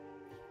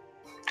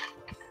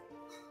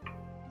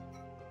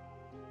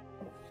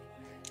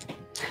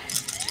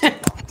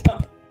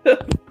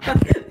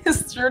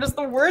 This shirt is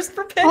the worst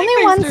for penny.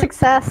 Only one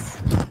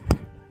success.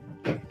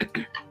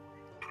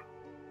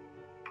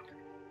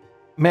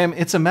 Ma'am,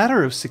 it's a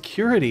matter of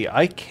security.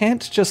 I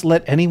can't just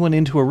let anyone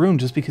into a room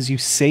just because you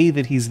say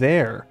that he's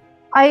there.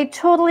 I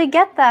totally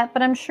get that,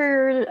 but I'm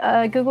sure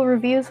Google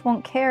reviews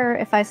won't care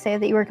if I say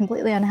that you were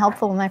completely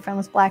unhelpful when my friend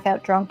was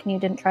blackout drunk and you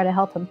didn't try to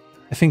help him.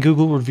 I think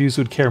Google reviews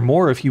would care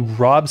more if you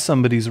rob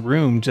somebody's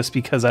room just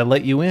because I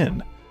let you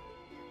in.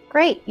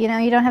 Great. You know,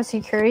 you don't have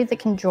security that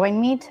can join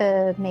me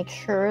to make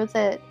sure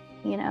that,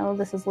 you know,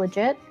 this is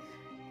legit.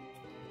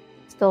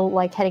 Still,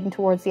 like, heading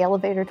towards the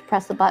elevator to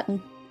press the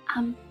button.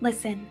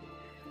 Listen.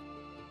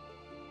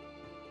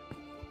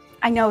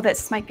 I know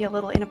this might be a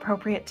little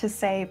inappropriate to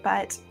say,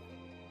 but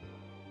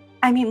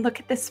I mean, look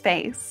at this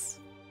face.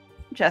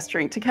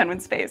 Gesturing to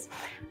Kenwin's face.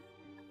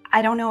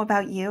 I don't know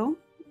about you,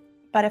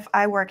 but if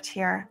I worked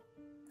here,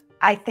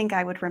 I think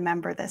I would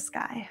remember this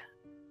guy.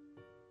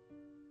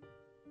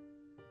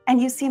 And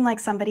you seem like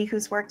somebody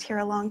who's worked here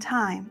a long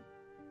time.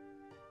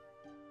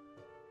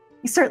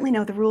 You certainly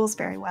know the rules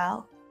very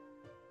well.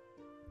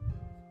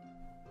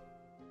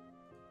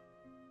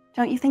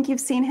 Don't you think you've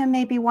seen him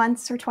maybe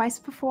once or twice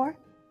before?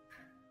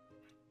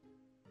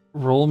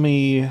 Roll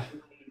me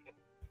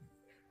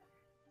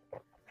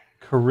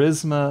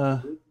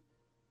charisma.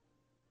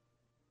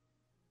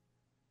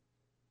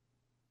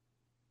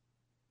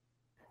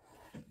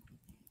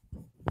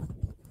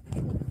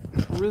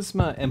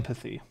 Charisma,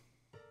 empathy.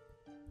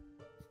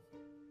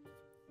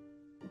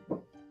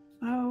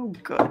 Oh,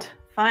 good.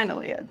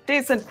 Finally, a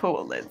decent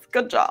pool, Liz.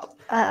 Good job.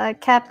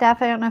 Cap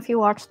Daff, I don't know if you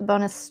watched the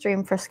bonus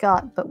stream for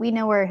Scott, but we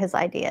know where his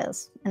ID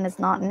is, and it's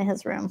not in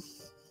his room.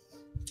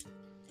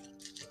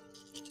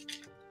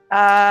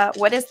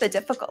 What is the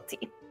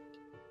difficulty?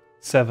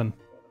 7.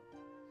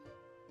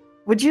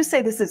 Would you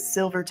say this is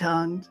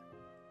silver-tongued?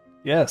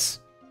 Yes.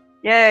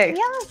 Yay.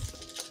 Yes.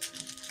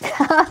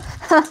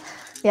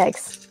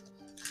 Yikes.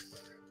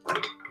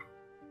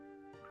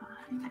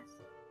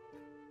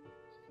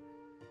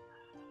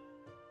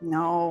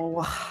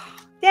 No.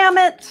 Damn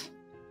it.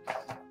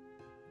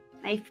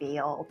 I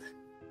failed.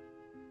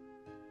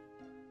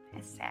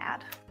 It's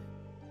sad.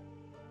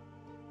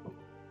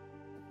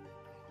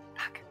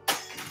 Fuck.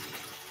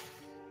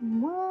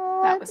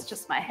 What? That was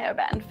just my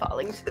hairband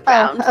falling to the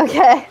ground. Oh,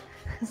 okay. I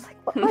was like,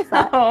 what was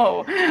that?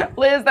 No.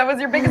 Liz, that was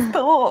your biggest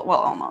pull. Well,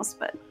 almost,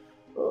 but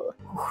Ugh.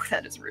 whew,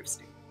 that is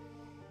roasting.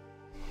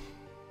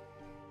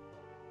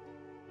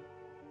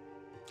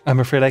 I'm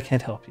afraid I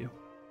can't help you.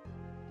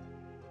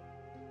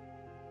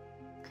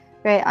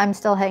 Great, I'm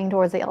still heading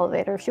towards the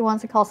elevator. If she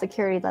wants to call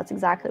security, that's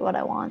exactly what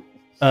I want.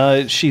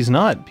 She's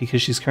not,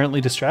 because she's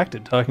currently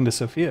distracted talking to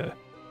Sophia.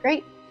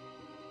 Great.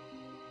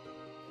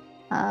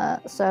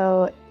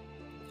 So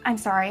I'm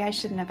sorry, I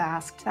shouldn't have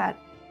asked. That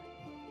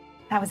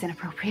was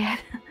inappropriate.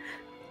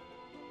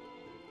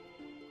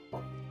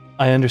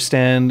 I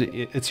understand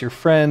it's your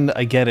friend.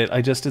 I get it.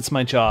 It's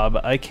my job.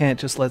 I can't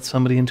just let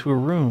somebody into a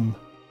room.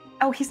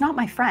 Oh, he's not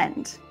my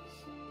friend.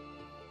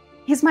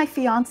 He's my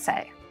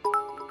fiance.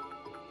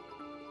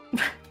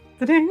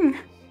 Ding.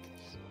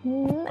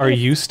 Are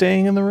you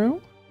staying in the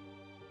room?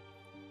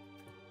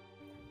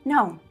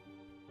 No,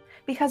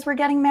 because we're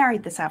getting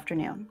married this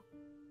afternoon.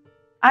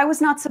 I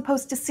was not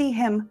supposed to see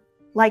him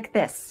like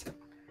this.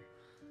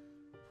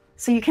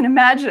 So you can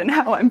imagine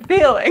how I'm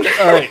feeling.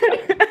 All right.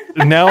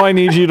 Now I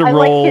need you to I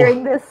roll. like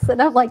hearing this,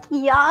 and I'm like,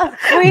 yeah,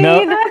 queen.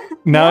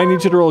 Now I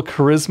need you to roll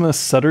Charisma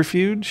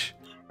Subterfuge.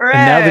 And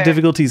now the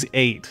difficulty's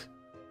 8.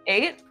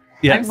 8?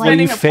 Yeah, I'm well,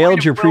 spending you a failed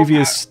point your of willpower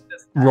previous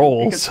this time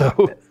roll, because of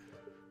so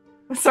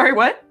this. Sorry,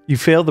 what? you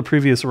failed the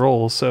previous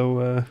roll,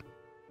 so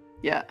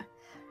Yeah.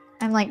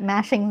 I'm like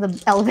mashing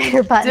the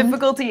elevator button.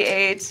 Difficulty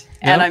 8,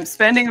 and Yep. I'm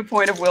spending a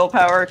point of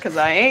willpower because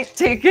I ain't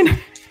taking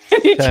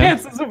any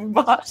chances of a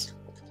bot.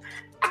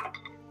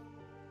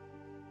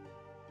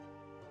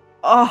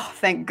 Oh,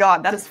 thank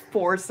God. That is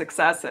 4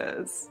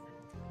 successes.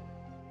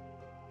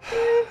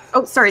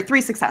 Oh, sorry,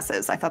 3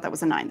 successes. I thought that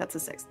was a 9. That's a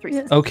 6. 3 Yeah.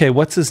 successes. okay.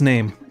 What's his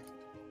name?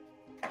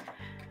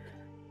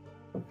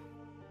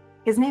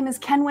 His name is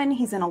Kenwin.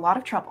 He's in a lot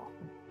of trouble.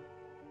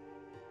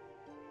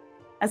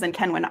 As in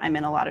Kenwin, I'm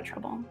in a lot of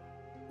trouble.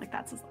 Like,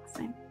 that's his last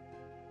name.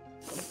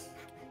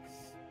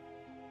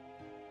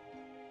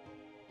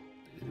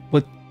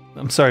 What?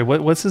 I'm sorry.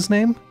 What's his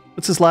name?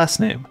 What's his last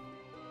name?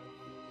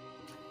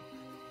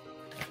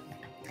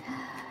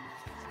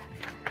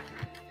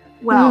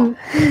 Well,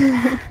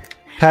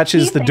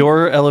 Patches. He The thinks-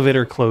 door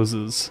elevator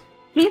closes.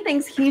 he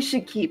thinks he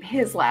should keep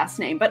his last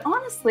name, but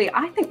honestly,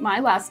 I think my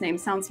last name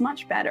sounds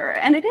much better.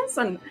 And it is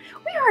we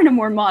are in a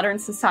more modern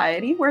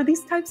society where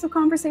these types of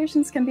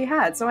conversations can be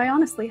had. So I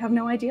honestly have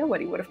no idea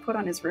what he would have put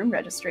on his room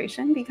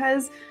registration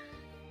because,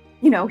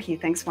 you know, he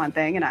thinks one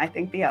thing and I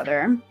think the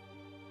other.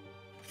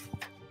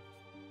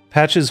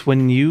 Patches.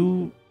 When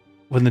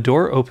the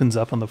door opens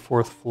up on the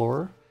 4th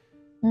floor,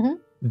 Mhm.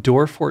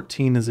 door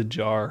 14 is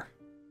ajar.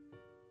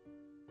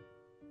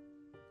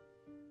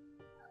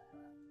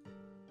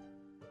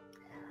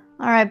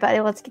 All right, buddy,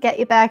 let's get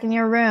you back in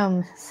your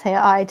room. Say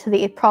I to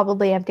the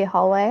probably empty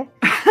hallway.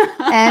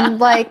 And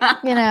like,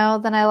 you know,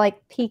 then I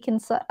like peek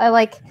inside. I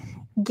like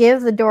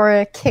give the door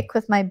a kick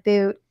with my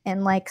boot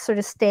and like sort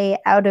of stay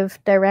out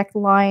of direct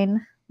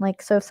line.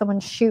 Like, so if someone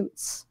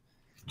shoots.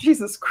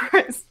 Jesus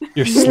Christ.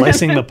 You're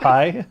slicing the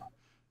pie?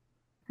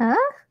 Huh?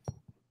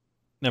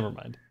 Never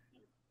mind.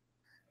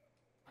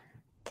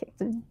 Kick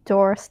the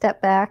door,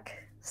 step back,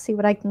 see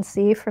what I can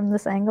see from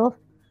this angle.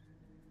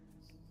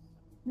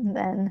 And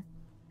then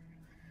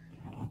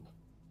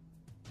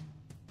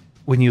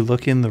When you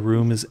look in, the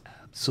room is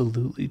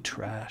absolutely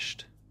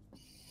trashed.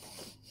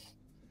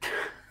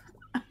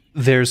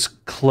 There's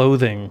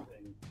clothing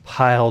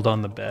piled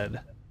on the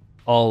bed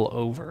all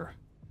over.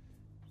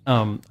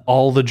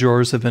 All the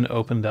drawers have been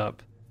opened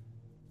up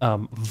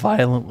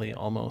violently,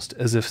 almost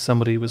as if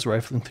somebody was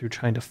rifling through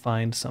trying to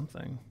find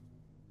something.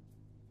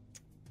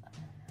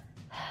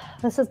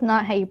 this is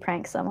not how you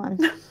prank someone.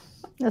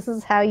 This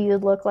is how you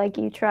look like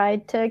you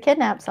tried to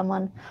kidnap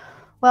someone.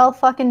 Well,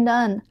 fucking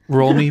done.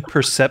 Roll me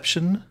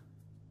perception,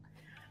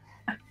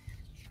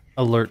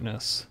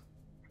 alertness.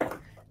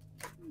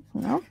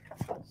 No.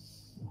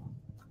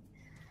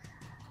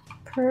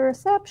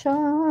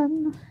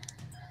 Perception.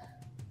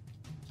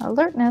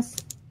 Alertness.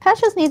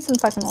 Patches needs some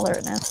fucking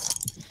alertness.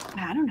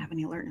 I don't have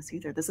any alertness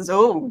either. This is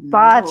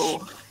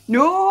Botch.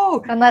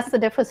 No. Unless the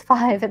diff was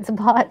 5, it's a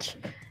botch.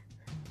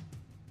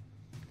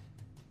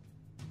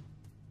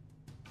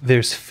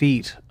 There's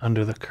feet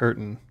under the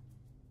curtain.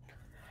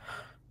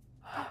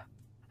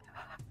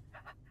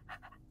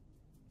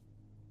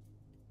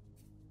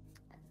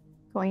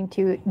 Going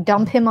to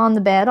dump him on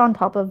the bed on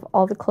top of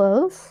all the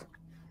clothes.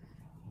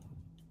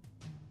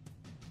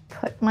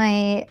 Put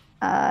my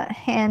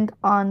hand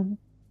on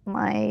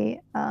my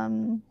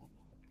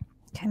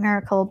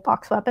chimerical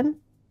box weapon.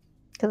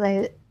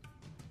 Because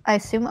I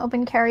assume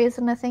open carry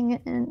isn't a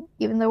thing,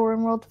 even though we're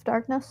in World of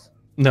Darkness.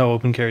 No,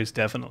 open carry is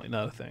definitely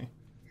not a thing.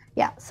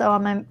 Yeah, so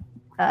on my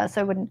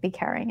so I wouldn't be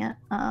carrying it.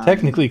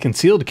 Technically,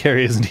 concealed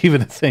carry isn't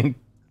even a thing,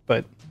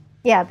 but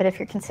Yeah, but if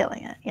you're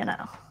concealing it, you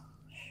know.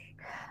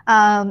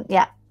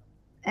 Yeah.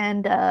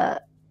 And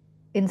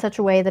in such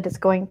a way that it's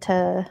going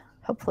to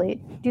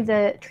hopefully do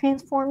the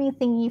transformy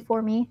thingy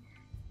for me.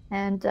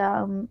 And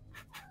come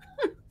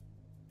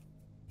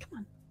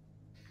on.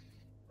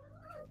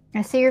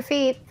 I see your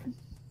feet.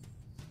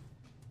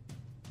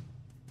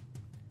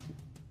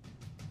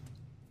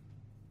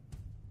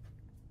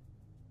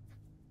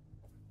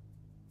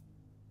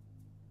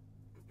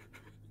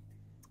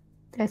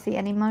 Do I see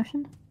any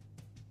motion?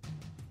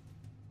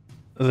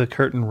 the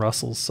curtain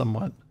rustles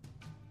somewhat.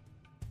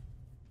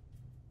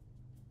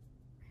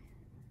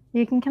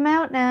 You can come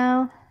out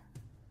now.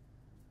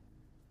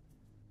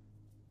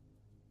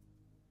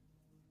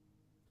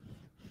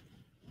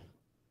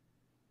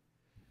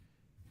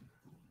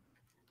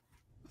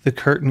 The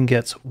curtain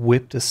gets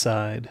whipped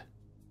aside,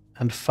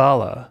 and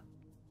Fala,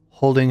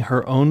 holding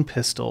her own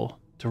pistol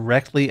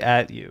directly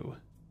at you,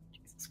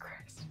 Jesus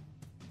Christ.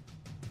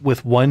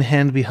 with one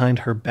hand behind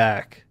her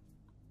back,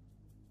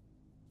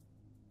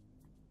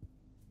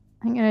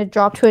 I'm going to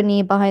drop to a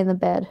knee behind the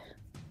bed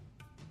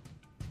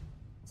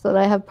so that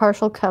I have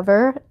partial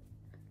cover.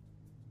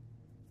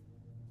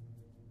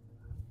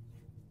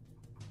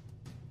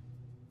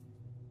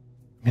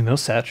 I mean,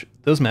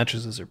 those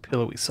mattresses are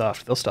pillowy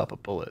soft. They'll stop a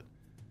bullet.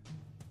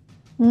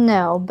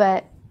 No,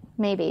 but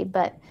maybe,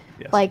 but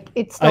Yes. like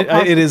it's still it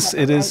partial is. cover,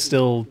 It right? is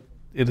still.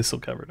 It is still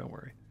covered. Don't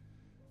worry.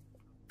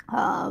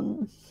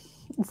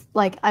 It's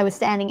like I was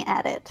standing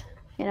at it.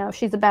 You know, if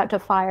she's about to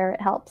fire,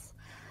 it helps.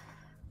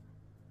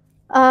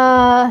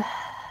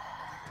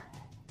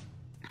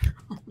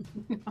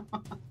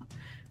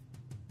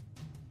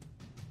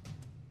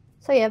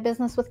 So you have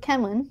business with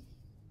Kenwyn.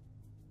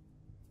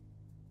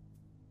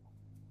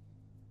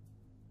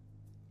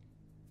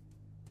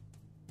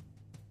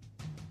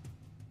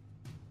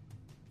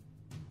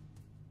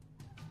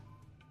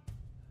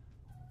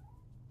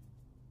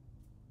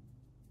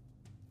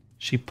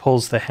 She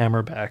pulls the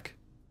hammer back.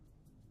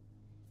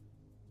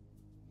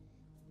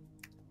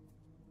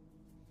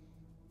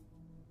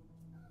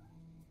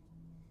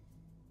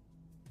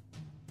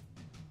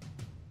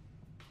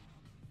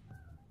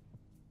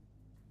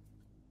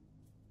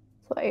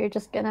 So you're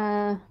just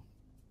gonna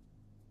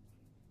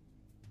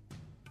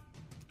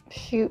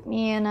shoot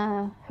me in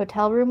a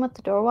hotel room with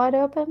the door wide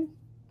open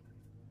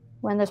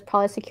when there's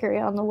probably security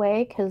on the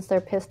way because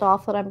they're pissed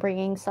off that I'm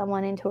bringing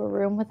someone into a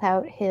room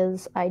without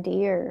his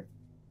ID or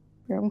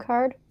room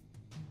card?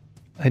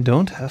 I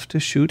don't have to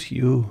shoot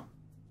you,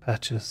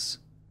 Patches.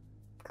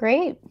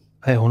 Great.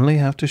 I only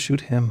have to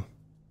shoot him.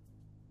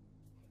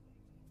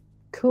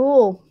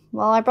 Cool.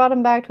 Well, I brought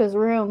him back to his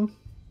room.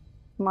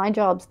 My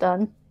job's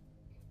done.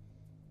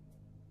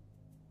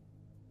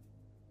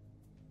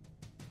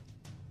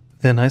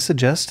 Then I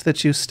suggest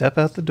that you step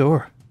out the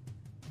door.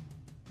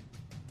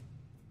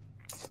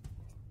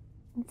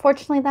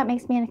 Unfortunately, that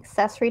makes me an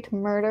accessory to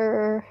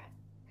murder.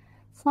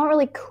 It's not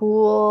really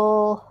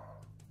cool.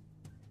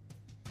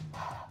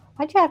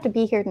 Why'd you have to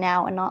be here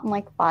now and not in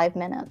like 5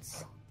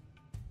 minutes?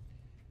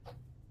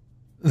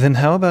 Then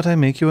how about I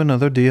make you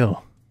another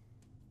deal?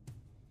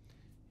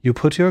 You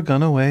put your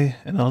gun away,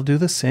 and I'll do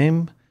the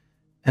same,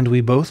 and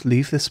we both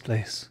leave this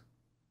place.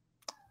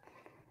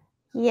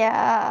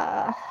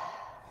 Yeah.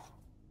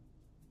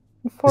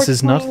 This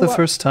is not the Unfortunately,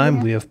 first time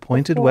what- we have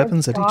pointed the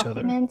weapons at forged each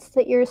other. documents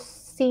that you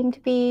seem to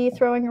be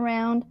throwing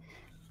around.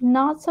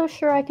 Not so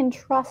sure I can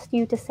trust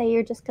you to say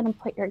you're just going to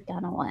put your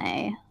gun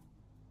away.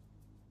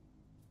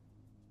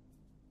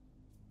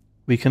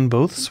 We can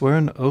both swear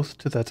an oath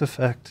to that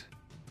effect.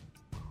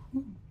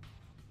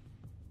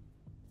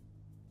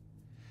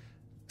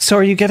 So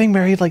are you getting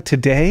married like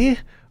today?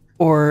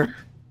 Or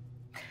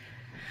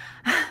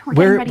We're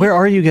getting ready. where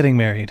are you getting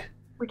married?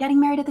 We're getting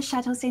married at the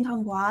Chateau Saint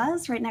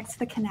Amboise, right next to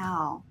the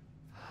canal.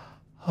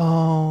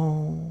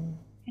 Oh.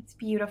 It's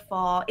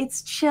beautiful.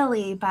 It's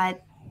chilly,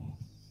 but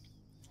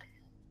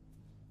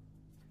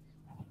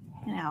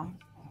you know,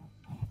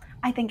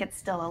 I think it's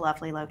still a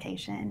lovely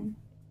location.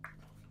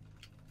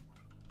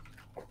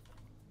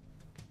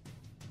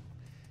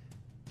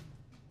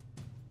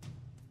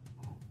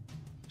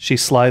 She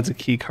slides a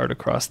key card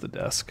across the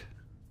desk.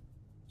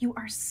 You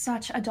are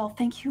such a doll.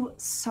 Thank you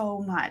so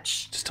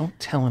much. Just don't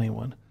tell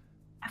anyone.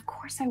 Of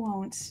course I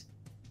won't.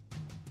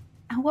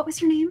 And what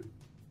was your name?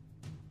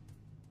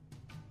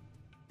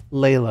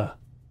 Layla.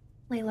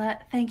 Layla,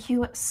 thank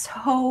you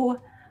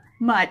so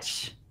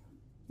much.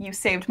 You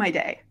saved my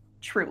day,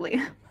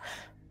 truly.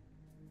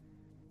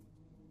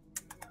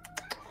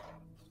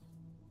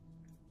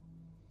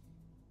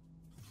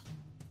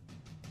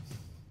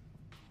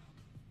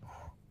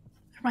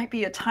 There might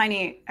be a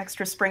tiny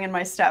extra spring in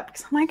my step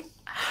because I'm like,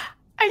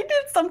 I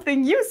did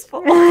something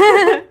useful.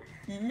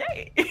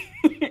 Yay.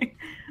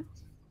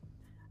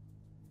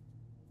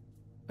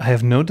 I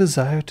have no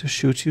desire to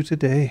shoot you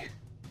today.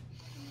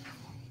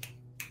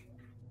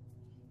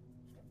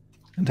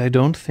 And I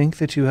don't think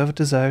that you have a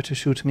desire to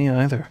shoot me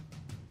either.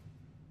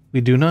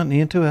 We do not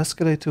need to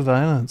escalate to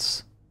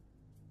violence.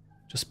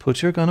 Just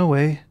put your gun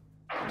away,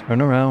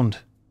 turn around,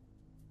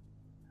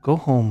 Go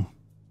home.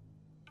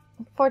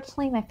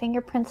 Unfortunately, my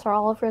fingerprints are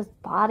all over his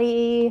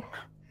body.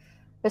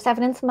 There's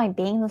evidence of my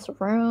being in this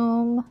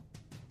room.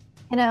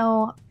 You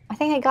know, I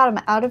think I got him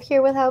out of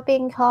here without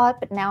being caught,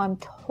 but now I'm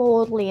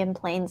totally in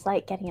plain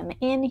sight getting him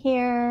in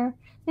here.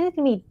 I think he's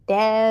gonna be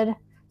dead.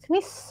 It's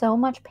gonna be so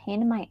much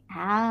pain in my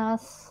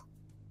ass.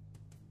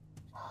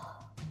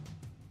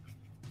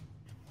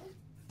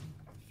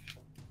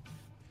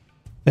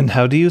 And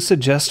how do you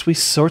suggest we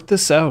sort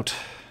this out?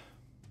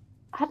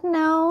 I don't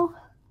know.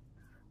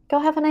 Go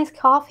have a nice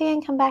coffee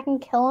and come back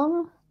and kill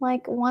him?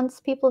 Like,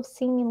 once people have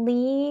seen me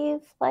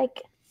leave?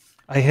 Like,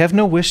 I have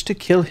no wish to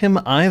kill him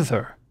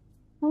either.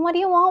 then what do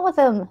you want with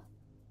him?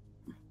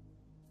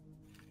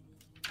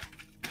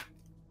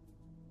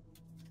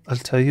 I'll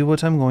tell you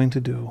what I'm going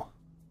to do.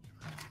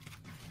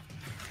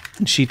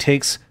 And she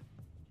takes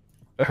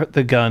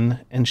the gun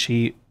and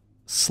she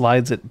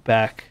slides it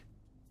back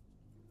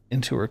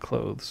into her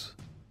clothes.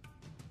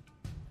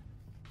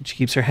 And she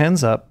keeps her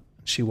hands up.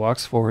 She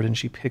walks forward and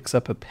she picks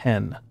up a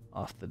pen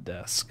off the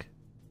desk.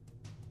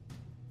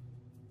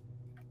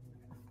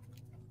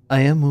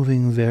 I am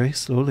moving very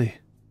slowly.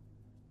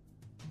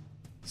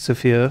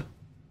 Sophia,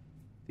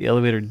 the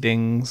elevator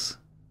dings.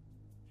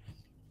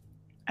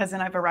 As in,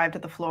 I've arrived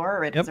at the floor,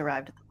 or it has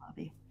arrived at the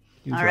lobby.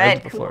 You've All arrived right,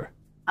 at the cool. floor.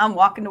 I'm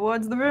walking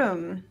towards the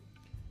room.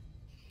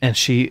 And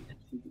she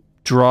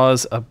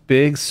draws a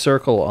big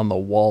circle on the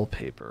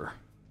wallpaper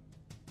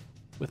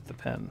with the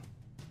pen.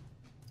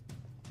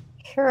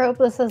 Sure hope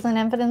this isn't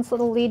evidence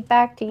that'll lead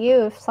back to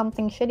you if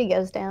something shitty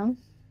goes down.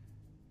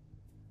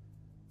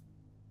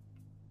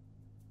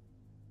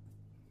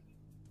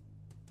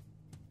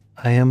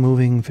 I am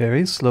moving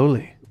very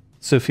slowly.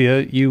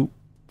 Sophia, you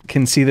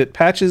can see that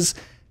Patches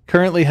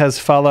currently has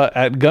Fala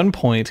at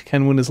gunpoint.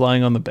 Kenwin is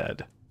lying on the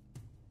bed.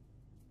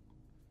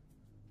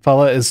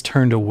 Fala is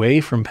turned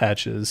away from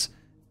Patches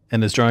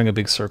and is drawing a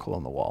big circle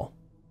on the wall.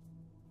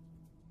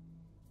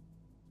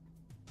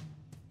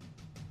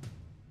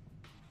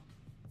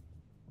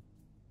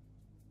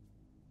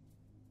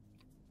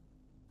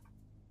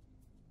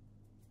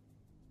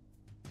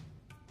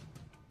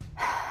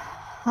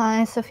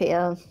 Hi,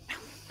 Sophia.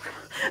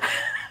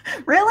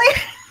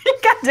 Really?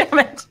 God damn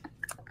it.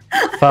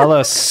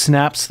 Fala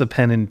snaps the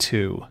pen in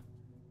two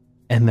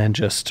and then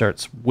just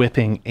starts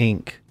whipping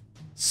ink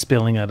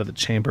spilling out of the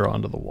chamber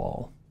onto the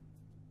wall.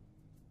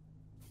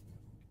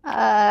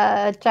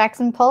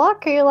 Jackson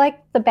Pollock, are you like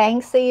the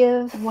Banksy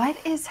of What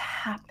is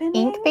happening?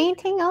 ink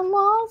painting on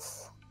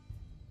walls?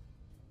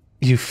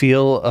 You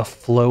feel a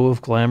flow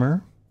of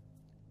glamour,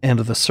 and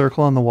the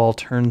circle on the wall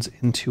turns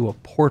into a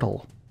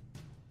portal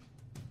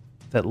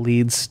that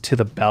leads to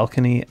the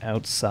balcony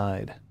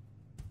outside.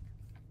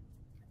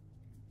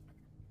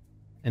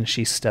 And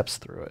she steps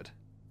through it.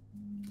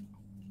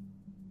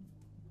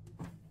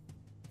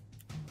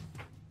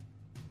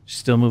 She's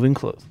still moving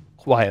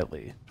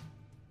quietly.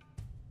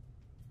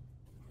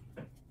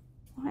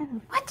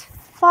 What the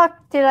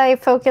fuck did I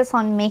focus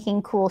on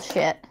making cool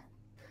shit?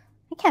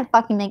 I can't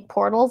fucking make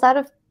portals out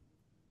of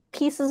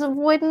pieces of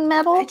wood and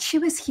metal. But she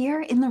was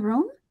here in the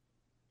room?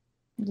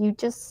 You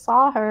just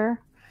saw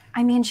her.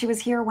 I mean, she was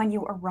here when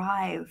you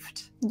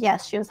arrived.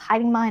 Yes, she was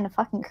hiding behind a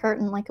fucking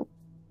curtain like an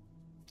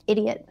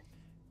idiot.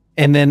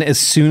 And then as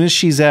soon as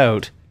she's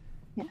out,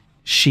 Yeah.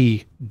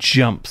 she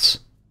jumps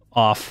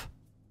off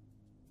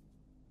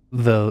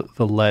the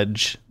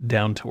ledge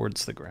down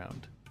towards the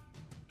ground.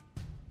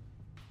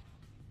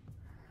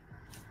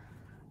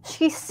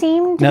 She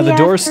seemed to Now be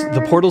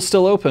the portal's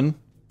still open.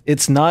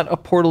 It's not a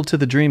portal to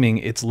the dreaming.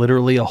 It's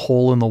literally a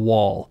hole in the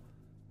wall.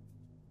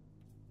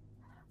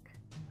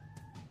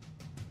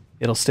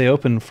 It'll stay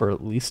open for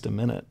at least a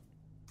minute.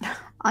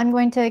 I'm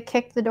going to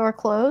kick the door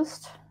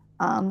closed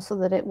so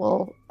that it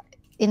will,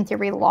 in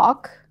theory,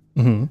 lock.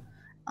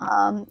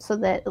 Mm-hmm. So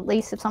that at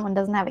least if someone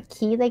doesn't have a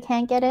key, they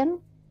can't get in.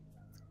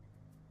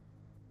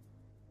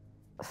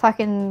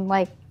 Fucking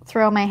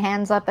throw my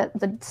hands up at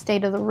the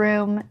state of the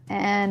room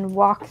and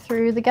walk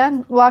through the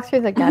gun.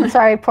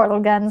 Sorry, portal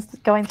guns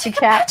going through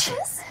chat.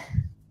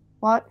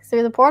 Walk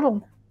through the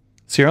portal.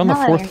 So you're on the Now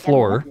that fourth I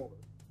floor.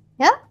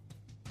 Yeah.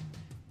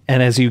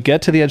 And as you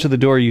get to the edge of the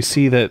door, you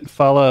see that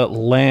Fala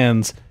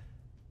lands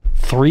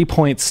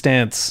 3-point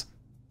stance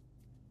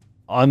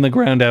on the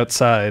ground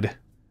outside.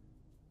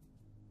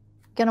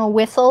 Gonna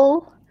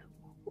whistle,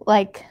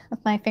 with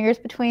my fingers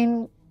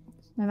between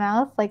my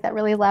mouth, like that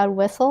really loud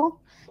whistle,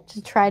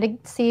 to try to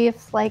see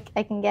if I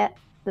can get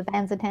the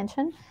band's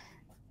attention.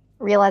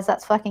 Realize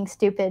that's fucking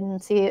stupid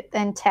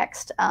and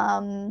text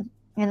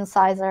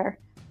Incisor,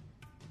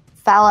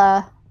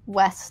 Fala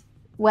west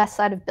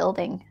side of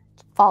building.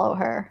 Follow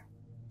her.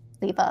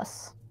 Leave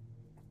us.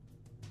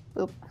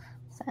 Boop.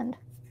 Send.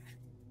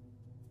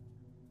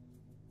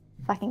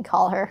 Fucking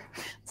call her.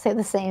 Say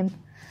the same.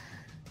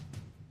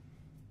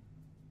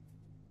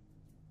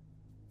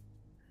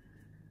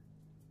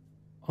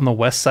 On the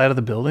west side of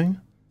the building?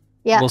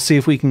 Yeah. We'll see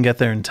if we can get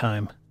there in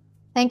time.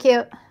 Thank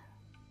you.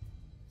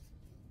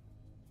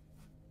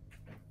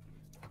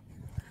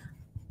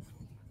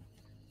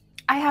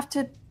 I have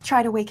to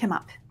try to wake him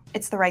up.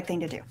 It's the right thing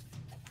to do.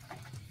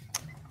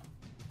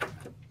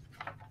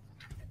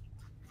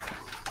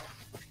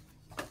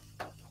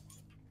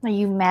 Are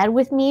you mad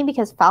with me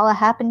because Fala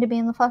happened to be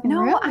in the fucking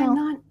room? No, I'm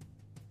not.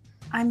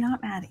 I'm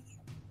not mad at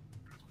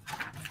you.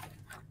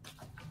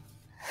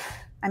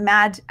 I'm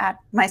mad at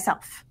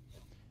myself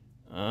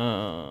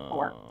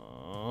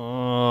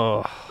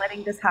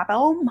letting this happen.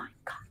 Oh my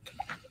god.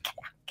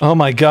 Oh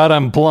my god,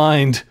 I'm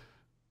blind.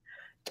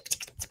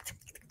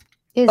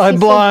 Is I'm he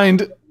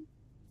blind.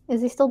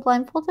 Is he still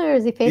blindfolded or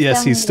is he face down?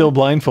 Yes, he's still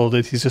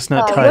blindfolded. He's just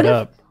not Oh, tied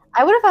up.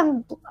 I would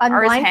have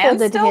Are his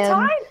hands unblindfolded still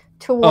him tied?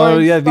 towards. Oh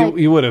yeah, like,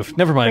 you would have.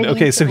 Never mind. bringing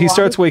Okay, him so to he the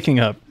starts lobby. waking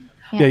up.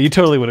 Yeah. Yeah, you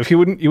totally would have. You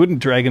wouldn't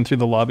drag him through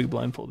the lobby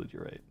blindfolded.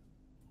 You're right.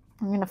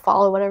 I'm gonna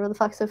follow whatever the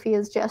fuck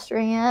Sophia's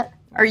gesturing at.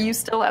 Are you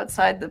still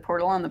outside the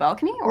portal on the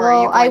balcony, or are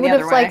Well, you I going would the have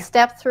other way? like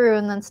stepped through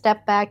and then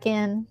stepped back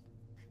in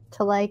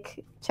to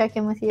like check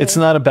in with you. It's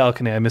not a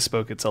balcony. I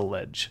misspoke. It's a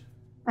ledge.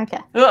 Okay.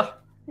 Ugh.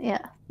 Yeah.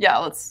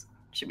 Yeah,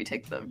 should we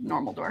take the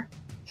normal door?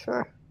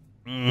 Sure.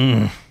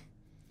 Mm.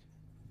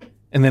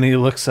 And then he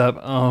looks up.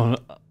 Oh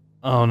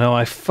no!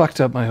 I fucked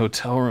up my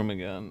hotel room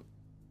again.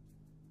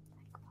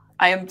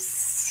 I am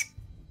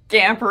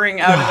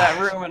scampering out of that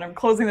room, and I'm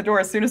closing the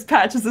door as soon as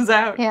Patches is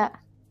out. Yeah.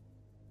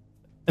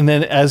 And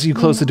then as you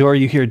close the door,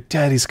 you hear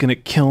 "Daddy's gonna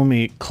kill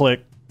me."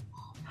 Click.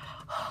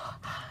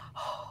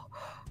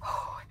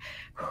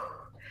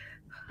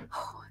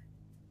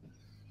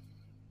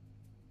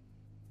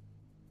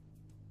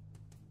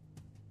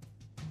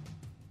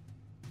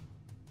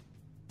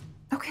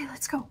 Okay,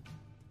 let's go.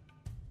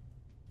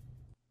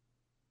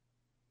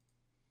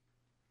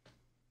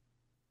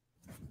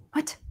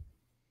 What?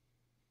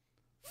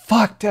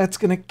 Fuck! Dad's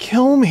gonna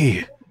kill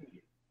me.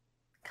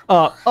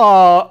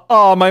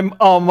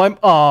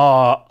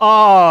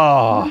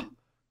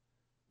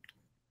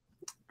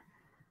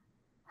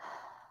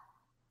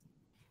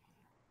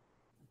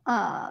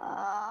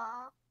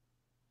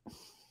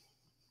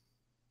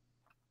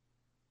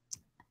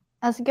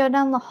 As we go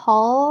down the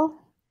hall,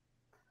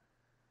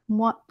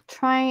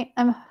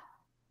 I'm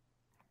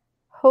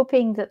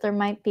hoping that there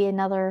might be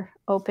another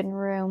open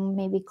room.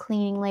 Maybe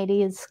cleaning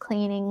lady is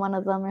cleaning one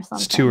of them or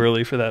something. It's too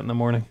early for that in the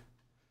morning.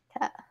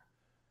 Okay.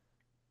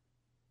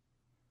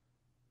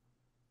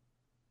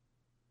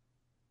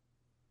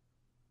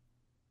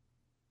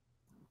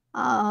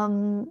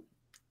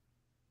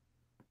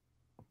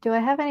 Do I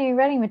have any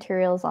writing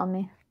materials on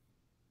me?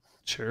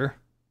 Sure.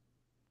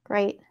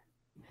 Great.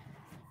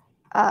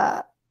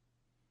 I'm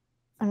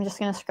just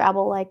gonna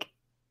scrabble like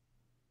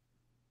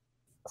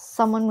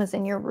someone was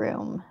in your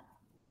room.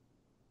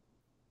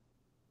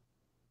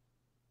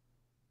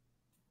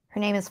 Her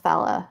name is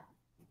Fala.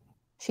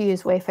 She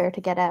used Wayfair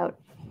to get out.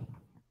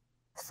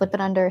 Slip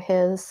it under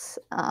his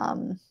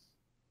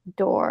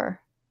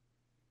door.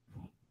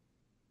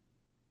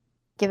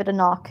 Give it a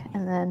knock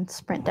and then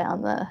sprint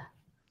down the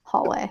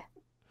hallway.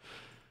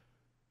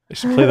 I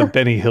should play the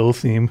Benny Hill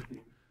theme.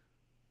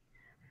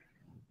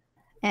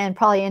 And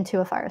probably into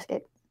a fire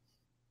escape.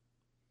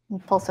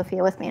 And pull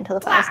Sophia with me into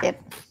the fire escape.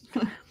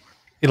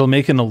 It'll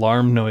make an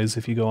alarm noise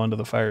if you go onto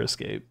the fire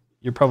escape.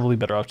 You're probably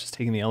better off just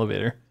taking the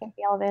elevator. Take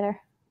the elevator.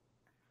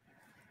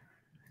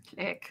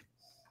 Ick.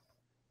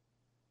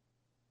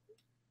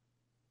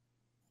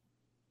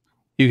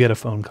 You get a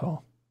phone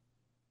call.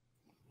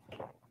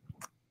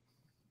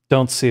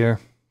 Don't see her.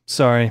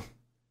 Sorry.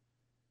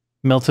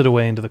 Melted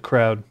away into the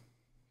crowd.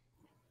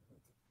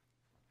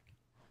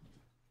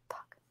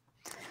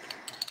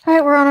 All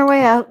right, we're on our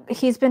way out.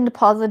 He's been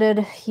deposited.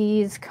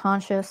 He's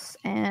conscious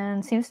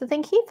and seems to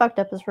think he fucked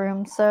up his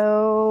room.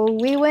 So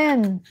we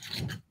win.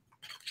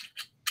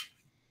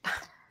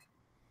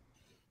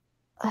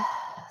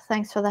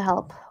 Thanks for the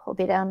help. We'll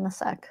be down in a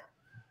sec.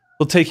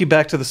 We'll take you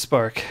back to the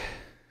Spark.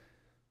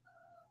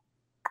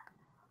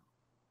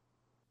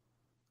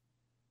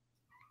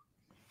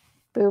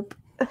 Boop.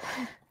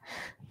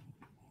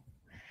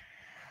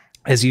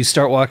 As you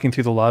start walking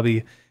through the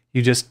lobby,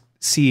 you just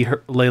see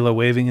her, Layla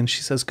waving, and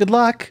she says, "Good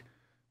luck."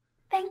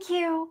 Thank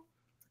you.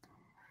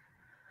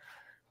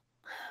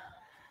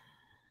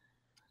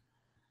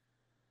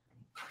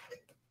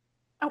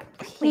 Oh,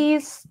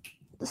 He's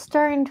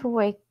starting to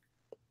wake.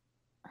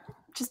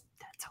 just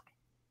that's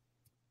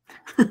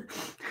okay.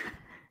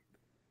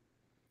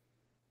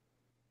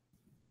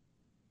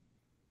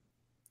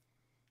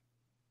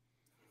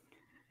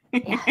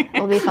 Yeah,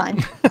 we'll be fine.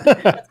 That's kind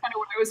of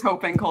what I was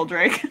hoping,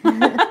 Coldrake.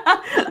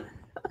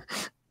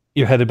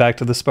 You're headed back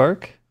to the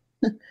Spark,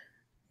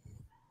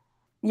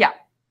 Yeah,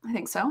 I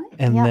think so.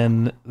 and Yeah.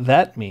 then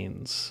that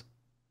means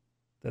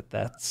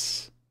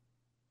that's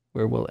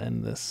where we'll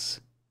end this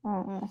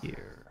Mm,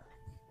 here.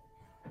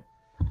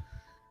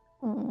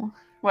 mm.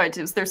 What,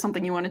 is there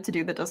something you wanted to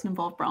do that doesn't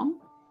involve Brom?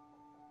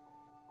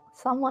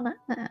 Someone.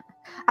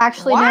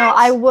 Actually, no.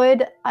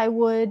 What? I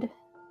would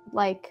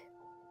like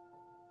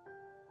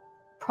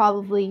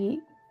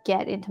probably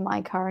get into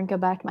my car and go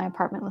back to my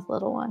apartment with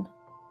little one.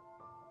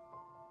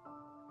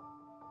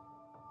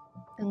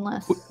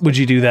 Unless Would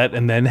you do that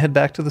and then head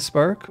back to the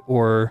Spark,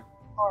 or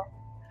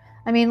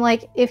I mean,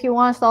 like, if you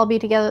want us to all be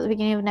together at the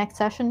beginning of next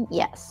session,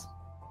 yes.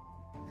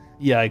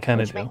 yeah, I kind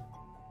of Which do.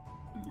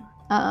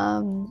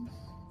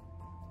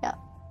 Yeah.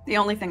 The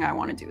only thing I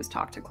want to do is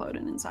talk to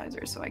Cloden and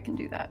Sizer, so I can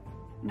do that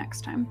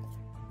next time.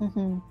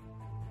 Mm-hmm.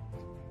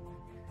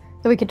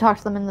 So we could talk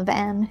to them in the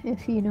van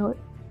if you know what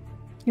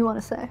you want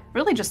to say.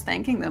 Really just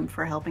thanking them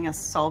for helping us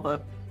solve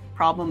a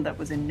problem that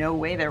was in no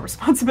way their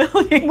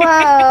responsibility.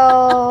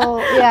 Well,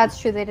 yeah, it's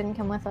true. They didn't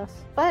come with us.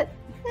 But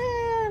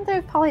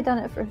they've probably done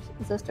it for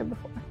Zister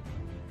before.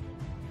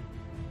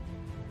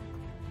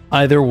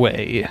 Either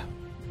way,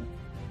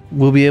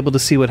 we'll be able to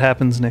see what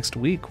happens next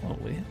week,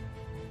 won't we?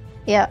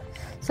 Yeah.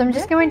 So I'm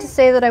just going to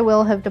say that I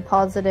will have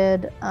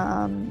deposited,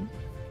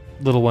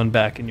 Little one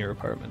back in your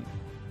apartment.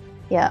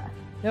 yeah.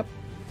 Yep.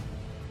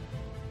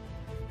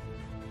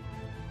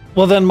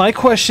 Well, then my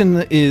question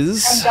And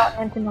is...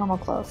 gotten into normal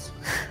clothes.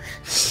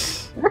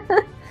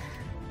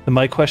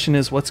 My question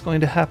is, what's going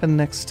to happen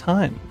next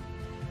time?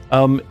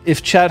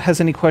 If chat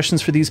has any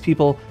questions for these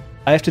people,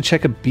 I have to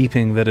check a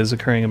beeping that is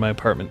occurring in my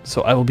apartment,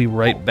 so I will be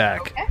right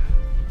back. Okay.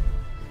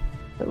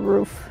 The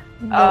roof.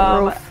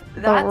 The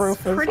That's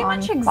roof is pretty on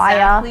much fire.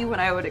 exactly what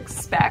I would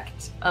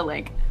expect a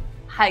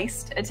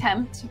heist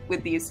attempt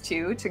with these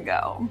two to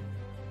go.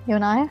 You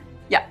and I?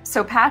 Yeah,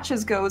 so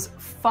Patches goes,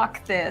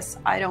 fuck this,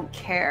 I don't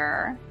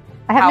care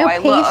I have how no I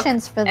look.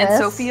 patience for this. And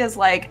Sophia's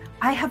like,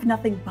 I have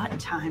nothing but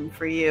time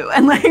for you.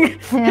 And Yeah.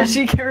 because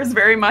she cares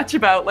very much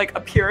about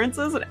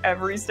appearances at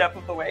every step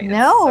of the way. It's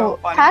No, so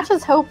funny.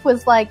 Patch's hope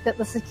was that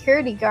the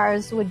security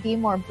guards would be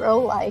more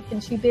bro-like,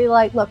 and she'd be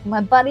like, "Look,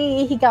 my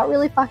buddy, he got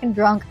really fucking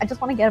drunk. I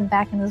just want to get him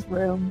back in his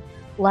room.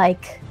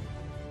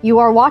 You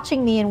are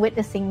watching me and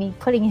witnessing me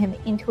putting him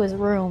into his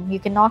room. You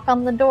can knock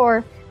on the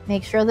door,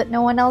 make sure that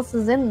no one else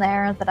is in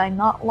there, that I'm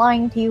not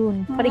lying to you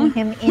and putting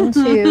him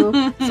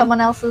into someone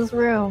else's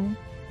room.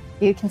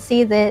 You can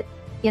see that,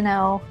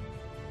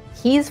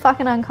 he's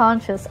fucking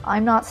unconscious.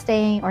 I'm not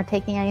staying or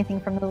taking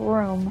anything from the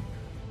room.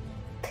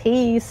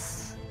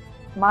 Peace.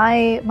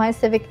 My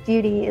civic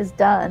duty is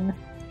done."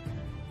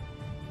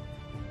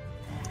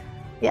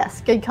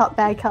 Yes, good cop,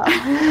 bad cop.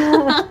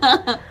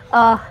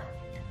 Now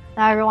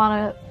I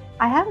want to...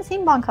 I haven't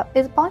seen Bon Cop.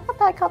 Is Bon Cop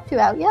Bad Cop 2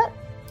 out yet?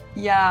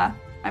 Yeah,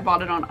 I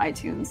bought it on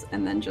iTunes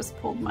and then just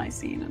pulled my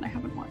scene and I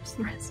haven't watched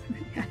the rest of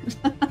it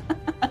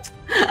yet.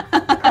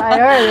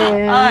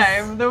 Priorities.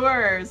 I'm the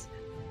worst.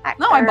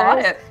 No, I bought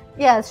it.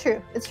 Yeah, it's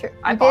true. It's true.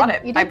 I You bought did-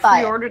 it. You I did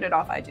buy pre-ordered it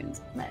off iTunes.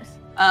 it. Nice.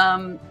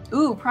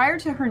 Prior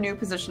to her new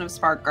position of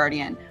Spark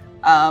Guardian,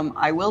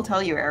 I will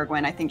tell you,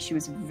 Aragorn, I think she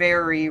was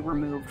very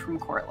removed from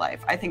court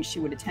life. I think she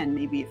would attend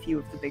maybe a few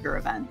of the bigger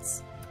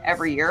events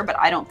every year, but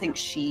I don't think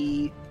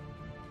she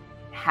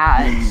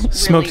had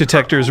Smoke really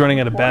detector is her running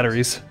own out of court.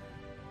 batteries.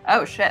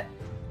 Oh shit.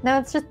 No,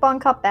 it's just Bon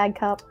Cop, Bad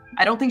Cop.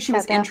 I don't think she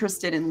was Okay.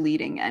 interested in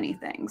leading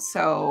anything.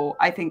 So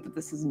I think that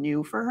this is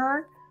new for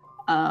her.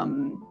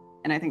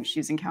 And I think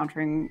she's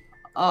encountering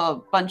a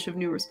bunch of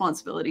new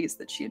responsibilities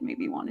that she had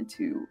maybe wanted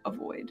to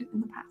avoid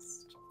in the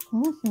past.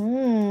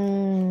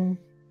 Mm-hmm.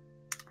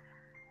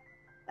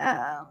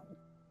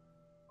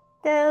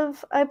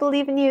 Dev, I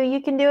believe in you.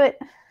 You can do it.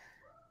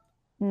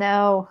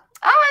 No.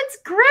 Oh, it's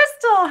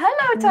Crystal!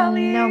 Hello,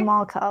 Tully! No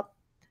Mall Cop.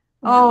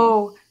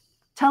 Oh,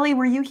 Tully,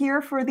 were you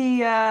here for the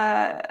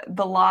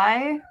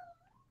lie?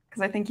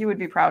 Because I think you would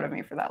be proud of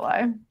me for that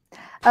lie.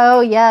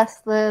 Oh,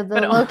 yes. The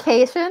But-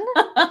 location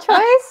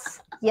choice?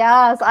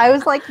 Yes. I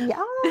was like, yes.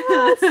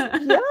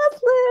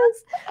 Yes,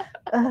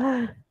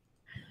 Liz.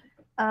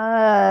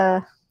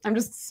 I'm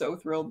just so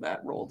thrilled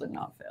that roll did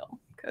not fail,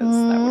 because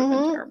that would have been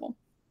Mhm. terrible.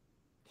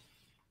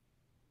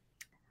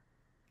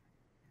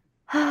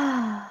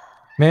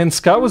 Man,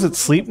 Scott was at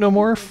Sleep No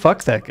More?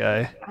 Fuck that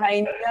guy.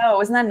 I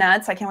know. Isn't that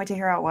nuts? I can't wait to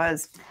hear how it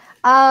was.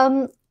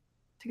 I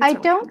Tickets are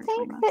don't $120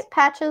 think bucks. that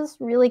Patches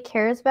really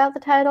cares about the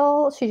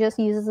title. She just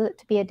uses it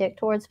to be a dick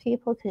towards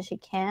people because she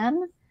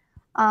can.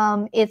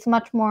 It's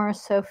much more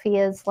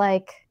Sophia's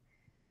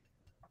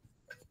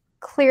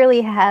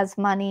clearly has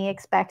money,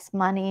 expects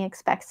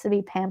to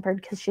be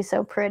pampered because she's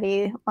so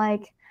pretty.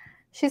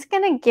 She's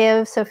gonna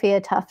give Sophia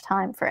a tough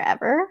time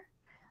forever.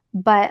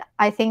 But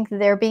I think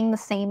their being the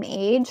same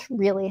age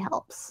really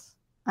helps.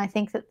 I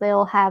think that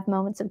they'll have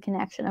moments of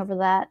connection over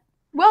that.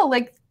 Well,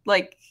 like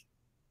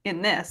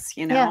in this,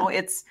 Yeah.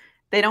 it's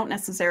they don't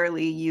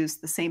necessarily use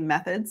the same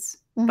methods,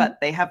 Mhm.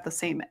 but they have the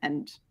same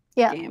end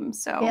Yeah. game.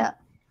 So Yeah,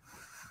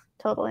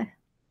 totally.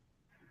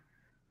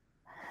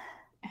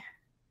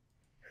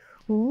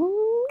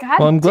 Ooh. God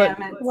Well, I'm glad-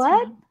 damn it.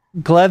 What?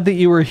 Glad that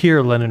you were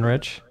here, Lennon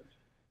Rich.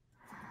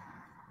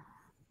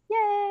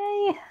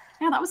 Yay!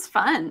 Yeah, that was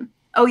fun.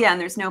 Oh yeah,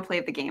 and there's no play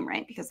of the game,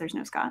 right? Because there's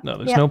no Scott. No,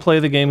 there's Yep. no play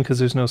of the game because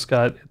there's no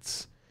Scott.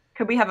 It's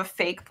Could we have a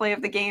fake play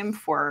of the game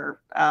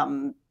for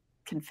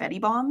confetti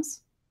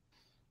bombs?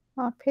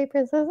 Rock,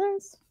 paper,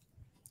 scissors?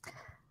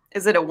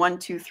 Is it a 1,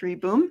 2, 3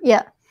 boom?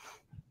 Yeah.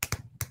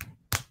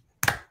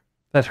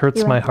 that hurts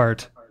You my went-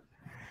 heart.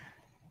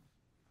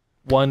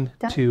 1,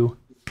 Done. 2,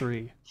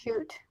 3.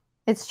 Shoot.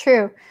 It's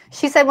true.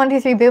 She said 1, 2,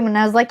 3, boom, and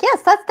I was like,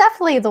 yes, that's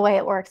definitely the way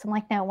it works. I'm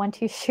like, no, 1,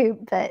 2, shoot,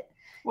 but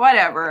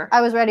Whatever.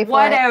 I was ready for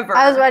Whatever. it.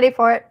 I was ready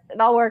for it. It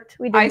all worked.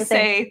 We did I the thing.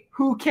 say,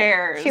 who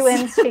cares? She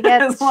wins. She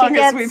gets. as long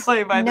she as gets we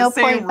play by no the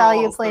same point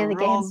value rules, play the of the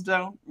game. rules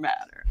don't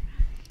matter.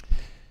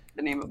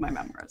 the name of my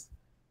memoirs.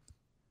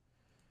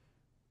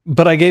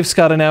 But I gave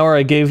Scott an hour.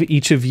 I gave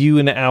each of you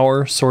an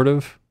hour, sort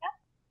of. Yeah.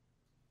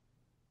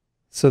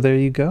 So there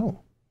you go.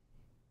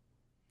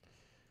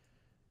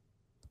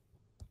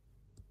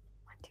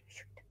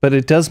 But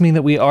it does mean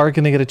that we are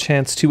going to get a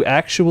chance to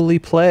actually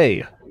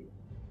play.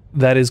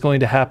 That is going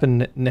to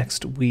happen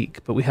next week.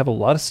 But we have a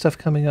lot of stuff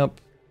coming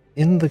up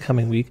in the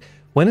coming week.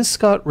 When is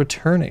Scott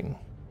returning?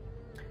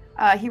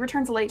 He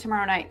returns late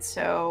tomorrow night,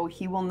 so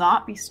he will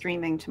not be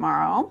streaming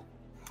tomorrow.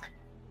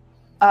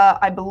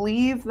 I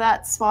believe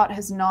that spot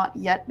has not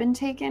yet been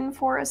taken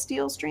for a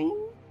Steel stream.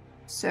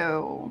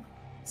 So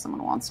if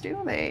someone wants to,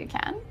 they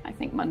can. I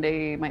think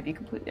Monday might be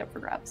completely up for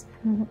grabs.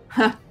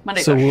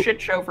 Monday's a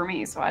shit show for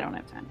me, so I don't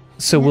have time.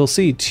 So we'll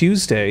see.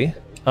 Tuesday,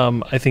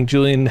 I think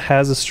Julian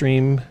has a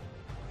stream.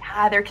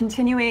 Yeah, they're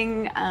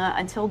continuing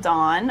until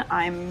dawn.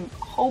 I'm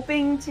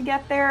hoping to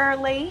get there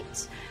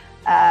late.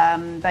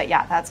 But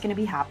yeah, that's going to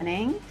be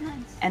happening. Nice.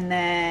 And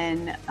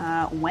then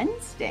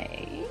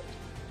Wednesday.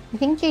 I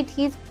think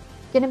JT's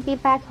going to be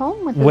back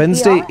home with his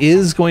Wednesday VR.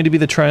 is going to be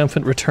the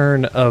triumphant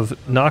return of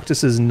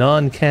Noctis's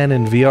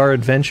non-canon VR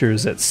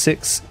adventures at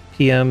 6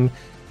 p.m.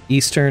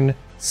 Eastern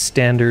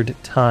Standard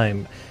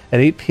Time. At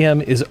 8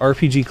 p.m. is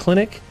RPG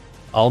Clinic.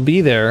 I'll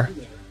be there.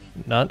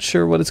 Not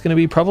sure what it's going to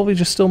be. Probably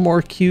just still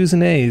more Q's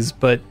and A's,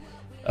 but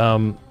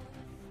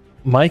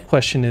my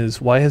question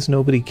is, why has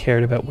nobody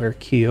cared about where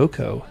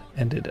Kyoko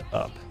ended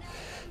up?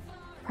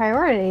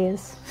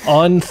 Priorities.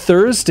 On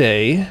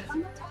Thursday,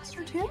 I'm not text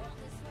her too? I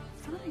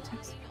thought I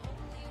texted her.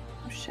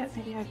 Oh shit,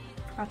 maybe I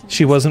forgot to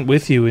she wasn't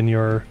with you in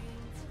your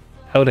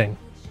outing.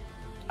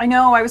 I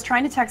know, I was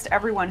trying to text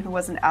everyone who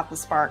wasn't at the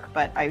Spark,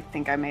 but I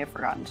think I may have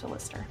forgotten to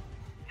list her.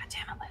 God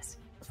damn it, Liz.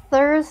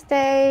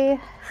 Thursday.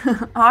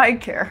 I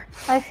care.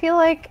 I feel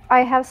like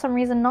I have some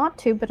reason not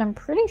to, but I'm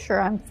pretty sure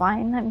I'm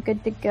fine. I'm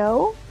good to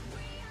go.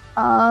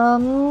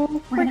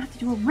 We're gonna have to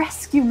do a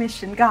rescue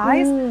mission,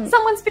 guys.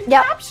 Someone's been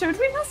Yep. captured.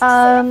 We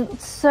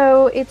must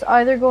So it's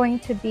either going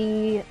to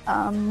be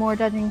more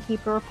Dungeon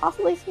Keeper or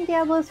possibly some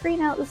Diablo 3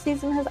 now that the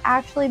season has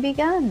actually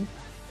begun.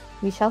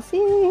 We shall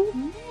see.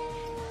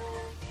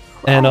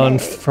 And on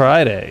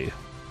Friday,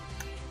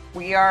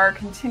 we are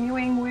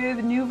continuing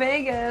with New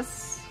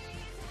Vegas.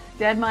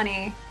 Dead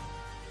Money.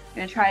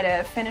 Gonna try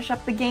to finish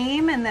up the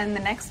game, and then the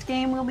next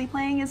game we'll be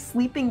playing is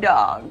Sleeping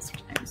Dogs,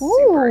 which I'm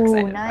super Ooh,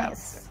 excited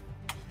nice. about.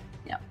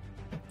 Yep.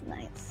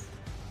 Nice.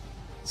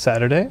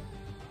 Saturday,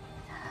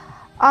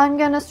 I'm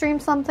gonna stream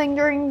something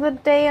during the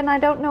day, and I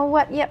don't know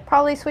what yet.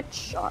 Probably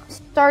Switch,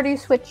 Stardew,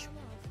 Switch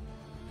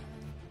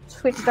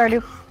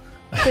Stardew,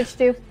 Switch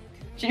do.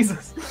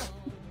 Jesus.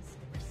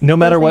 no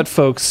matter what,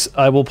 folks,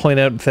 I will point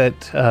out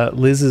that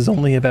Liz is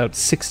only about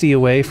 60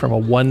 away from a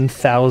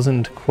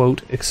 1,000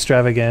 quote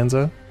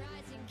extravaganza.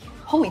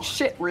 Holy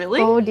shit, really?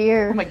 Oh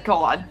dear. Oh my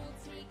god.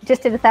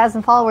 Just did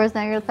 1,000 followers,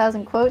 now you're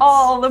 1,000 quotes.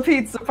 Oh, the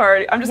pizza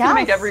party. I'm just gonna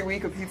make Yes. every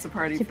week a pizza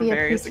party to for be a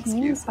various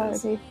poutine excuses.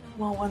 party.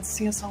 Well, once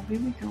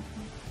CSLB week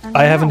opens.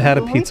 I haven't had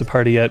a Really? pizza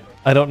party yet.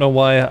 I don't know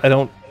why. I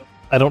don't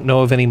know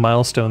of any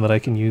milestone that I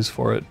can use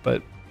for it,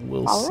 but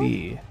we'll Follow?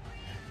 see.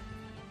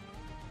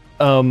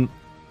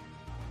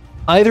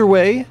 Either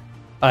way,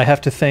 I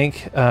have to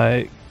thank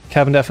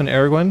Cavendiff and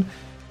Aragorn.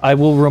 I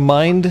will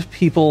remind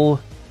people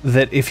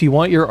that if you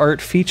want your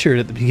art featured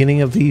at the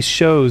beginning of these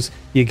shows,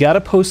 you got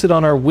to post it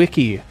on our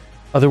wiki.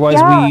 Otherwise,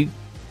 Yeah.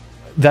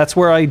 that's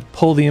where I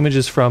pull the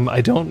images from.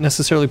 I don't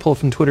necessarily pull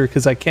from Twitter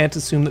because I can't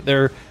assume that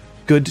they're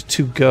good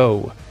to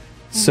go.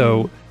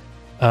 So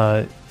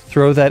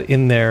throw that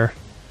in there.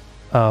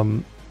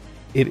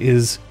 It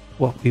is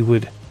what we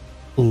would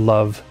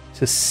love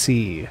to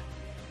see.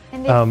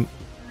 And if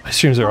My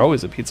streams are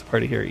always a pizza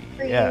party here.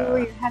 for you or Yeah.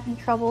 you're having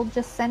trouble,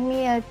 just send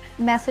me a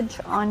message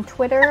on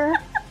Twitter.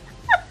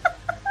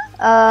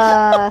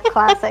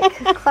 Classic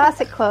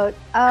quote.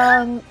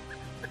 But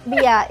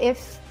yeah,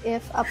 if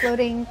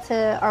uploading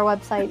to our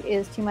website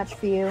is too much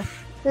for you,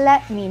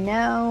 let me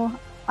know.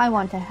 I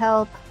want to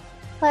help.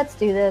 Let's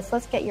do this.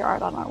 Let's get your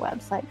art on our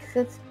website because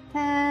it's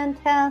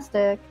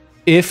fantastic.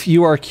 If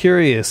you are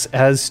curious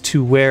as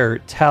to where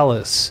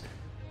Talus,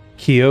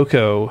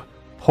 Kyoko,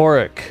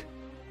 Porik,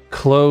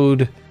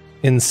 Claude,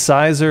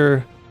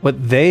 Incisor,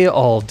 what they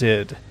all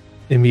did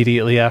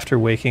immediately after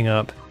waking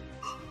up,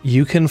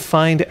 you can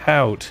find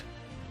out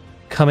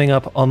coming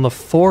up on the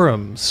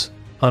forums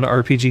on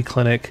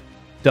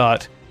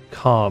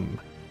rpgclinic.com.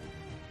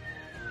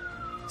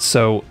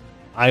 So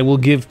I will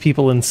give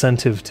people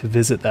incentive to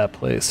visit that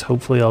place.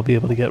 Hopefully I'll be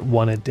able to get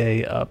one a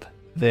day up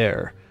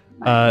there.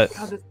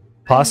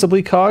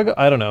 Possibly Cog?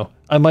 I don't know.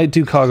 I might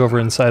do Cog over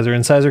Incisor.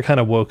 Incisor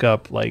kind of woke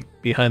up like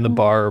behind the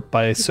bar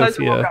by You guys woke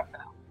Sophia. up now.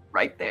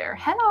 Right there.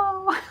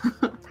 Hello.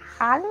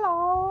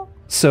 Hello.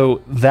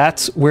 So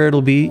that's where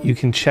it'll be. You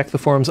can check the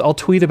forums. I'll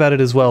tweet about it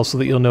as well so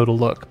that you'll know to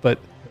look. But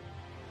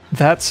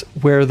that's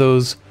where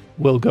those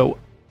will go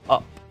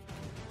up.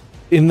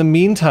 In the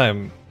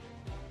meantime,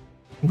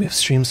 we have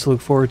streams to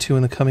look forward to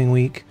in the coming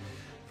week.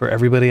 For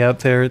everybody out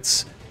there,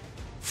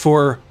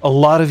 for a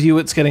lot of you,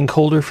 it's getting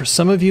colder. For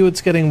some of you,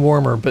 it's getting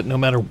warmer. But no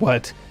matter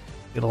what,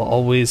 it'll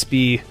always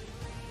be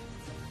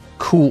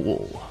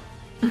Cool.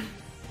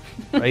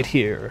 Right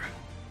here.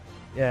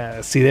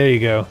 Yeah, see, there you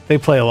go. They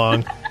play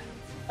along.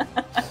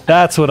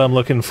 That's what I'm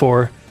looking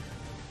for.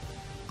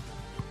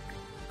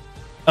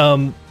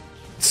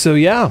 So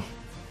yeah,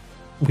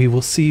 we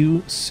will see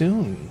you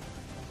soon.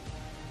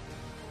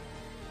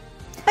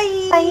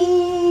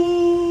 Bye.